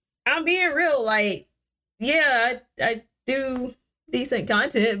 I'm being real. Like, yeah, I do decent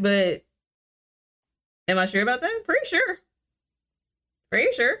content, but am I sure about that? Pretty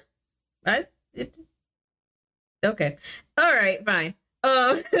sure. Okay. All right, fine.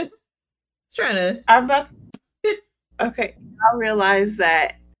 Trying to. I'm about to. Okay, I realize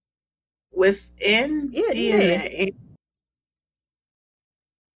that within DNA,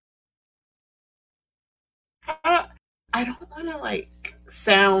 I don't want to like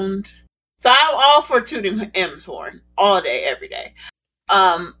sound. So I'm all for tooting M's horn all day, every day.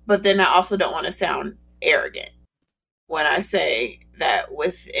 But then I also don't want to sound arrogant when I say that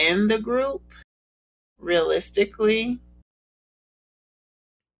within the group, realistically,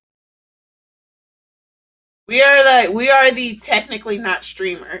 we are the technically not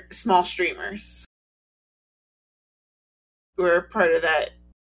small streamers. We're part of that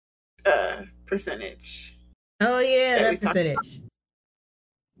percentage. Oh yeah, that percentage.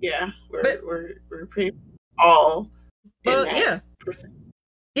 Yeah, we're pretty all in that yeah. percent.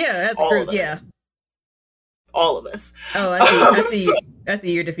 Yeah, that's a group. Yeah, all of us. Oh, I see. I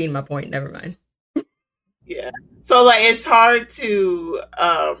see. You're defeating my point. Never mind. Yeah. So like, it's hard to.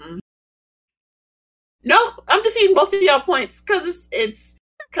 No, I'm defeating both of y'all points because it's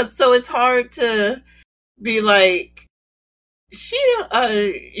hard to be like,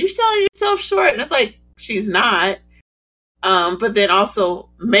 you're selling yourself short, and it's like she's not. But then also,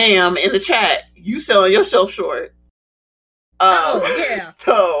 ma'am, in the chat, you selling yourself short. Yeah.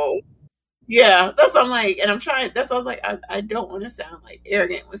 So yeah, that's what I'm like, and I'm trying. That's what I was like. I don't want to sound like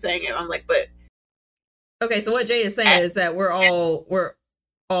arrogant when saying it. I'm like, but okay. So what Jay is saying is that we're all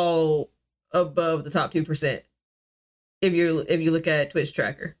above the top 2%. If you look at Twitch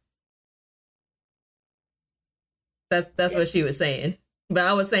tracker, that's what she was saying. But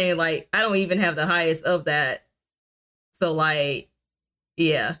I was saying like I don't even have the highest of that. So like,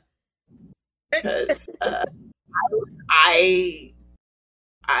 yeah. Because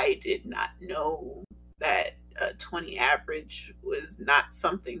I did not know that 20 average was not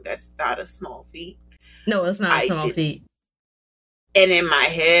something that's not a small feat. No, it's not a small feat. And in my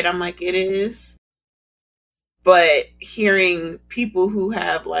head, I'm like, it is. But hearing people who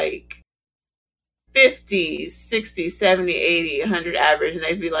have like 50, 60, 70, 80, 100 average, and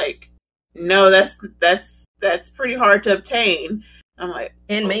they'd be like, no, that's pretty hard to obtain. I'm like,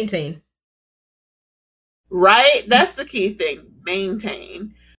 and maintain. Right? That's the key thing.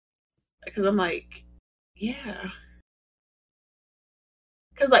 Maintain. Because I'm like, yeah.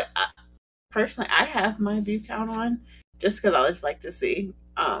 Because like, personally, I have my view count on just because I just like to see.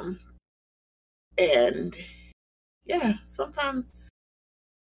 And yeah, sometimes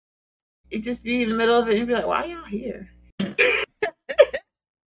it just be in the middle of it and be like, why y'all here? Y'all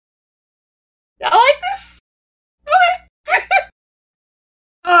like this? Okay.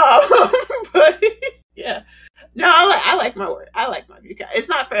 But yeah. No, I like my word. I like my view count. It's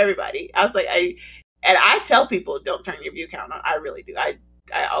not for everybody. I was like, I tell people don't turn your view count on. I really do. I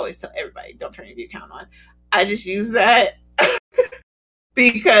always tell everybody don't turn your view count on. I just use that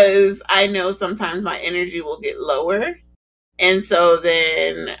because I know sometimes my energy will get lower. And so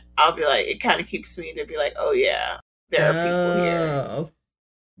then I'll be like, it kind of keeps me to be like, oh yeah, there are people here.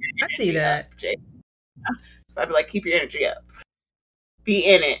 I see that. So I'd be like, keep your energy up.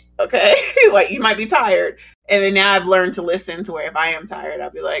 Be in it, okay? Like, you might be tired. And then now I've learned to listen to where if I am tired, I'll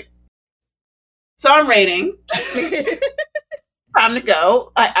be like, so I'm rating. Time to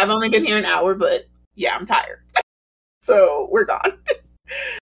go. I've only been here an hour, but yeah, I'm tired. So we're gone.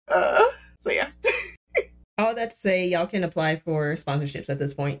 So yeah. All that to say, y'all can apply for sponsorships at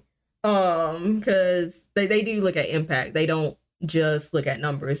this point. Because they do look at impact. They don't just look at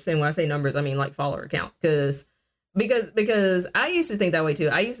numbers. And when I say numbers, I mean like follower count. Because I used to think that way too.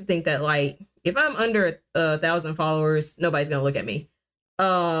 I used to think that like if I'm under 1,000 followers, nobody's gonna look at me.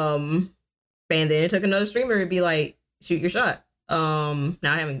 And then it took another streamer to be like, shoot your shot. Now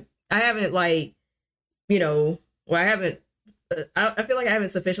I haven't like, I feel like I haven't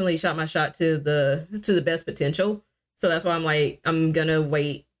sufficiently shot my shot to the best potential. So that's why I'm like, I'm gonna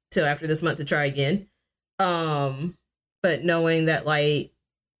wait till after this month to try again. But knowing that like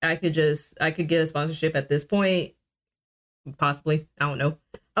I could get a sponsorship at this point, possibly, I don't know.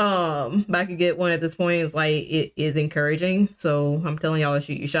 But I could get one at this point. It's like it is encouraging. So I'm telling y'all to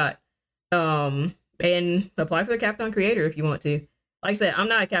shoot your shot. And apply for the Capcom creator if you want to. Like I said, I'm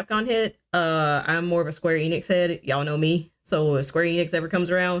not a Capcom head. I'm more of a Square Enix head. Y'all know me. So if Square Enix ever comes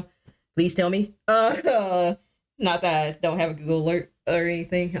around, please tell me. Not that I don't have a Google alert or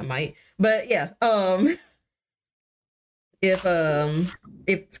anything. I might. But yeah, if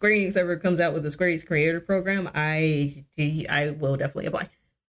Square Enix ever comes out with a Square Enix creator program, I will definitely apply.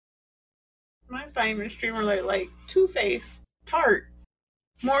 Mine's not even a streamer like Two-Face, Tart,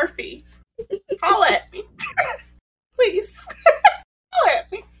 Morphe. Holla at me. Please. Holla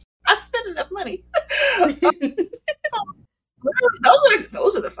at me. I spend enough money. Those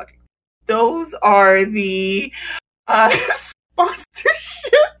are the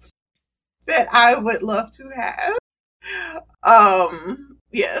sponsorships that I would love to have.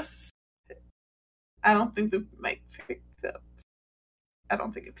 Yes. I don't think the mic picked I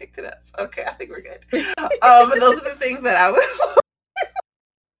don't think it picked it up. Okay, I think we're good. But those are the things that I was.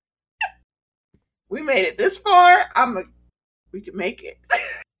 We made it this far. We can make it.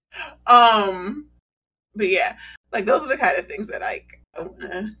 But yeah, like those are the kind of things that I want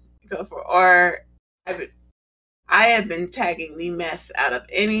to go for. Or I have been tagging the mess out of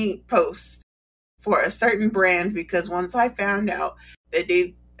any post for a certain brand because once I found out that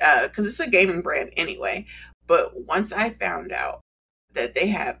they, because it's a gaming brand anyway, but once I found out that they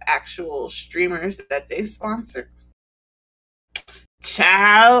have actual streamers that they sponsor,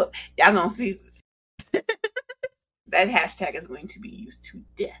 child, y'all gonna see that hashtag is going to be used to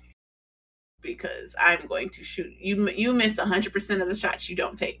death because I'm going to shoot you. You miss 100% of the shots you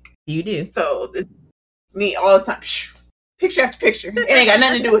don't take. You do. So this me all the time, picture after picture. It ain't got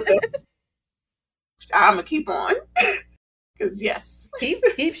nothing to do with it. I'm gonna keep on because yes, keep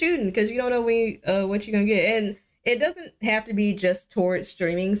shooting because you don't know what you're gonna get, and it doesn't have to be just towards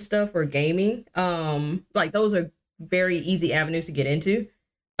streaming stuff or gaming. Like those are very easy avenues to get into.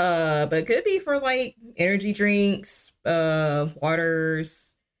 But it could be for like energy drinks,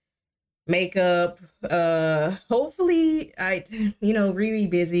 waters, makeup. Hopefully really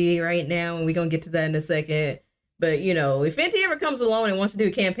busy right now and we're gonna get to that in a second. But if Fenty ever comes along and wants to do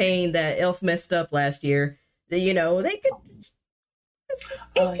a campaign that Elf messed up last year, then they could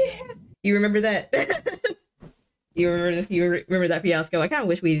you remember that? You remember that fiasco? I kind of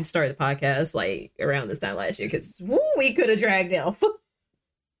wish we started the podcast like around this time last year because we could have dragged Elf.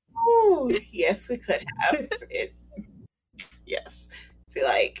 Ooh, yes, we could have. It. Yes. See,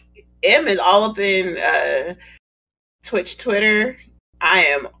 like, M is all up in Twitch, Twitter. I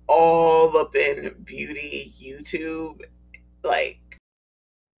am all up in beauty, YouTube, like,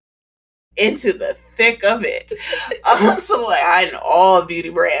 into the thick of it. So, like, I know all beauty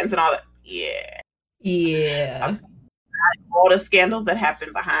brands and all that. Yeah. Yeah. All the scandals that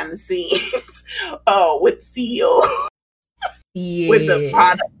happen behind the scenes. Oh, with CEO. Yeah. With the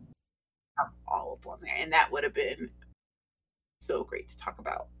product. All up on there, and that would have been so great to talk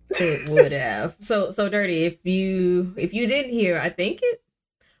about. It would have. So Dirty, if you didn't hear, I think it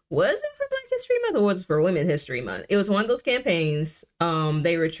wasn't for Black History Month or was it for Women's History Month. It was one of those campaigns.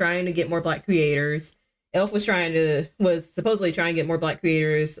 They were trying to get more Black creators. Elf was supposedly trying to get more Black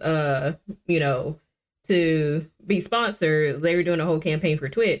creators to be sponsored. They were doing a whole campaign for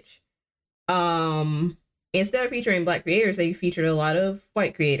Twitch. Instead of featuring Black creators, they featured a lot of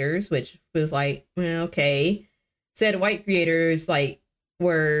white creators, which was like, okay. Said white creators like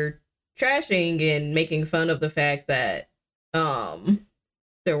were trashing and making fun of the fact that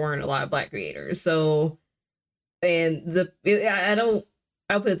there weren't a lot of Black creators. So, and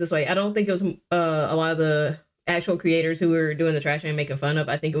I'll put it this way, I don't think it was a lot of the actual creators who were doing the trashing and making fun of.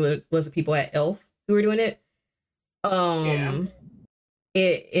 I think it was the people at Elf who were doing it.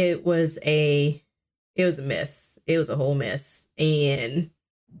 It was a mess. It was a whole mess. And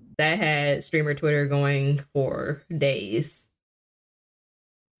that had streamer Twitter going for days.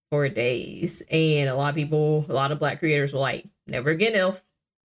 And a lot of Black creators were like, never again, Elf.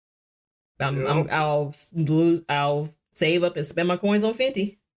 I'll save up and spend my coins on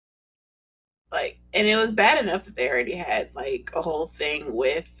Fenty. Like, and it was bad enough that they already had like a whole thing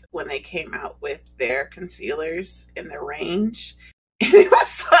with when they came out with their concealers in their range. And it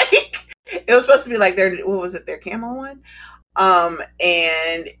was like, it was supposed to be like their camo one?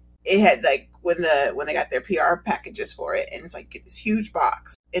 And it had like when they got their PR packages for it, and it's like get this huge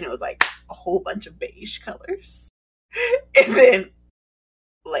box, and it was like a whole bunch of beige colors, and then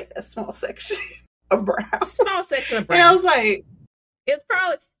like a small section of brown. And I was like, it's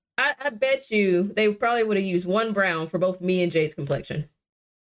probably I bet you they probably would have used one brown for both me and Jade's complexion.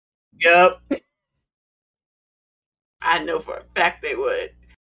 Yep. I know for a fact they would.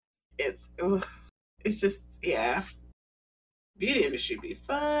 It's just, yeah. Beauty industry be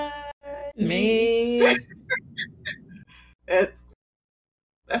fun. Man.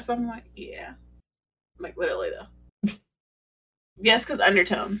 That's something like, yeah. Like, literally, though. Yes, because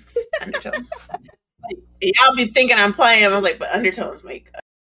undertones. Like, y'all be thinking I'm playing. I was like, but undertones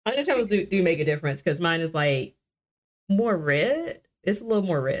do make a difference because mine is like more red. It's a little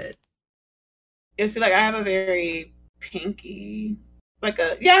more red. Yeah, see, like I have a very pinky, I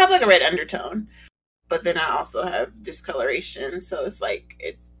have like a red undertone, but then I also have discoloration. So it's like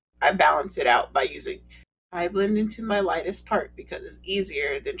I balance it out by I blend into my lightest part because it's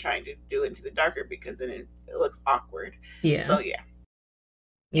easier than trying to do into the darker because then it looks awkward. Yeah. So yeah.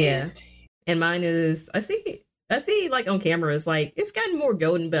 Yeah. And mine is I see like on camera it's like it's gotten more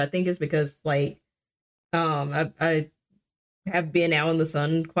golden, but I think it's because like I have been out in the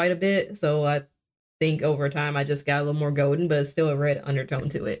sun quite a bit, so I think over time I just got a little more golden, but it's still a red undertone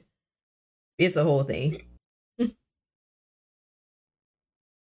to it. It's a whole thing.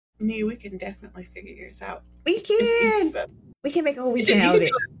 Nee, we can definitely figure yours out. We can. We can make a whole weekend out of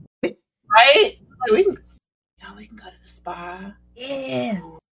it. Right? Like we can go to the spa. Yeah.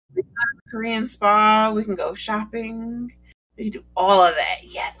 Korean spa. We can go shopping. We can do all of that.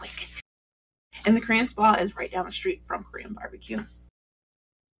 Yeah, we can do it. And the Korean spa is right down the street from Korean barbecue.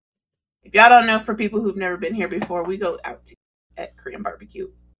 If y'all don't know, for people who've never been here before, we go out to at Korean barbecue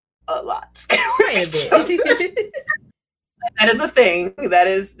a lot. That is a thing.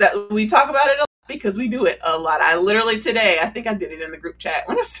 That we talk about it a lot because we do it a lot. I literally today, I think I did it in the group chat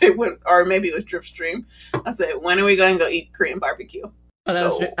when I said or maybe it was Drift Stream. I said, when are we going to go eat Korean barbecue? Oh, that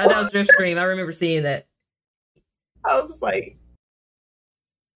was Drift Stream. I remember seeing that. I was just like,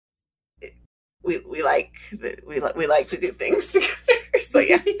 we like to do things together. So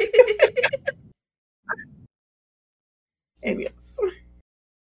yeah. And yes.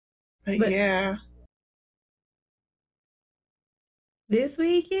 But yeah. This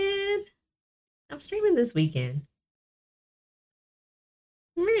weekend? I'm streaming this weekend.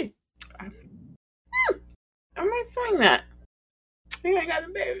 I might swing that. I got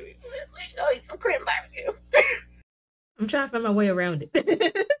the baby. We go eat some Korean barbecue. I'm trying to find my way around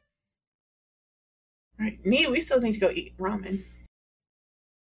it. Right. We still need to go eat ramen.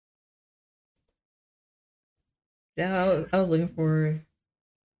 Yeah, I was looking for.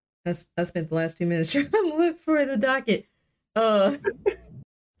 I spent the last 2 minutes trying to look for the docket. I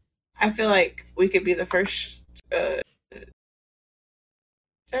feel like we could be the first. Should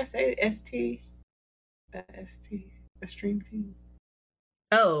I say ST? The stream team.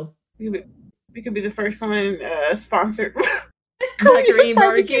 Oh, we could be the first one sponsored. Korean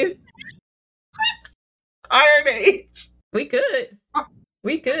barbecue. Iron Age. We could.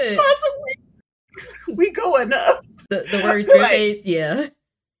 We going up. The word trades, yeah.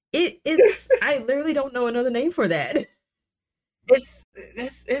 It's I literally don't know another name for that. It's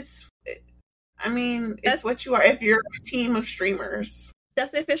I mean, that's what you are if you're a team of streamers.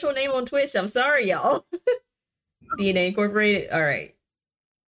 That's the official name on Twitch. I'm sorry, y'all. DNA Incorporated. All right.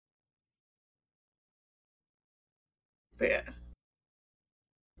 But yeah.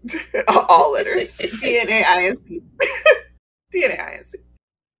 All letters. DNA INC. DNA INC.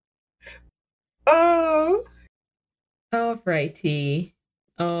 Oh. Alrighty.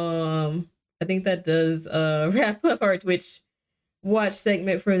 I think that does wrap up our Twitch watch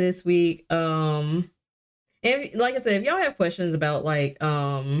segment for this week. And like I said, if y'all have questions about like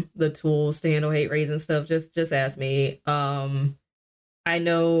the tools to handle hate raids and stuff, just ask me. I'm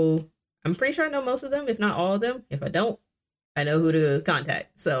pretty sure I know most of them, if not all of them. If I don't, I know who to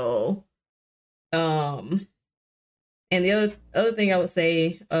contact. So and the other thing I would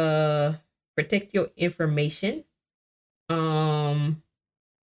say, protect your information. I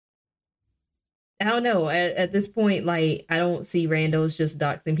don't know. At this point, like, I don't see randos just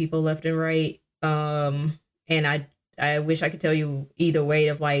doxing people left and right. And I wish I could tell you either way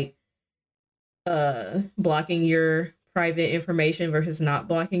of like blocking your private information versus not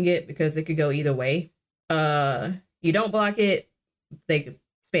blocking it, because it could go either way. You don't block it, they could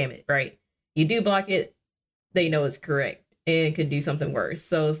spam it, right? You do block it, they know it's correct and could do something worse.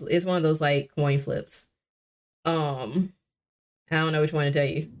 So it's one of those like coin flips. I don't know which one to tell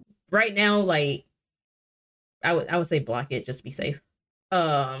you. Right now, like I would say block it just to be safe.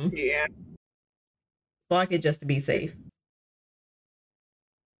 Yeah. Block it just to be safe.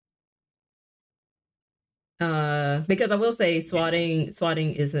 Because I will say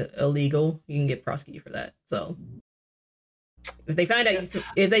swatting is illegal. You can get prosecuted for that. So if they find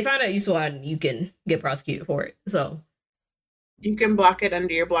out you swatting, you can get prosecuted for it. So you can block it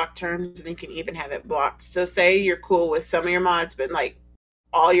under your block terms, and you can even have it blocked. So say you're cool with some of your mods, but like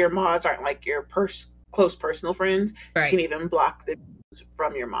all your mods aren't like your close personal friends. Right. You can even block them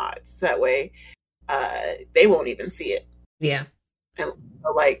from your mods. So that way they won't even see it. Yeah. And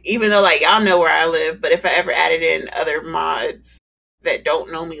like, even though like y'all know where I live, but if I ever added in other mods that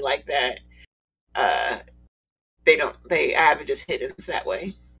don't know me like that, I have it just hidden that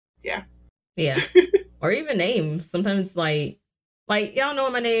way. Yeah. Yeah. Or even names. Sometimes like y'all know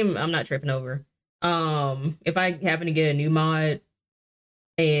my name, I'm not tripping over. If I happen to get a new mod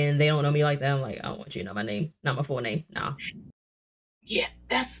and they don't know me like that, I'm like, I don't want you to know my name, not my full name. Nah. Yeah,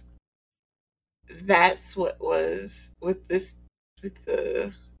 that's what was with the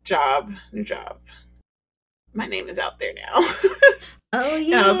new job. My name is out there now. Oh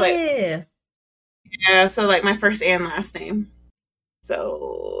yeah. And I was like, yeah, so like my first and last name.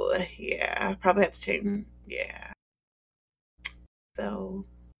 So yeah, I probably have to change. Yeah. So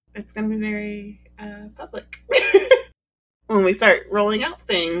it's going to be very public when we start rolling out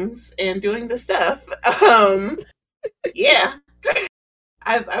things and doing the stuff. Yeah,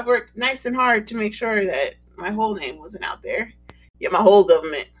 I've worked nice and hard to make sure that my whole name wasn't out there. Yeah, my whole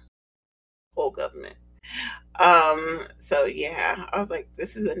government. So yeah, I was like,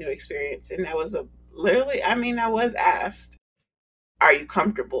 this is a new experience, and that was a literally. I mean, I was asked, "Are you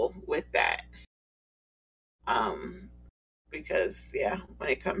comfortable with that?" Um, because yeah, when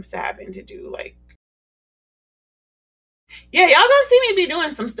it comes to having to do like, yeah, y'all gonna see me be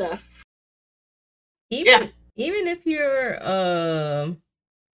doing some stuff. Yeah, Even if you're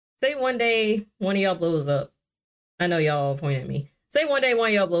say one day one of y'all blows up. I know y'all point at me. Say one day one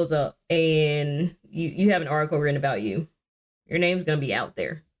of y'all blows up and you have an article written about you. Your name's gonna be out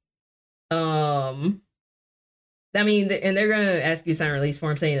there. I mean, and they're gonna ask you to sign a release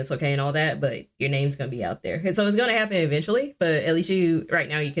form saying it's okay and all that, but your name's gonna be out there, and so it's gonna happen eventually. But at least you right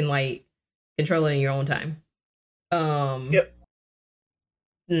now you can like control it in your own time. yep.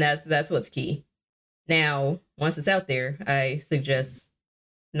 And that's what's key. Now, once it's out there, I suggest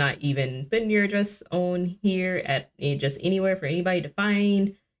not even putting your address on here at just anywhere for anybody to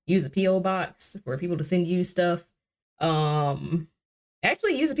find. Use a PO box for people to send you stuff.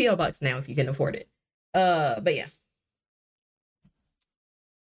 Actually, use a PO box now if you can afford it. But yeah.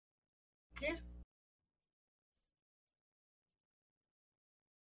 Yeah.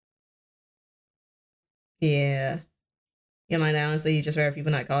 Yeah. Yeah, mind honestly, you just rather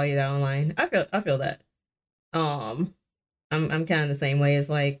people not call you that online. I feel that. Um, I'm kind of the same way. It's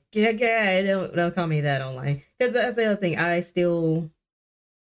like, yeah, don't call me that online. Because that's the other thing. I still,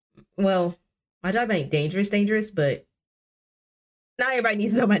 well, my job ain't dangerous, but not everybody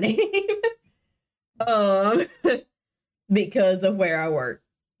needs to know my name. um, because of where I work.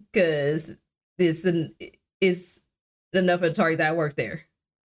 Because this is enough of a target that I work there.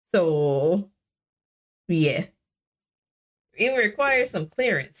 So, yeah. It requires some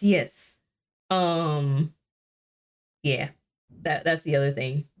clearance, yes. Yeah. That's the other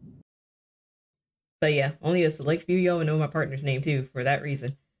thing. But yeah, only a select few y'all know my partner's name too for that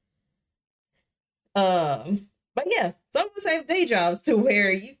reason. But yeah, some of us have day jobs to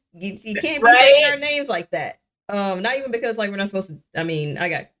where you can't be saying our names like that. Not even because like we're not supposed to. I mean,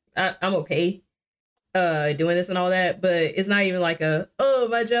 I'm okay doing this and all that, but it's not even like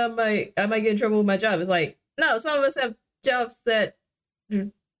my job I might get in trouble with my job. It's like, no, some of us have jobs that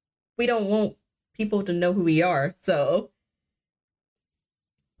we don't want people to know who we are. So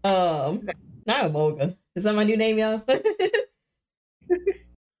not Emolga. Is that my new name, y'all?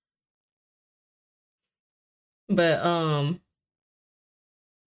 But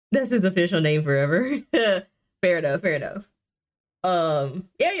that's his official name forever. Fair enough.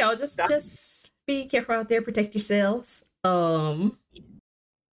 Yeah, y'all just be careful out there, protect yourselves.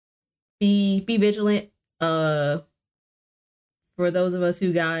 Be vigilant. For those of us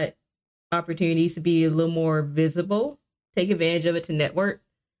who got opportunities to be a little more visible, take advantage of it to network.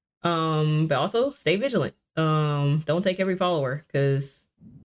 But also stay vigilant. Don't take every follower because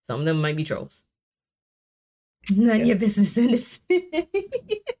some of them might be trolls. None of your business in this.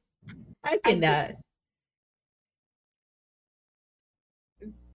 I cannot.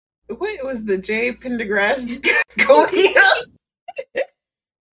 What was the J. Pendergrass Dragonia?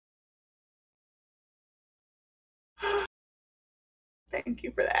 Thank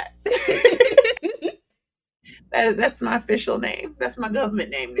you for that. That's my official name. That's my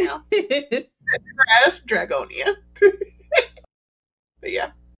government name now. Pendergrass Dragonia. But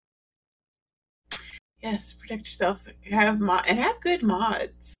yeah. Yes, protect yourself. Have good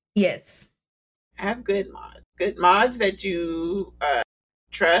mods. Yes. Have good mods. Good mods that you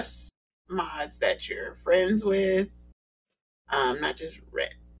trust, mods that you're friends with. Not just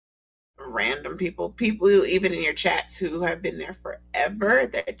random people even in your chats who have been there forever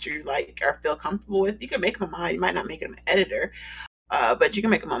that you like or feel comfortable with. You can make them a mod. You might not make them an editor, but you can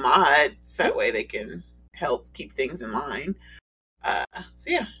make them a mod so that way they can help keep things in line.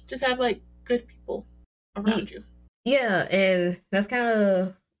 So yeah, just have like good people around you. Yeah, and that's kind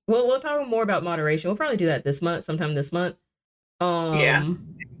of we'll talk more about moderation. We'll probably do that sometime this month. Yeah.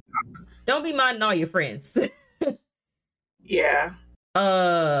 Don't be modding all your friends. Yeah.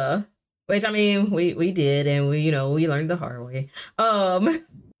 Which I mean, we did, and we learned the hard way.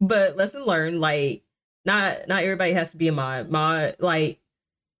 But lesson learned, like not everybody has to be a mod. Like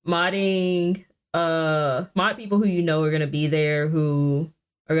modding, mod people who are gonna be there, who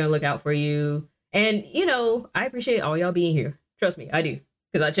are gonna look out for you. And I appreciate all y'all being here. Trust me, I do,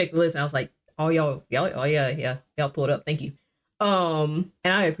 because I checked the list and I was like, all y'all, oh yeah, y'all pulled up. Thank you. And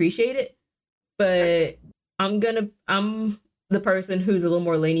I appreciate it, but I'm the person who's a little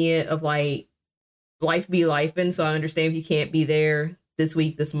more lenient of like life be life, and so I understand if you can't be there this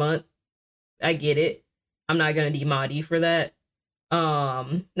week, this month. I get it. I'm not gonna demod you for that.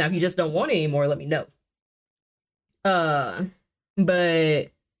 Now if you just don't want it anymore, let me know.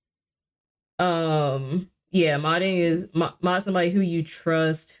 But yeah, modding is mod somebody who you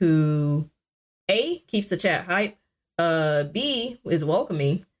trust, who A, keeps the chat hype, B, is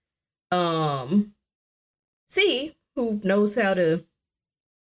welcoming, C, who knows how to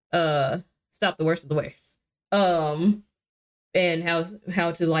stop the worst of the worst, and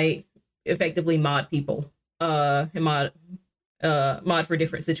how to like effectively mod people, and mod for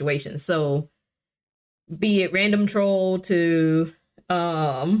different situations. So be it random troll to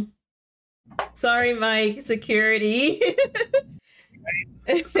sorry Mike, security.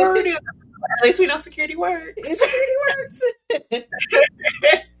 Security. At least we know security works. Security works.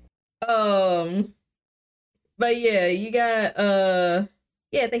 But yeah, you got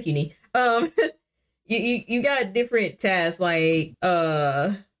yeah, thank you, Nee. You got different tasks like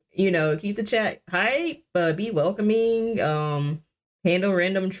keep the chat hype, be welcoming, handle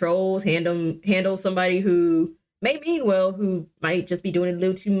random trolls, handle somebody who may mean well, who might just be doing a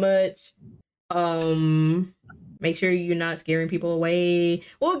little too much. Make sure you're not scaring people away.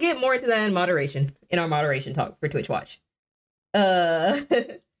 We'll get more into that in our moderation talk for Twitch Watch.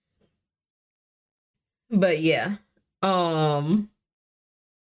 But yeah,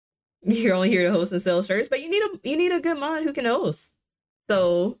 you're only here to host and sell shirts, but you need a good mod who can host.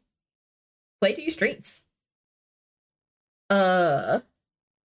 So play to your strengths. But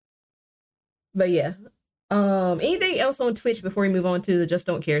yeah, anything else on Twitch before we move on to the Just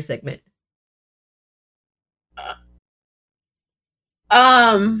Don't Care segment?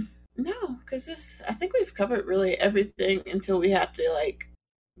 No, because I think we've covered really everything until we have to like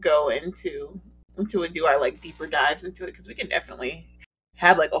go into it, do our like deeper dives into it, because we can definitely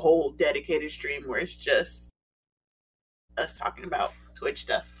have like a whole dedicated stream where it's just us talking about Twitch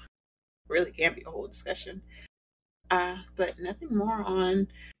stuff. Really can be a whole discussion. But nothing more on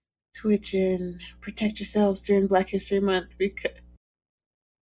Twitch, and protect yourselves during Black History Month, because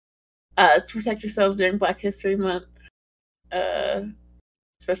protect yourselves during Black History Month,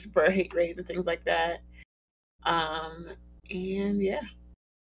 especially for hate raids and things like that. And yeah.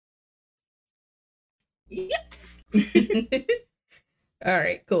 Yep. All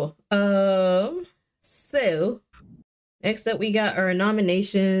right, cool. So next up, we got our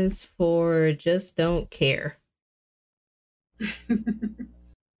nominations for Just Don't Care.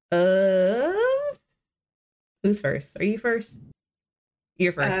 Who's first? Are you first?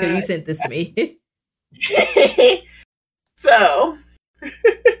 You're first because you sent this to me. So,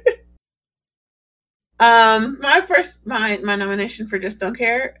 my nomination for Just Don't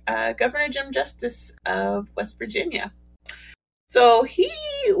Care, Governor Jim Justice of West Virginia. So he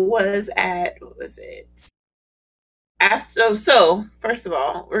was at, what was it? So first of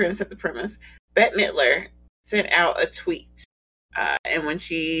all, we're gonna set the premise. Bette Midler sent out a tweet, and when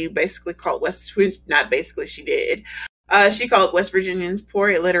she basically called she did. She called West Virginians poor,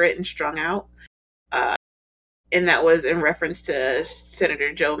 illiterate, and strung out. And that was in reference to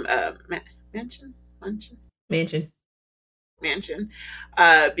Senator Joe Manchin,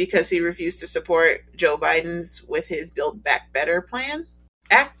 because he refused to support Joe Biden's with his Build Back Better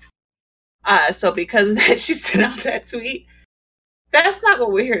act. So because of that, she sent out that tweet. That's not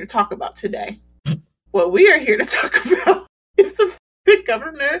what we're here to talk about today. What we are here to talk about is the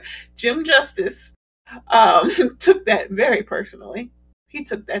Governor Jim Justice took that very personally. He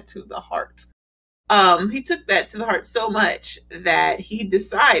took that to the heart. He took that to the heart so much that he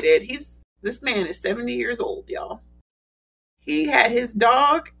decided this man is 70 years old, y'all. He had his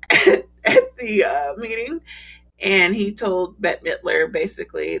dog at the meeting, and he told Bette Midler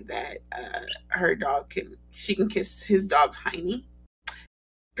basically that her dog can kiss his dog's hiney.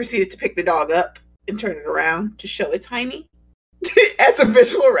 Proceeded to pick the dog up and turn it around to show its hiney as a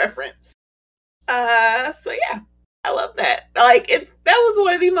visual reference. So yeah, I love that. Like that was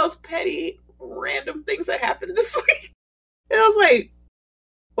one of the most petty, random things that happened this week. And I was like,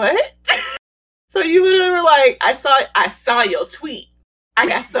 what? So you literally were like, I saw your tweet. I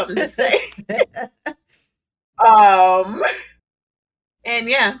got something to say. And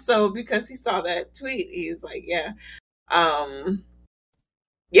yeah, so because he saw that tweet, he's like, yeah.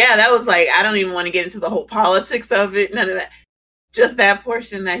 Yeah, that was like, I don't even want to get into the whole politics of it. None of that. Just that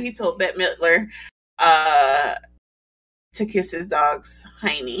portion that he told Bette Midler to kiss his dog's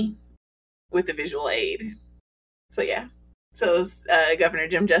hiney with a visual aid. So yeah. So Governor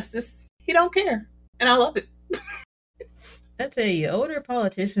Jim Justice, he don't care. And I love it. I tell you, older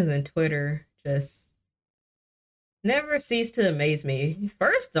politicians on Twitter just never ceased to amaze me.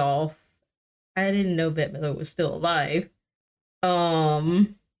 First off, I didn't know Bette Midler was still alive.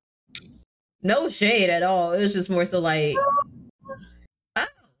 Um, no shade at all. It was just more so like, oh,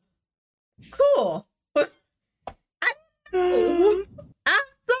 cool. I know. I'm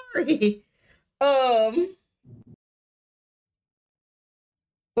sorry. Um,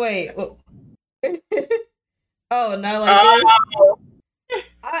 wait. Oh, not like this.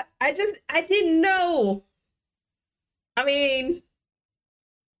 Oh, I didn't know. I mean,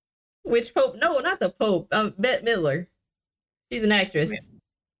 which Pope? No, not the Pope. Bette Midler. She's an actress.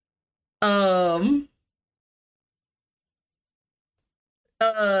 Um.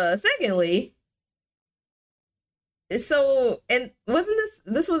 Secondly, so and wasn't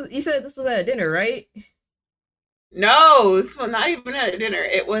this was you said this was at a dinner, right? no, well, not even at a dinner.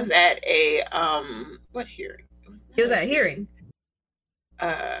 It was at a what hearing? It was It not was a at a hearing.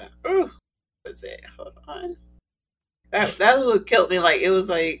 Ooh, was it? Hold on. That what killed me. Like it was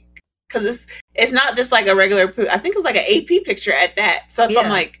like because it's not just like a regular. I think it was like an AP picture at that. So I'm Yeah.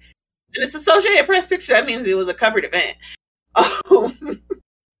 like, and it's Associated Press picture. That means it was a covered event. Oh,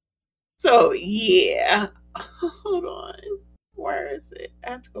 so yeah. Hold on. Where is it?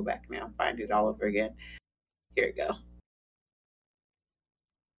 I have to go back now and find it all over again. Here we go.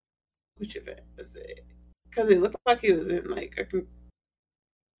 Which event was it? Because it looked like he was in like a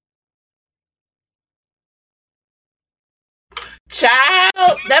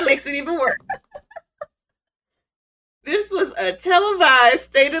child. That makes it even worse. This was a televised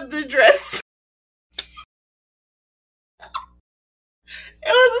state of the dress. It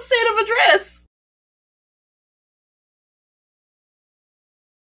was a state of address.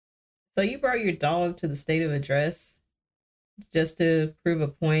 So you brought your dog to the state of address just to prove a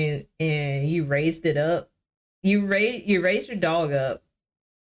point, and you raised it up. You raised your dog up.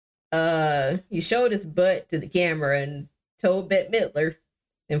 You showed his butt to the camera and told Bette Midler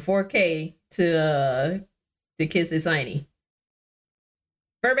in 4K to kiss his hiney.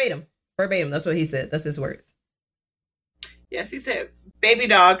 Verbatim. Verbatim. That's what he said. That's his words. Yes, he said, baby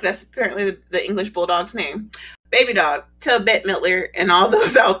dog. That's apparently the English bulldog's name. Baby dog, tell Bette Midler and all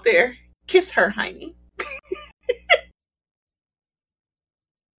those out there, kiss her, hiney.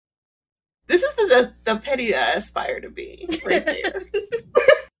 This is the petty I aspire to be right there.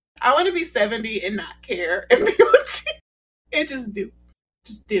 I want to be 70 and not care and be able to and just do.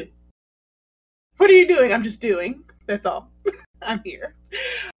 Just do. What are you doing? I'm just doing. That's all. I'm here.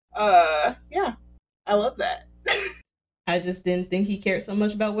 Yeah. I love that. I just didn't think he cared so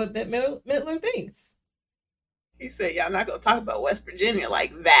much about what Bette Midler thinks. He said, y'all not gonna talk about West Virginia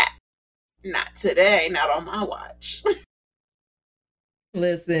like that. Not today, not on my watch.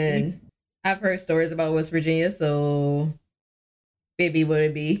 Listen, I've heard stories about West Virginia, so baby would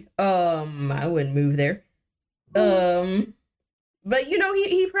it be. I wouldn't move there. But you know,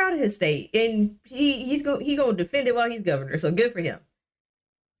 he proud of his state, and he gonna defend it while he's governor, so good for him.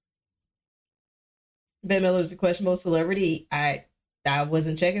 Bette Midler's a questionable celebrity. I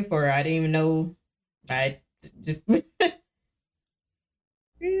wasn't checking for her. I didn't even know.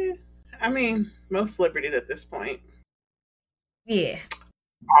 Yeah. I mean, most celebrities at this point Yeah.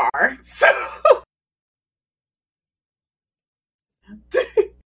 are. So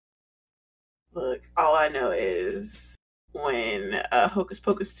look, all I know is when Hocus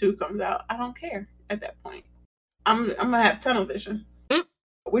Pocus 2 comes out, I don't care at that point. I'm gonna have tunnel vision.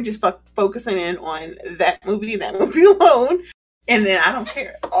 We're just focusing in on that movie alone, and then I don't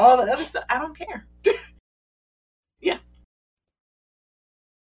care. All the other stuff, I don't care. Yeah.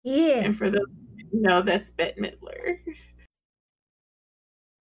 Yeah. And for those who know, that's Bette Midler.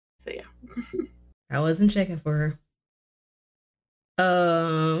 So yeah. I wasn't checking for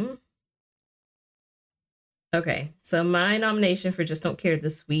her. Okay, so my nomination for Just Don't Care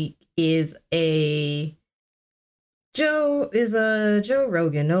this week is a Joe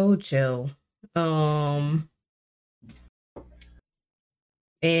Rogan. No, Joe. And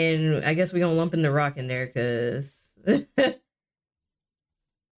I guess we're gonna lump in The Rock in there because I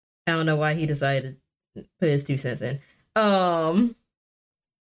don't know why he decided to put his 2 cents in.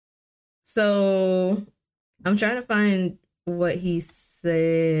 So I'm trying to find what he said.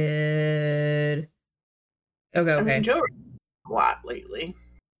 Okay. I mean, Joe a lot lately.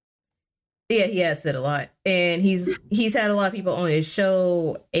 Yeah, he has said a lot, and he's had a lot of people on his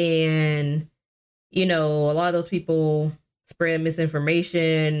show, and you know, a lot of those people spread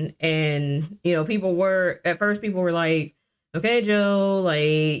misinformation, and you know, people were like, okay, Joe,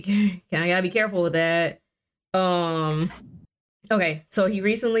 like, I gotta be careful with that. Okay, so he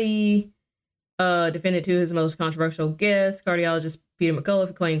recently defended two of his most controversial guests, cardiologist Peter McCullough,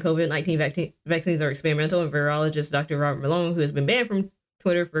 who claimed COVID-19 vaccines are experimental, and virologist Dr. Robert Malone, who has been banned from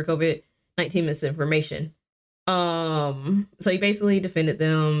Twitter for COVID-19 misinformation. So he basically defended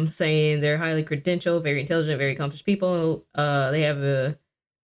them, saying they're highly credentialed, very intelligent, very accomplished people. They have a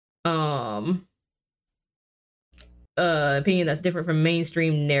opinion that's different from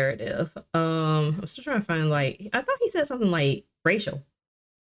mainstream narrative. I'm still trying to find, like, I thought he said something like racial.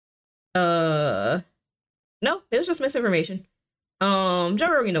 No, it was just misinformation. Joe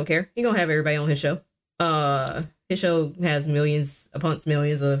Rogan don't care. He gonna have everybody on his show. His show has millions upon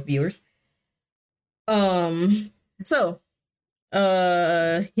millions of viewers. So,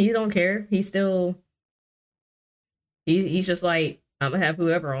 he don't care. He's just like, I'm gonna have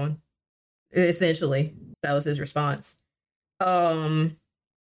whoever on. Essentially, that was his response. And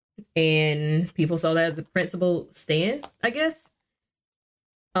people saw that as a principled stand, I guess.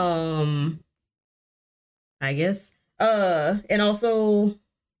 And also,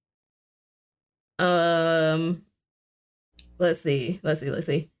 let's see.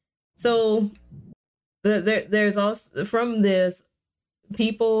 So, there's also, from this,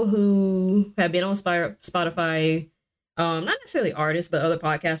 people who have been on Spotify, not necessarily artists, but other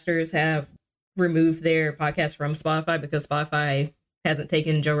podcasters have removed their podcast from Spotify because Spotify hasn't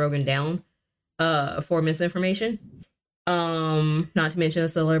taken Joe Rogan down for misinformation. Not to mention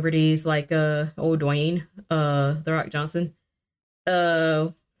celebrities like old Dwayne, The Rock Johnson,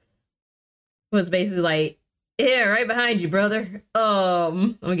 was basically like, yeah, right behind you, brother. Let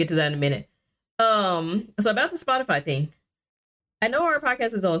me get to that in a minute. So about the Spotify thing, I know our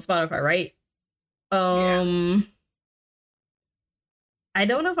podcast is on Spotify, right? Yeah. I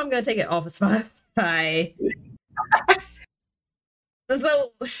don't know if I'm gonna take it off of Spotify.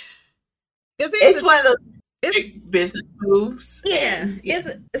 So it's one of those big business moves. Yeah.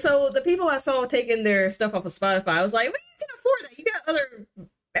 So the people I saw taking their stuff off of Spotify, I was like, well, you can afford that. You got other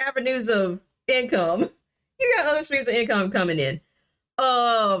avenues of income. You got other streams of income coming in.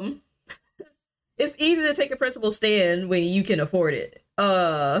 It's easy to take a principled stand when you can afford it.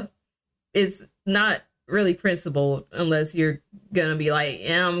 It's not really principled unless you're gonna be like,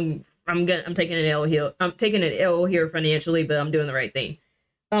 yeah, I'm taking an L here. I'm taking an L here financially, but I'm doing the right thing.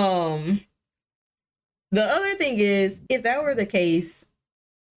 The other thing is, if that were the case,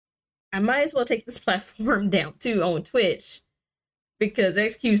 I might as well take this platform down too on Twitch, because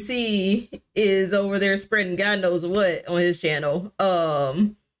XQC is over there spreading God knows what on his channel.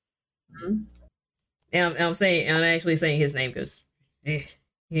 And I'm actually saying his name because,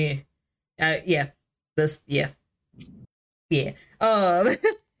 that's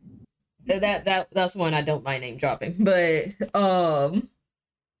one I don't mind name dropping, but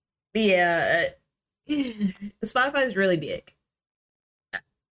Spotify is really big.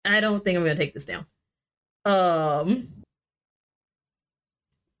 I don't think I'm gonna take this down.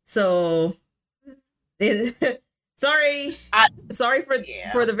 So sorry for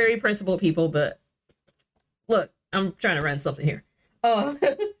the very principled people, but look, I'm trying to run something here.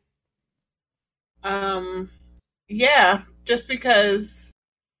 Yeah, just because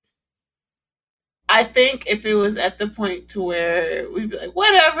I think if it was at the point to where we'd be like,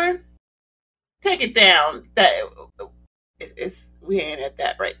 whatever, take it down, that we ain't at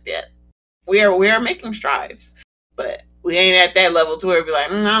that right yet. We are making strides, but we ain't at that level to where we'd be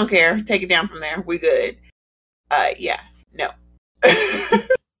like, I don't care, take it down from there, we good. No.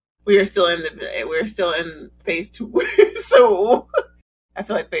 we're still in phase 2. So I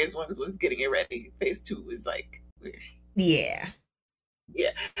feel like phase 1 was getting it ready. Phase 2 is like weird. Yeah.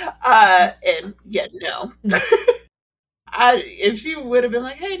 And yeah, no. If she would have been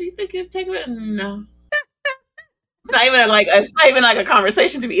like, hey, do you think you'd take it? No. It's not even like a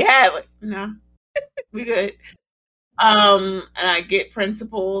conversation to be had. Like, no. We good. And I get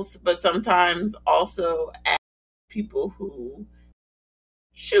principles, but sometimes also as people who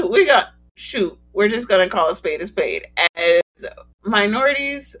we're just gonna call a spade. As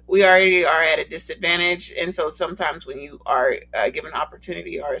minorities, we already are at a disadvantage, and so sometimes when you are given an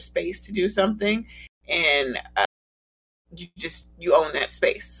opportunity or a space to do something, and you own that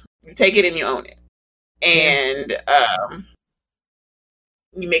space, you take it and you own it, and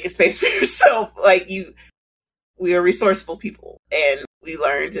you make a space for yourself. Like we are resourceful people, and we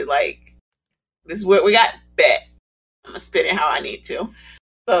learn to like, this is what we got. Bet I'm gonna spin it how I need to.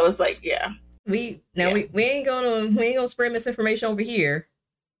 So it's like, yeah. We ain't gonna spread misinformation over here,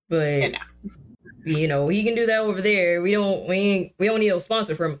 but he can do that over there. We don't need no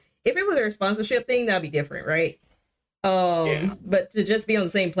sponsor from. If it were a sponsorship thing, that'd be different, right? But to just be on the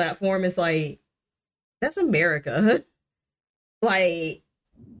same platform, it's like, that's America. Like,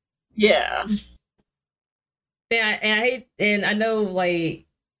 yeah. Yeah, and I hate, and I know like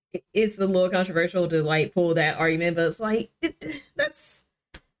it's a little controversial to like pull that argument, but it's like that's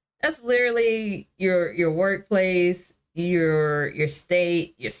literally your workplace, your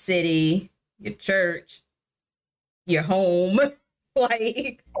state, your city, your church, your home.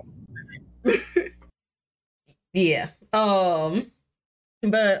 Like, yeah. But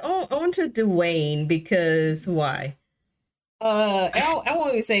on to Dwayne, because why? I won't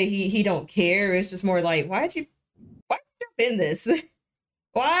even say he don't care. It's just more like, why'd you jump in this?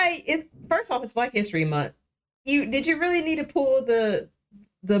 Why is first off, it's Black History Month. Did you really need to pull the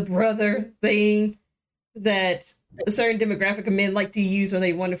brother thing that a certain demographic of men like to use when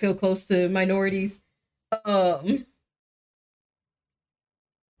they want to feel close to minorities? Um,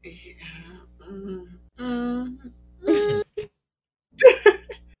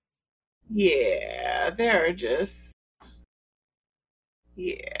 Yeah, they're just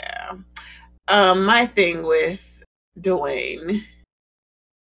yeah. My thing with Dwayne,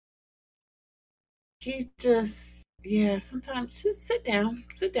 he just sometimes just sit down,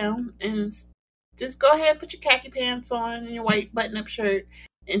 and just go ahead, put your khaki pants on and your white button-up shirt,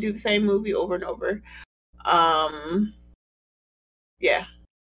 and do the same movie over and over. Um, yeah,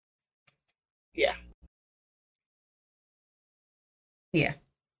 yeah. yeah,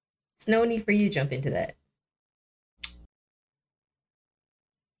 it's no need for you to jump into that.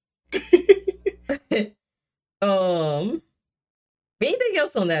 um, anything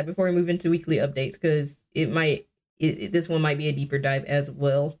else on that before we move into weekly updates? Because this one might be a deeper dive as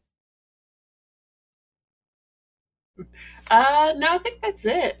well. No, I think that's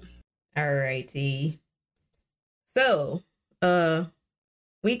it. Alrighty. So,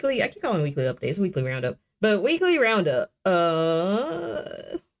 weekly. I keep calling weekly updates, weekly roundup, but weekly roundup.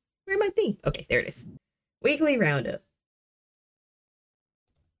 Where my thing? Okay, there it is. Weekly roundup.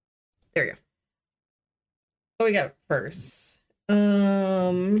 There we go. What we got first?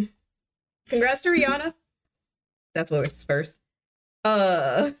 Congrats to Rihanna. That's what was first.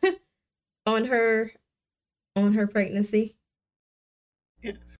 On her pregnancy.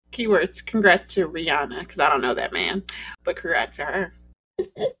 Yes. Keywords. Congrats to Rihanna, because I don't know that man, but congrats to her.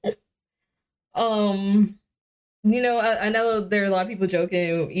 I know there are a lot of people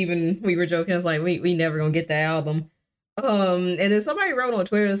joking. Even we were joking. It's like we never gonna get that album. And then somebody wrote on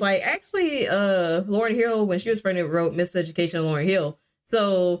Twitter, it's like, actually, Lauryn Hill, when she was pregnant, wrote Miseducation of Lauryn Hill.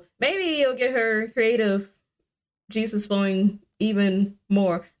 So maybe it'll get her creative juices flowing even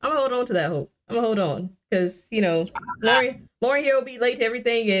more. I'm gonna hold on to that hope. I'm gonna hold on. Because, Lauryn Hill be late to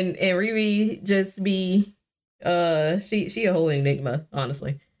everything, and Riri just be she a whole enigma,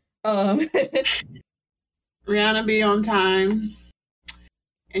 honestly. Rihanna be on time,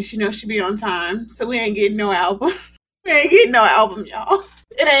 and she knows she be on time, so we ain't getting no album. We ain't getting no album, y'all.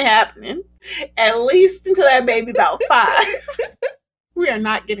 It ain't happening. At least until that baby about 5. We are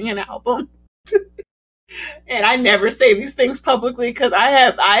not getting an album. And I never say these things publicly because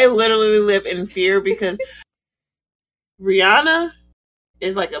I literally live in fear, because Rihanna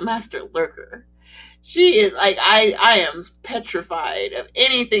is like a master lurker. She is like, I am petrified of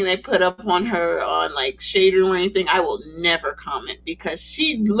anything they put up on her on like Shade Room or anything. I will never comment, because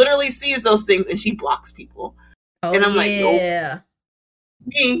she literally sees those things and she blocks people. Oh, and I'm like, nope,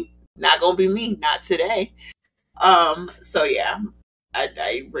 me, not gonna be me, not today. So yeah,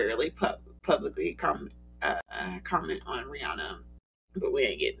 I rarely publicly comment on Rihanna, but we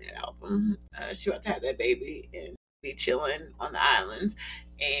ain't getting that album. She about to have that baby and be chilling on the island,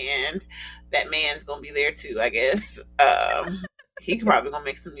 and that man's gonna be there too, I guess. He could probably gonna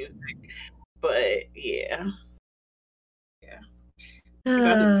make some music, but yeah. She's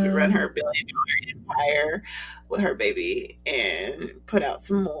about to run her $1 billion empire with her baby and put out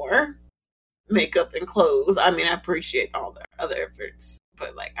some more makeup and clothes. I mean, I appreciate all the other efforts,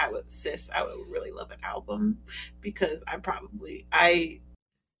 but like, I would really love an album, because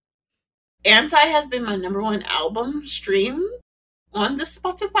Anti has been my #1 album stream on the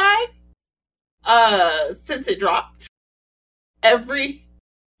Spotify since it dropped. Every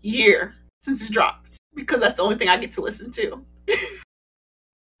year since it dropped, because that's the only thing I get to listen to.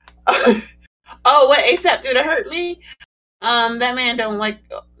 Oh, what ASAP do to hurt me? That man don't like.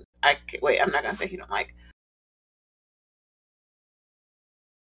 Wait, I'm not gonna say he don't like.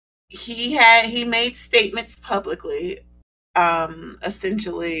 He made statements publicly,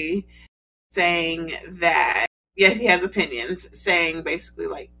 essentially saying that, yes, he has opinions, saying basically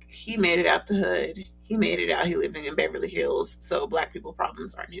like, he made it out the hood, he made it out, he lived in Beverly Hills, so Black people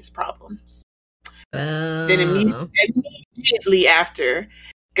problems aren't his problems. Then immediately after,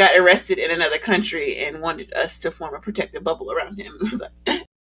 got arrested in another country and wanted us to form a protective bubble around him. It was like,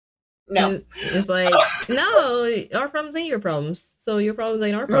 No. It's like, no, our problems ain't your problems. So your problems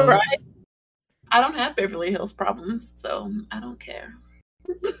ain't our Right. problems. I don't have Beverly Hills problems, so I don't care.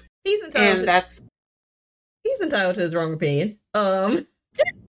 He's entitled he's entitled to his wrong opinion. Everybody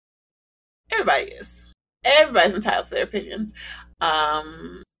is. Everybody's entitled to their opinions.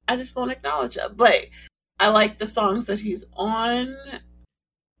 I just won't acknowledge it. But I like the songs that he's on.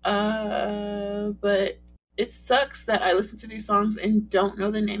 But it sucks that I listen to these songs and don't know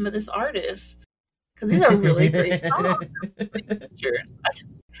the name of this artist. Because these are really great songs.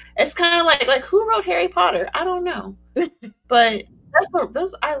 It's kind of like who wrote Harry Potter? I don't know. But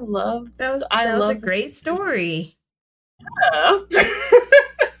those I love. That was a great story. Yeah.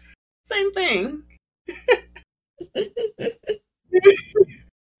 Same thing.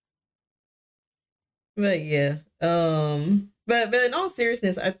 But yeah. But in all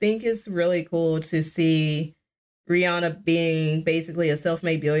seriousness, I think it's really cool to see Rihanna being basically a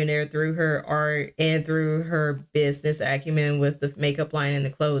self-made billionaire through her art and through her business acumen with the makeup line and the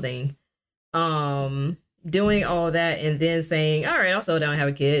clothing. Doing all that and then saying, all right, I'll settle down and have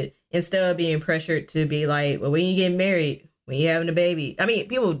a kid, instead of being pressured to be like, well, when you get married, when you having a baby. I mean,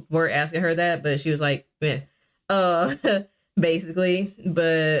 people were asking her that, but she was like, meh. Basically.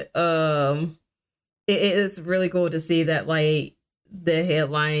 But it's really cool to see that like the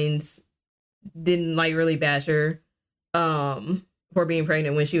headlines didn't like really bash her for being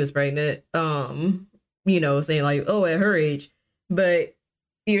pregnant when she was pregnant. You know, saying like, oh, at her age. But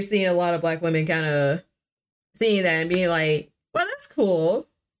you're seeing a lot of Black women kind of seeing that and being like, well, that's cool.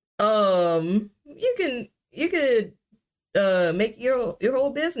 You could make your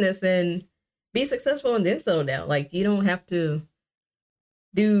whole business and be successful and then settle down. Like, you don't have to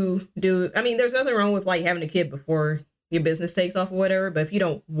do I mean, there's nothing wrong with like having a kid before your business takes off or whatever, but if you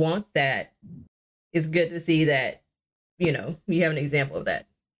don't want that, it's good to see that, you know, you have an example of that.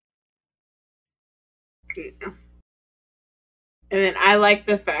 Yeah. And then I like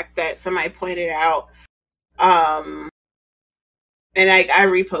the fact that somebody pointed out, and I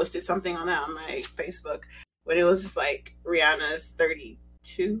reposted something on that on my Facebook, when it was just like Rihanna's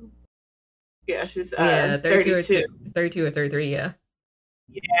 32. Yeah, she's 32. 32 or 33, yeah.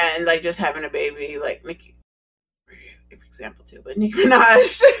 Yeah, and like just having a baby, like Nicki, for example too, but Nicki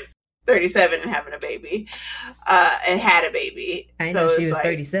Minaj, 37 and having a baby, and had a baby. I know she was like,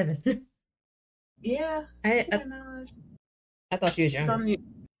 37. Yeah, I thought she was younger.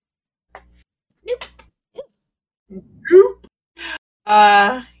 Nope.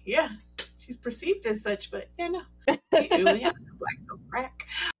 Yeah, she's perceived as such, but yeah, no, we have black no crack.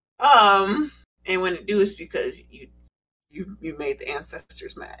 And when it do, it's because you made the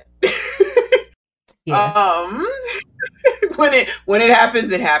ancestors mad. Yeah. When it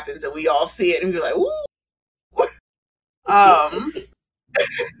happens, it happens, and we all see it and be like, "Woo!"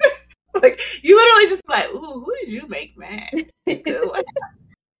 Like you literally just be like, "Ooh, who did you make mad?"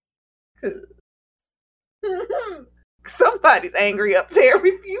 Somebody's angry up there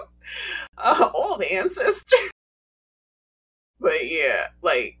with you. All the ancestors. But yeah,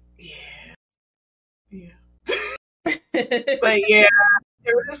 like yeah. But yeah,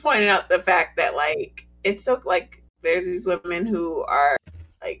 they were just pointing out the fact that like it's so like there's these women who are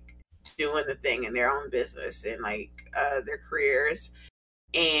like doing the thing in their own business and like their careers,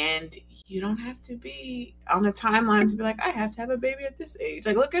 and you don't have to be on a timeline to be like, I have to have a baby at this age.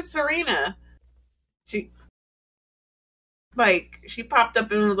 Like look at Serena. She popped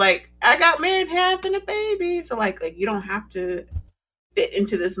up and was like, I got married having a baby. So like you don't have to fit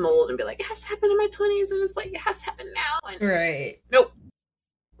into this mold and be like, it has to happen in my 20s, and it's like it has to happen now. And right. Nope.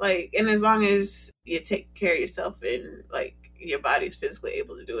 Like, and as long as you take care of yourself and like your body's physically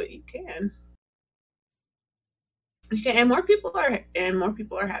able to do it, you can. And more people are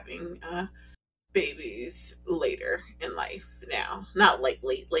having babies later in life now. Not like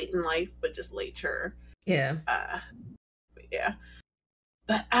late in life, but just later. Yeah. But yeah.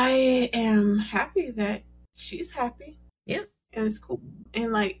 But I am happy that she's happy. Yeah. And it's cool.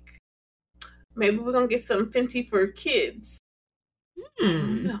 And like maybe we're gonna get some Fenty for kids.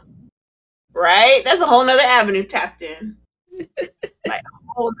 Right? That's a whole nother avenue tapped in. Like a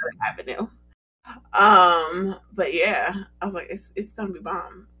whole nother avenue. But yeah, I was like, it's gonna be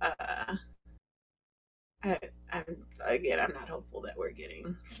bomb. I'm not hopeful that we're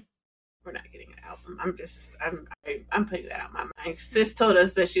not getting an album. I'm putting that out my mind. Sis told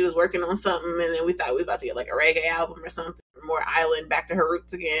us that she was working on something, and then we thought we were about to get like a reggae album or something, more island, back to her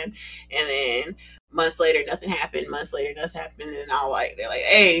roots again. And then months later, nothing happened. And all like they're like,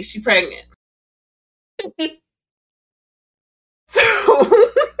 hey, she pregnant. So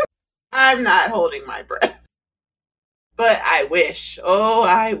I'm not holding my breath. But I wish. Oh,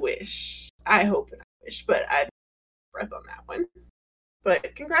 I wish. I hope and I wish. But I breath on that one.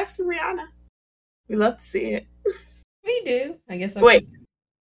 But congrats to Rihanna. We love to see it. We do. I guess I'll wait.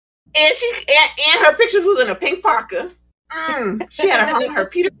 And and her pictures was in a pink parka. She had her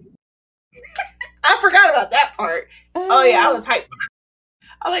Peter. I forgot about that part. Oh yeah, I was hyped.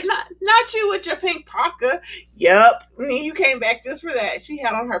 I was like, not you with your pink parka. Yup. You came back just for that. She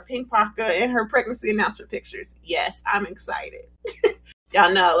had on her pink parka and her pregnancy announcement pictures. Yes, I'm excited.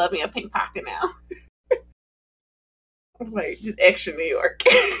 Y'all know I love me a pink parka now. I was like, just extra New York.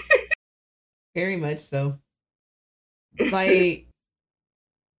 Very much so. Like,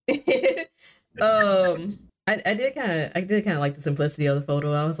 I did kind of like the simplicity of the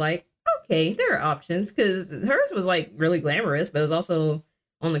photo. I was like, okay, there are options, because hers was like really glamorous, but it was also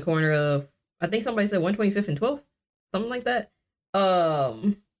on the corner of, I think somebody said 125th and 12th, something like that.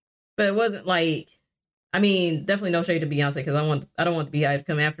 But it wasn't like, I mean, definitely no shade to Beyonce, because I don't want the BI to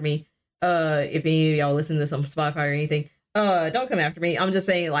come after me. If any of y'all listen to this on Spotify or anything, don't come after me. I'm just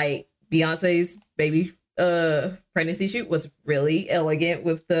saying, like, Beyonce's baby pregnancy shoot was really elegant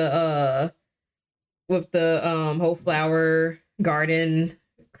with the whole flower garden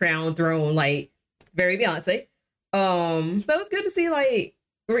crown throne, like very Beyonce. But it was good to see, like,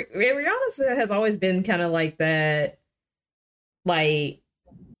 Rihanna has always been kind of like that. Like,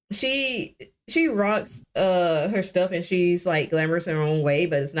 she rocks her stuff, and she's like glamorous in her own way,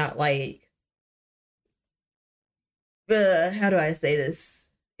 but it's not like, how do I say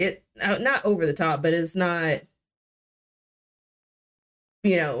this? It not over the top, but it's not,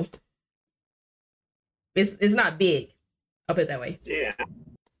 you know, it's not big. I'll put it that way. Yeah.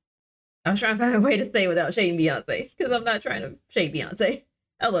 I was trying to find a way to say without shading Beyonce, because I'm not trying to shade Beyonce.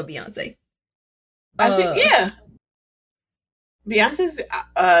 I love Beyonce. I think, yeah. Beyonce's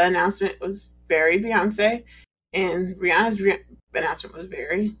announcement was very Beyonce, and Rihanna's announcement was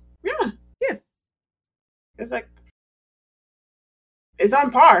very Rihanna. Yeah. It's like, it's on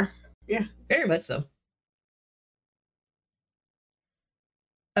par. Yeah. Very much so.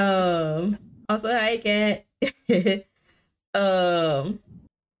 Also, hi, Kat.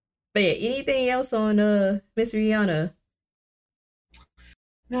 But yeah, anything else on Miss Rihanna?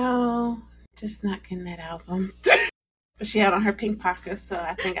 No, just not getting that album. But she had on her pink pocket, so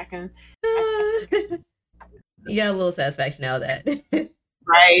I think I can. You got a little satisfaction out of that.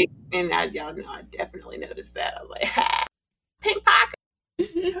 Right. And y'all know I definitely noticed that. I was like, ha, pink pocket.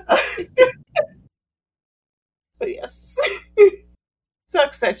 But yes.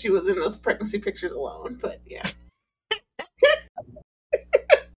 Sucks that she was in those pregnancy pictures alone, but yeah.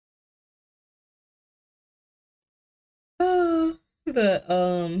 But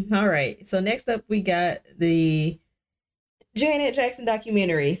all right. So next up we got the Janet Jackson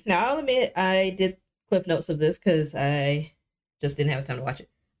documentary. Now I'll admit I did clip notes of this because I just didn't have time to watch it.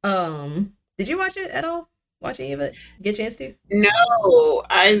 Did you watch it at all? Watch any of it? Get a chance to? No,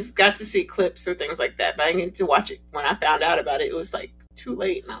 I got to see clips and things like that, but I didn't get to watch it. When I found out about it, it was like too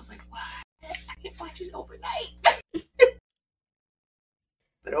late, and I was like, what? I can't watch it overnight.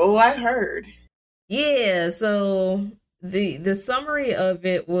 But oh, I heard. Yeah, so the summary of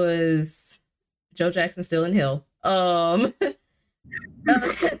it was Joe Jackson still in hell. Ain't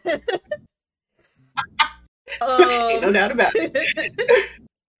no doubt about it.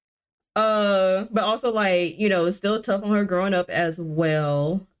 But also, like, you know, it's still tough on her growing up as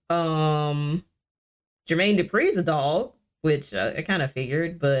well. Jermaine Dupri's a dog, which I kind of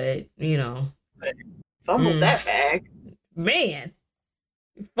figured, but you know, Fumbled that bag. Man,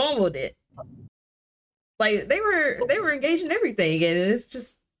 fumbled it. Like they were engaged in everything, and it's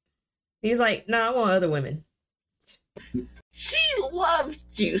just he's like, nah, I want other women. She loved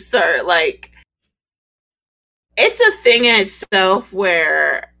you, sir. Like, it's a thing in itself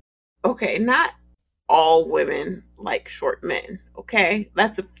where, okay, not all women like short men. Okay,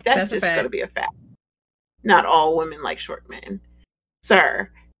 that's just going to be a fact. Not all women like short men,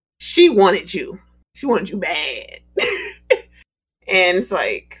 sir. She wanted you. She wanted you bad, and it's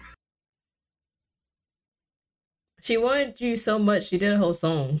like, she wanted you so much she did a whole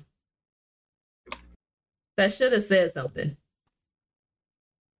song that should have said something.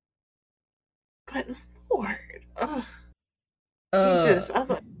 But Lord, I was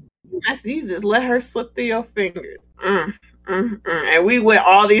like, you just let her slip through your fingers, and we went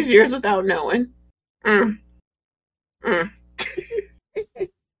all these years without knowing.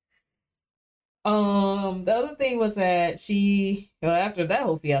 The other thing was that after that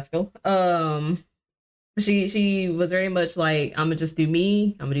whole fiasco, she was very much like, I'm gonna just do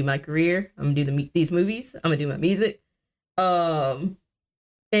me. I'm gonna do my career. I'm gonna do these movies. I'm gonna do my music.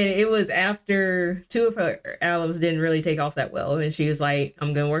 And it was after two of her albums didn't really take off that well, and she was like,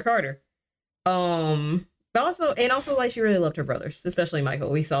 "I'm gonna work harder." But also like she really loved her brothers, especially Michael.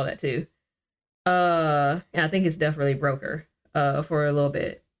 We saw that too. And I think it's definitely broke her for a little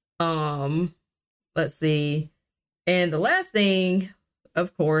bit. Let's see. And the last thing,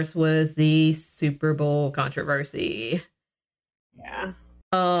 of course, was the Super Bowl controversy. Yeah.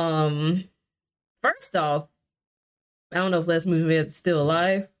 First off, I don't know if Les Moves is still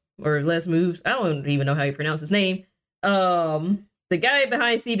alive or Les Moves. I don't even know how you pronounce his name. The guy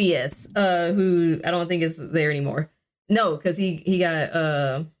behind CBS, who I don't think is there anymore. No, because he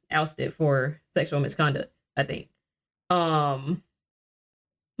got ousted for sexual misconduct, I think.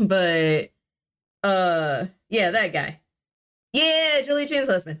 But yeah, that guy. Yeah, Julia Chen's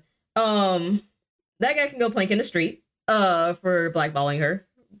husband. That guy can go plank in the street for blackballing her.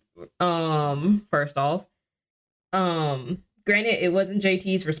 First off. Granted, it wasn't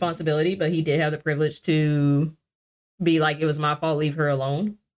JT's responsibility, but he did have the privilege to be like, it was my fault, leave her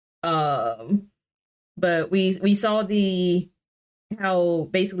alone. But we saw how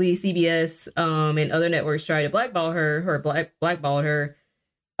basically CBS and other networks tried to blackball her or blackball her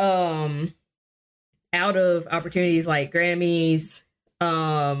out of opportunities like Grammys,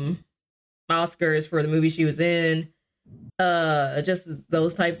 Oscars for the movie she was in, just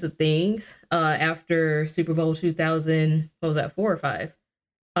those types of things. After Super Bowl 2000, what was that, 4 or 5?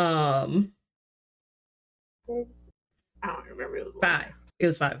 I don't remember. It was 5. It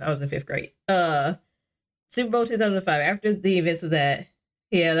was 5. I was in 5th grade. Super Bowl 2005. After the events of that,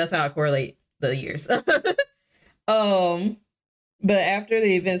 yeah, that's how I correlate the years. But after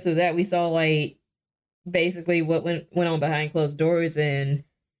the events of that, we saw like basically what went on behind closed doors and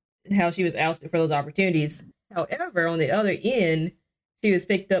how she was ousted for those opportunities. However, on the other end, she was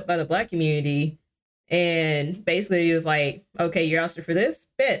picked up by the Black community, and basically it was like, okay, you're ousted for this?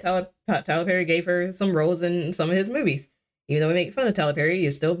 Bet. Tyler Perry gave her some roles in some of his movies. Even though we make fun of Tyler Perry, she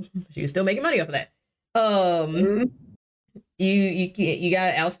was still making money off of that. You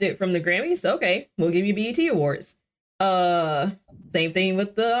got ousted from the Grammys? Okay, we'll give you BET Awards. Same thing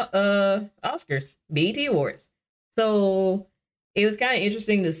with the Oscars, BET Awards. So it was kind of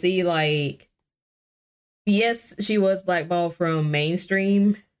interesting to see, like, yes, she was blackballed from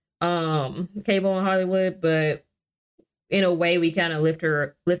mainstream cable in Hollywood, but in a way we kind of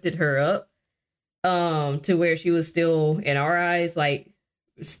lifted her up to where she was still, in our eyes, like,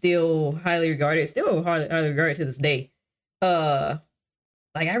 still highly regarded to this day. Like,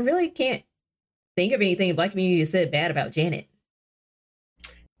 I really can't think of anything the Black community said bad about Janet.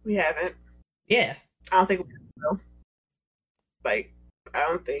 We haven't. Yeah. I don't think we will. Like, I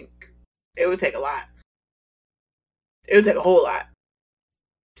don't think it would take a lot. It would take a whole lot.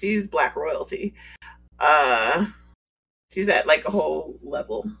 She's Black royalty. She's at like a whole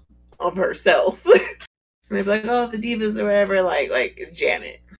level of herself. And they'd be like, oh, the divas or whatever, like it's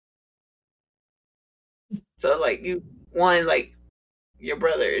Janet. So like you won, like, your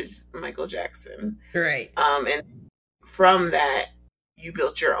brother's Michael Jackson. Right. And from that you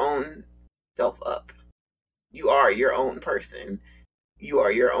built your own self up. You are your own person. You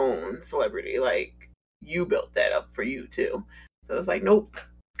are your own celebrity. Like, you built that up for you too. So it's like, nope.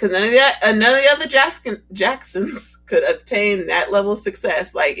 Because none of the other Jacksons could obtain that level of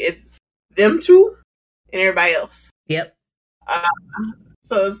success. Like, it's them two and everybody else. Yep.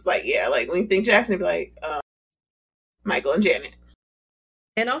 So it's like, yeah, like when you think Jackson, be like, Michael and Janet.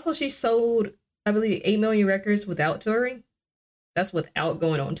 And also, she sold, I believe, 8 million records without touring. That's without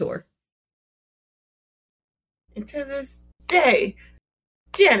going on tour. And to this day,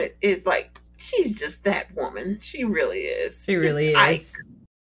 Janet is like, she's just that woman. She really is. She really is.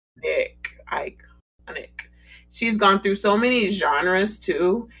 Iconic. She's gone through so many genres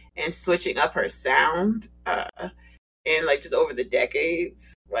too, and switching up her sound, and like just over the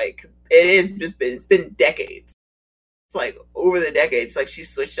decades. Like, it's been decades. It's like over the decades, like she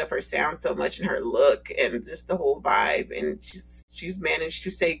switched up her sound so much and her look and just the whole vibe, and she's managed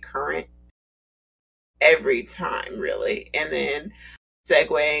to stay current every time, really. And then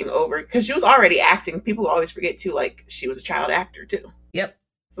segueing over, because she was already acting. People always forget too, like, she was a child actor too. Yep.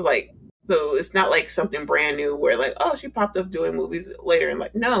 So it's not like something brand new where like, oh, she popped up doing movies later, and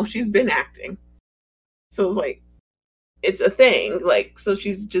like, no, she's been acting. So it's like, it's a thing. Like, so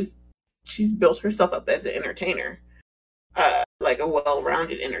she's built herself up as an entertainer, like a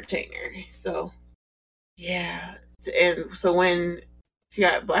well-rounded entertainer. So yeah. And so when she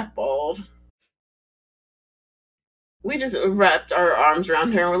got blackballed, we just wrapped our arms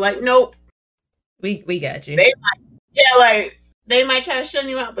around her and we're like, nope, we got you. They might try to shun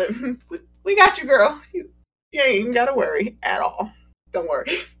you out, but we got you, girl. You ain't gotta worry at all. Don't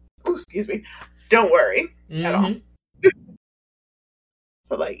worry. Ooh, excuse me. Don't worry at all.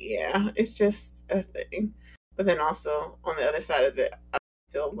 So like, yeah, it's just a thing. But then also on the other side of it, I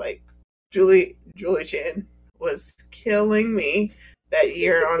still like Julie Chen was killing me that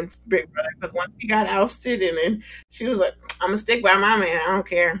year on Big Brother because once he got ousted and then she was like, I'm gonna stick by my man, I don't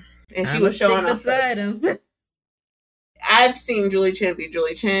care. And she was showing up beside him. I've seen Julie Chen be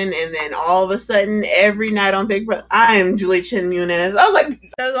Julie Chen, and then all of a sudden, every night on Big Brother, I am Julie Chen Muniz. I was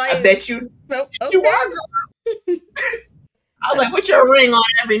like, I bet you, you are. Girl. I was like, with your ring on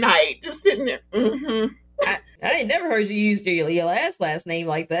every night, just sitting there. Mm-hmm. I ain't never heard you use your last name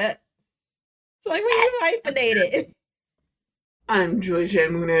like that. It's like, when you hyphenated. I'm Julie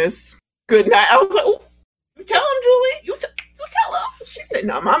Chen Muniz. Good night. I was like, oh, you tell him, Julie. You tell him. She said,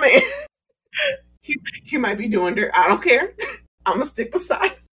 no, my man. He might be doing dirt. I don't care. I'm gonna stick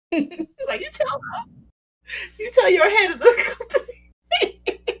beside him. Like, you tell him. You tell your head of the company.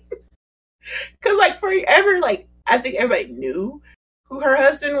 Because like forever, like I think everybody knew who her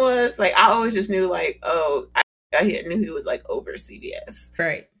husband was. Like I always just knew like, oh, I knew he was like over CBS.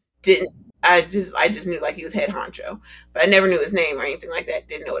 Right. I just knew like he was head honcho, but I never knew his name or anything like that.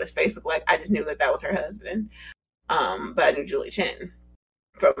 Didn't know what his face looked like. I just knew that was her husband. But I knew Julie Chen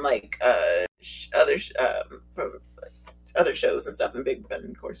from like from other shows and stuff, and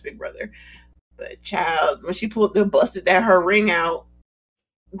of course Big Brother. But child, when she busted her ring out,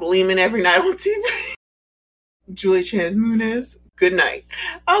 gleaming every night on TV. Julie Chen Muniz, good night.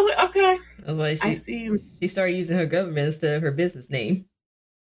 I was like, okay. I was like, I see him. She started using her government instead of her business name.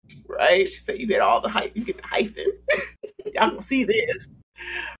 Right? She said, you get all the hype. You get the hyphen. Y'all gonna see this.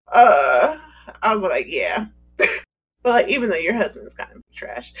 I was like, yeah. But like, even though your husband's kind of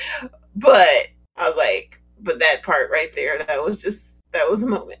trash, but I was like, but that part right there, that was a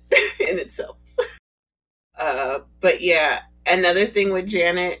moment in itself. But yeah, another thing with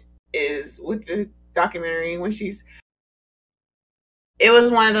Janet is with the documentary when it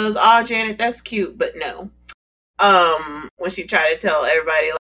was one of those, oh Janet, that's cute, but no. When she tried to tell everybody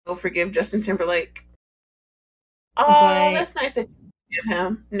like, go forgive Justin Timberlake. Oh, that's nice that you forgive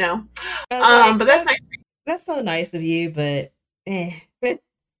him. No. But that's nice. That's so nice of you, but we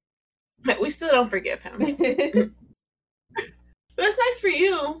still don't forgive him. But that's nice for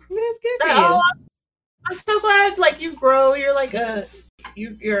you. That's good for you. I'm so glad like you grow. You're like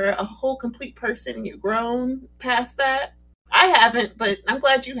you're a whole complete person and you've grown past that. I haven't, but I'm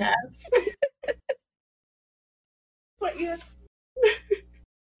glad you have. But yeah.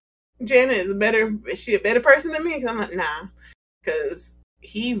 Janet is she a better person than me? Because I'm like, nah. Because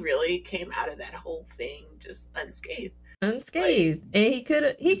he really came out of that whole thing just unscathed. Like, and he could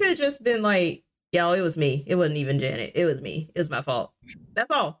have just been like, yo, it was me. It wasn't even Janet. It was me. It was my fault. That's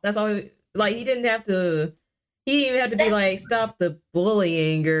all. Like, he didn't even have to be like, stop the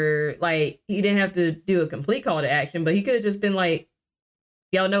bullying, or like, he didn't have to do a complete call to action, but he could have just been like,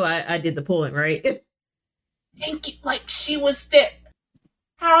 y'all know I did the pulling, right? Thank you. Like, she was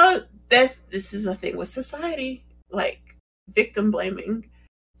this is a thing with society, like victim blaming.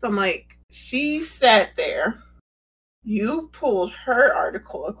 So I'm like, she sat there, you pulled her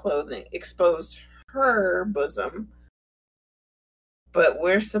article of clothing, exposed her bosom, but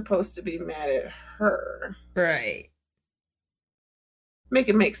we're supposed to be mad at her. Right. Make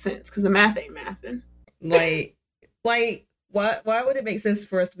it make sense, because the math ain't mathing. Like, why would it make sense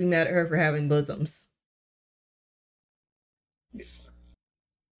for us to be mad at her for having bosoms?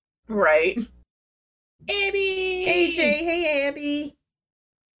 Right. Abby! Hey, Jay. Hey, Abby.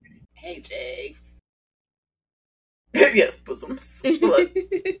 Hey, Jay. Yes, bosoms. Look,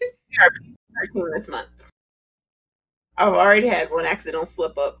 we are 13 this month. I've already had one accidental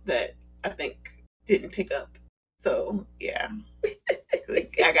slip up that I think didn't pick up. So, yeah.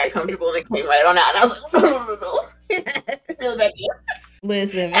 I got comfortable and it came right on out. And I was like, really bad.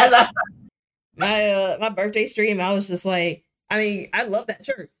 Listen, my birthday stream, I was just like, I mean, I love that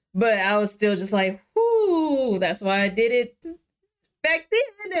shirt, but I was still just like, whoo, that's why I did it back then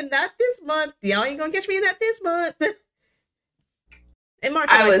and not this month. Y'all ain't gonna catch me in that this month. In March,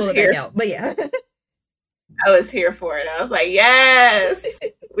 I was here. Back out, but yeah. I was here for it. I was like, yes,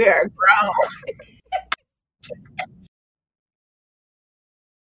 we are grown.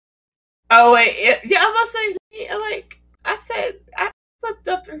 Oh wait, yeah, I must say, like I said, I slipped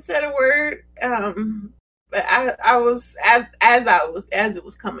up and said a word, but I was as it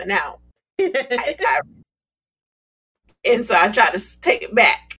was coming out, and so I tried to take it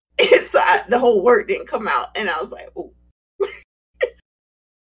back, and so the whole word didn't come out, and I was like, oh,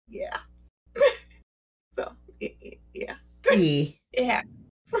 yeah. So yeah, it happens.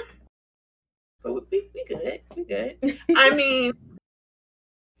 But we good. I mean,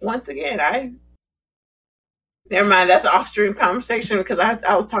 once again, never mind. That's an off-stream conversation because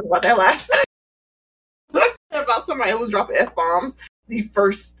I was talking about that last night about somebody who was dropping f-bombs. The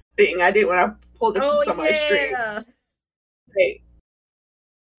first thing I did when I pulled up to somebody's stream. Hey.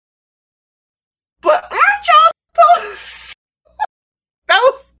 But aren't y'all supposed?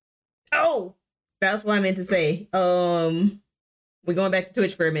 That's what I meant to say. We're going back to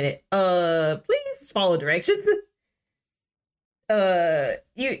Twitch for a minute. Please follow directions. If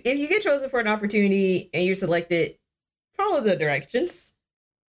you get chosen for an opportunity and you're selected, follow the directions.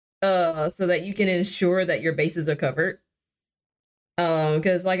 So that you can ensure that your bases are covered.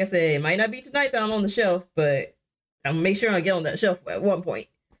 Because like I said, it might not be tonight that I'm on the shelf, but I'll make sure I get on that shelf at one point.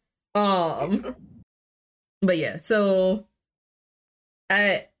 But yeah, so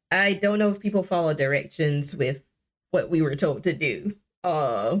I don't know if people follow directions with what we were told to do.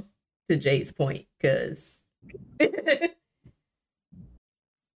 To Jay's point, because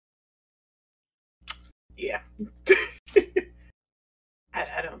yeah.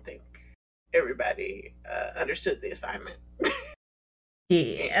 I don't think everybody understood the assignment.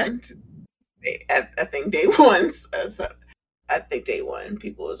 Yeah. I think day one,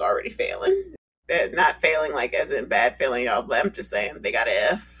 people was already failing. Not failing like as in bad failing, y'all, but I'm just saying they got an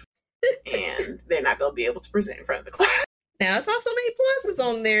F and they're not going to be able to present in front of the class. Now I saw some A+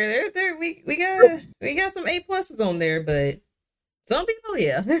 on there. We got some A+ on there, but some people,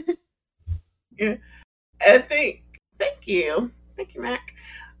 yeah. Yeah. Thank you, Mac.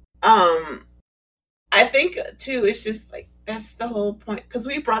 I think too, it's just like that's the whole point because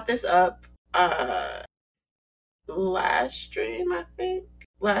we brought this up last stream, I think,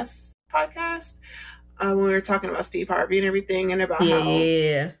 last podcast when we were talking about Steve Harvey and everything, and about how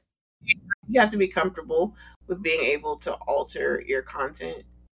you have to be comfortable with being able to alter your content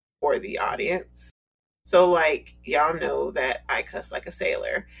for the audience. So, like, y'all know that I cuss like a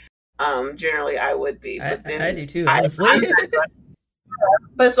sailor. Generally, I would be, but then I do too. Honestly.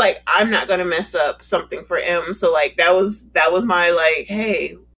 But it's like I'm not gonna mess up something for M. So like that was my like,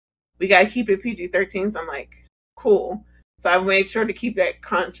 hey, we gotta keep it PG-13. So I'm like, cool. So I made sure to keep that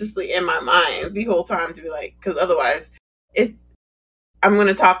consciously in my mind the whole time to be like, because otherwise, I'm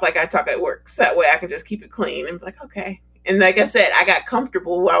gonna talk like I talk at work. So that way I can just keep it clean and be like, okay. And like I said, I got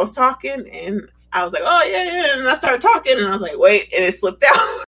comfortable while I was talking, and I was like, oh yeah, and I started talking, and I was like, wait, and it slipped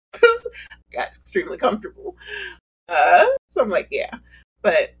out because I got extremely comfortable. So I'm like, yeah,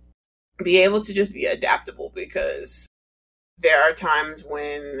 but be able to just be adaptable because there are times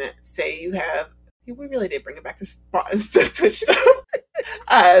when, say, we really did bring it back to Twitch stuff.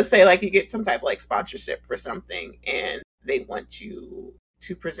 Say like you get some type of like sponsorship for something and they want you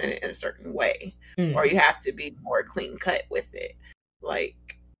to present it in a certain way, or you have to be more clean cut with it.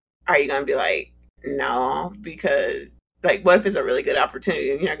 Like, are you gonna be like, no, because like, what if it's a really good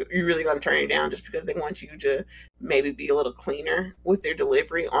opportunity and you're really going to turn it down just because they want you to maybe be a little cleaner with their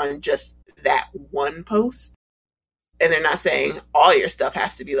delivery on just that one post? And they're not saying all your stuff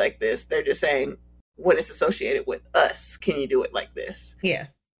has to be like this. They're just saying when it's associated with us, can you do it like this? Yeah.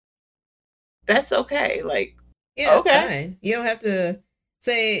 That's okay. Like, yeah, okay. That's fine. You don't have to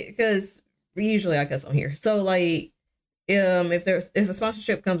say, because usually I cuss on here. So like, if a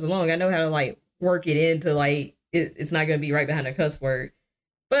sponsorship comes along, I know how to like work it into like, it's not going to be right behind a cuss word.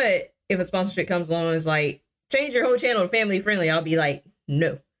 But if a sponsorship comes along and it's like, change your whole channel to family friendly, I'll be like,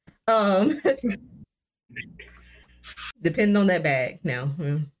 no. Depending on that bag now.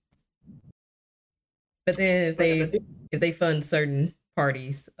 But then if they fund certain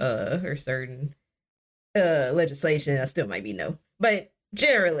parties or certain legislation, I still might be no. But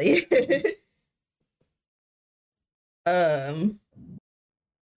generally,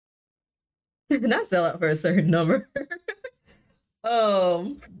 not sell out for a certain number.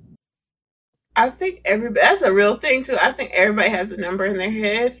 I think that's a real thing too. I think everybody has a number in their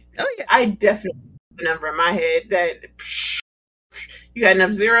head. Oh yeah, I definitely have a number in my head that you got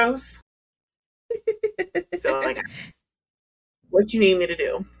enough zeros. So like, what you need me to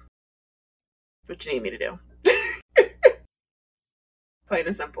do? What you need me to do? Plain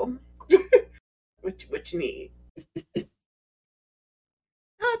and simple. What you need?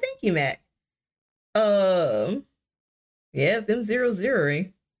 Oh, thank you, Mac. Yeah, them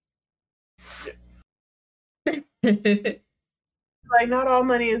 0-0ing. Like, not all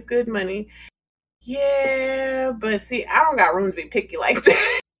money is good money. Yeah, but see, I don't got room to be picky like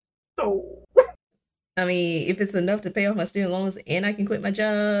that. So, I mean, if it's enough to pay off my student loans and I can quit my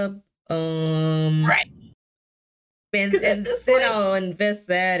job, right. And then I'll invest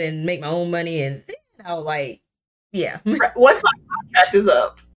that and make my own money, and then I'll like, yeah. Right. Once my contract is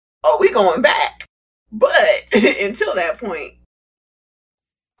up, we going back. But until that point,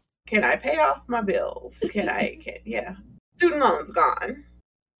 can I pay off my bills? Yeah. Student loans gone.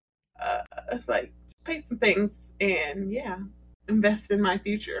 Like pay some things and yeah, invest in my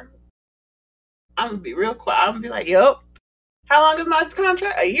future. I'm gonna be real quiet. I'm gonna be like, "Yep. How long is my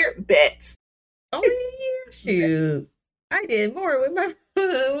contract? A year? Bet." Only a year? Shoot. I did more with my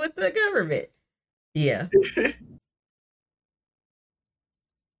with the government. Yeah.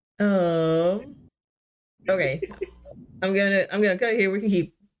 Okay. I'm gonna cut here. We can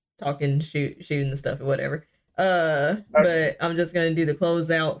keep talking, shooting the stuff or whatever. But I'm just gonna do the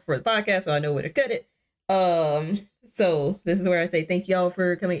closeout for the podcast so I know where to cut it. So this is where I say thank y'all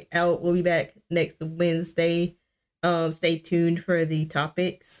for coming out. We'll be back next Wednesday. Stay tuned for the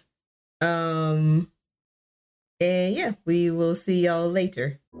topics. And yeah, we will see y'all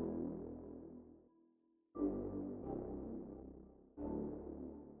later.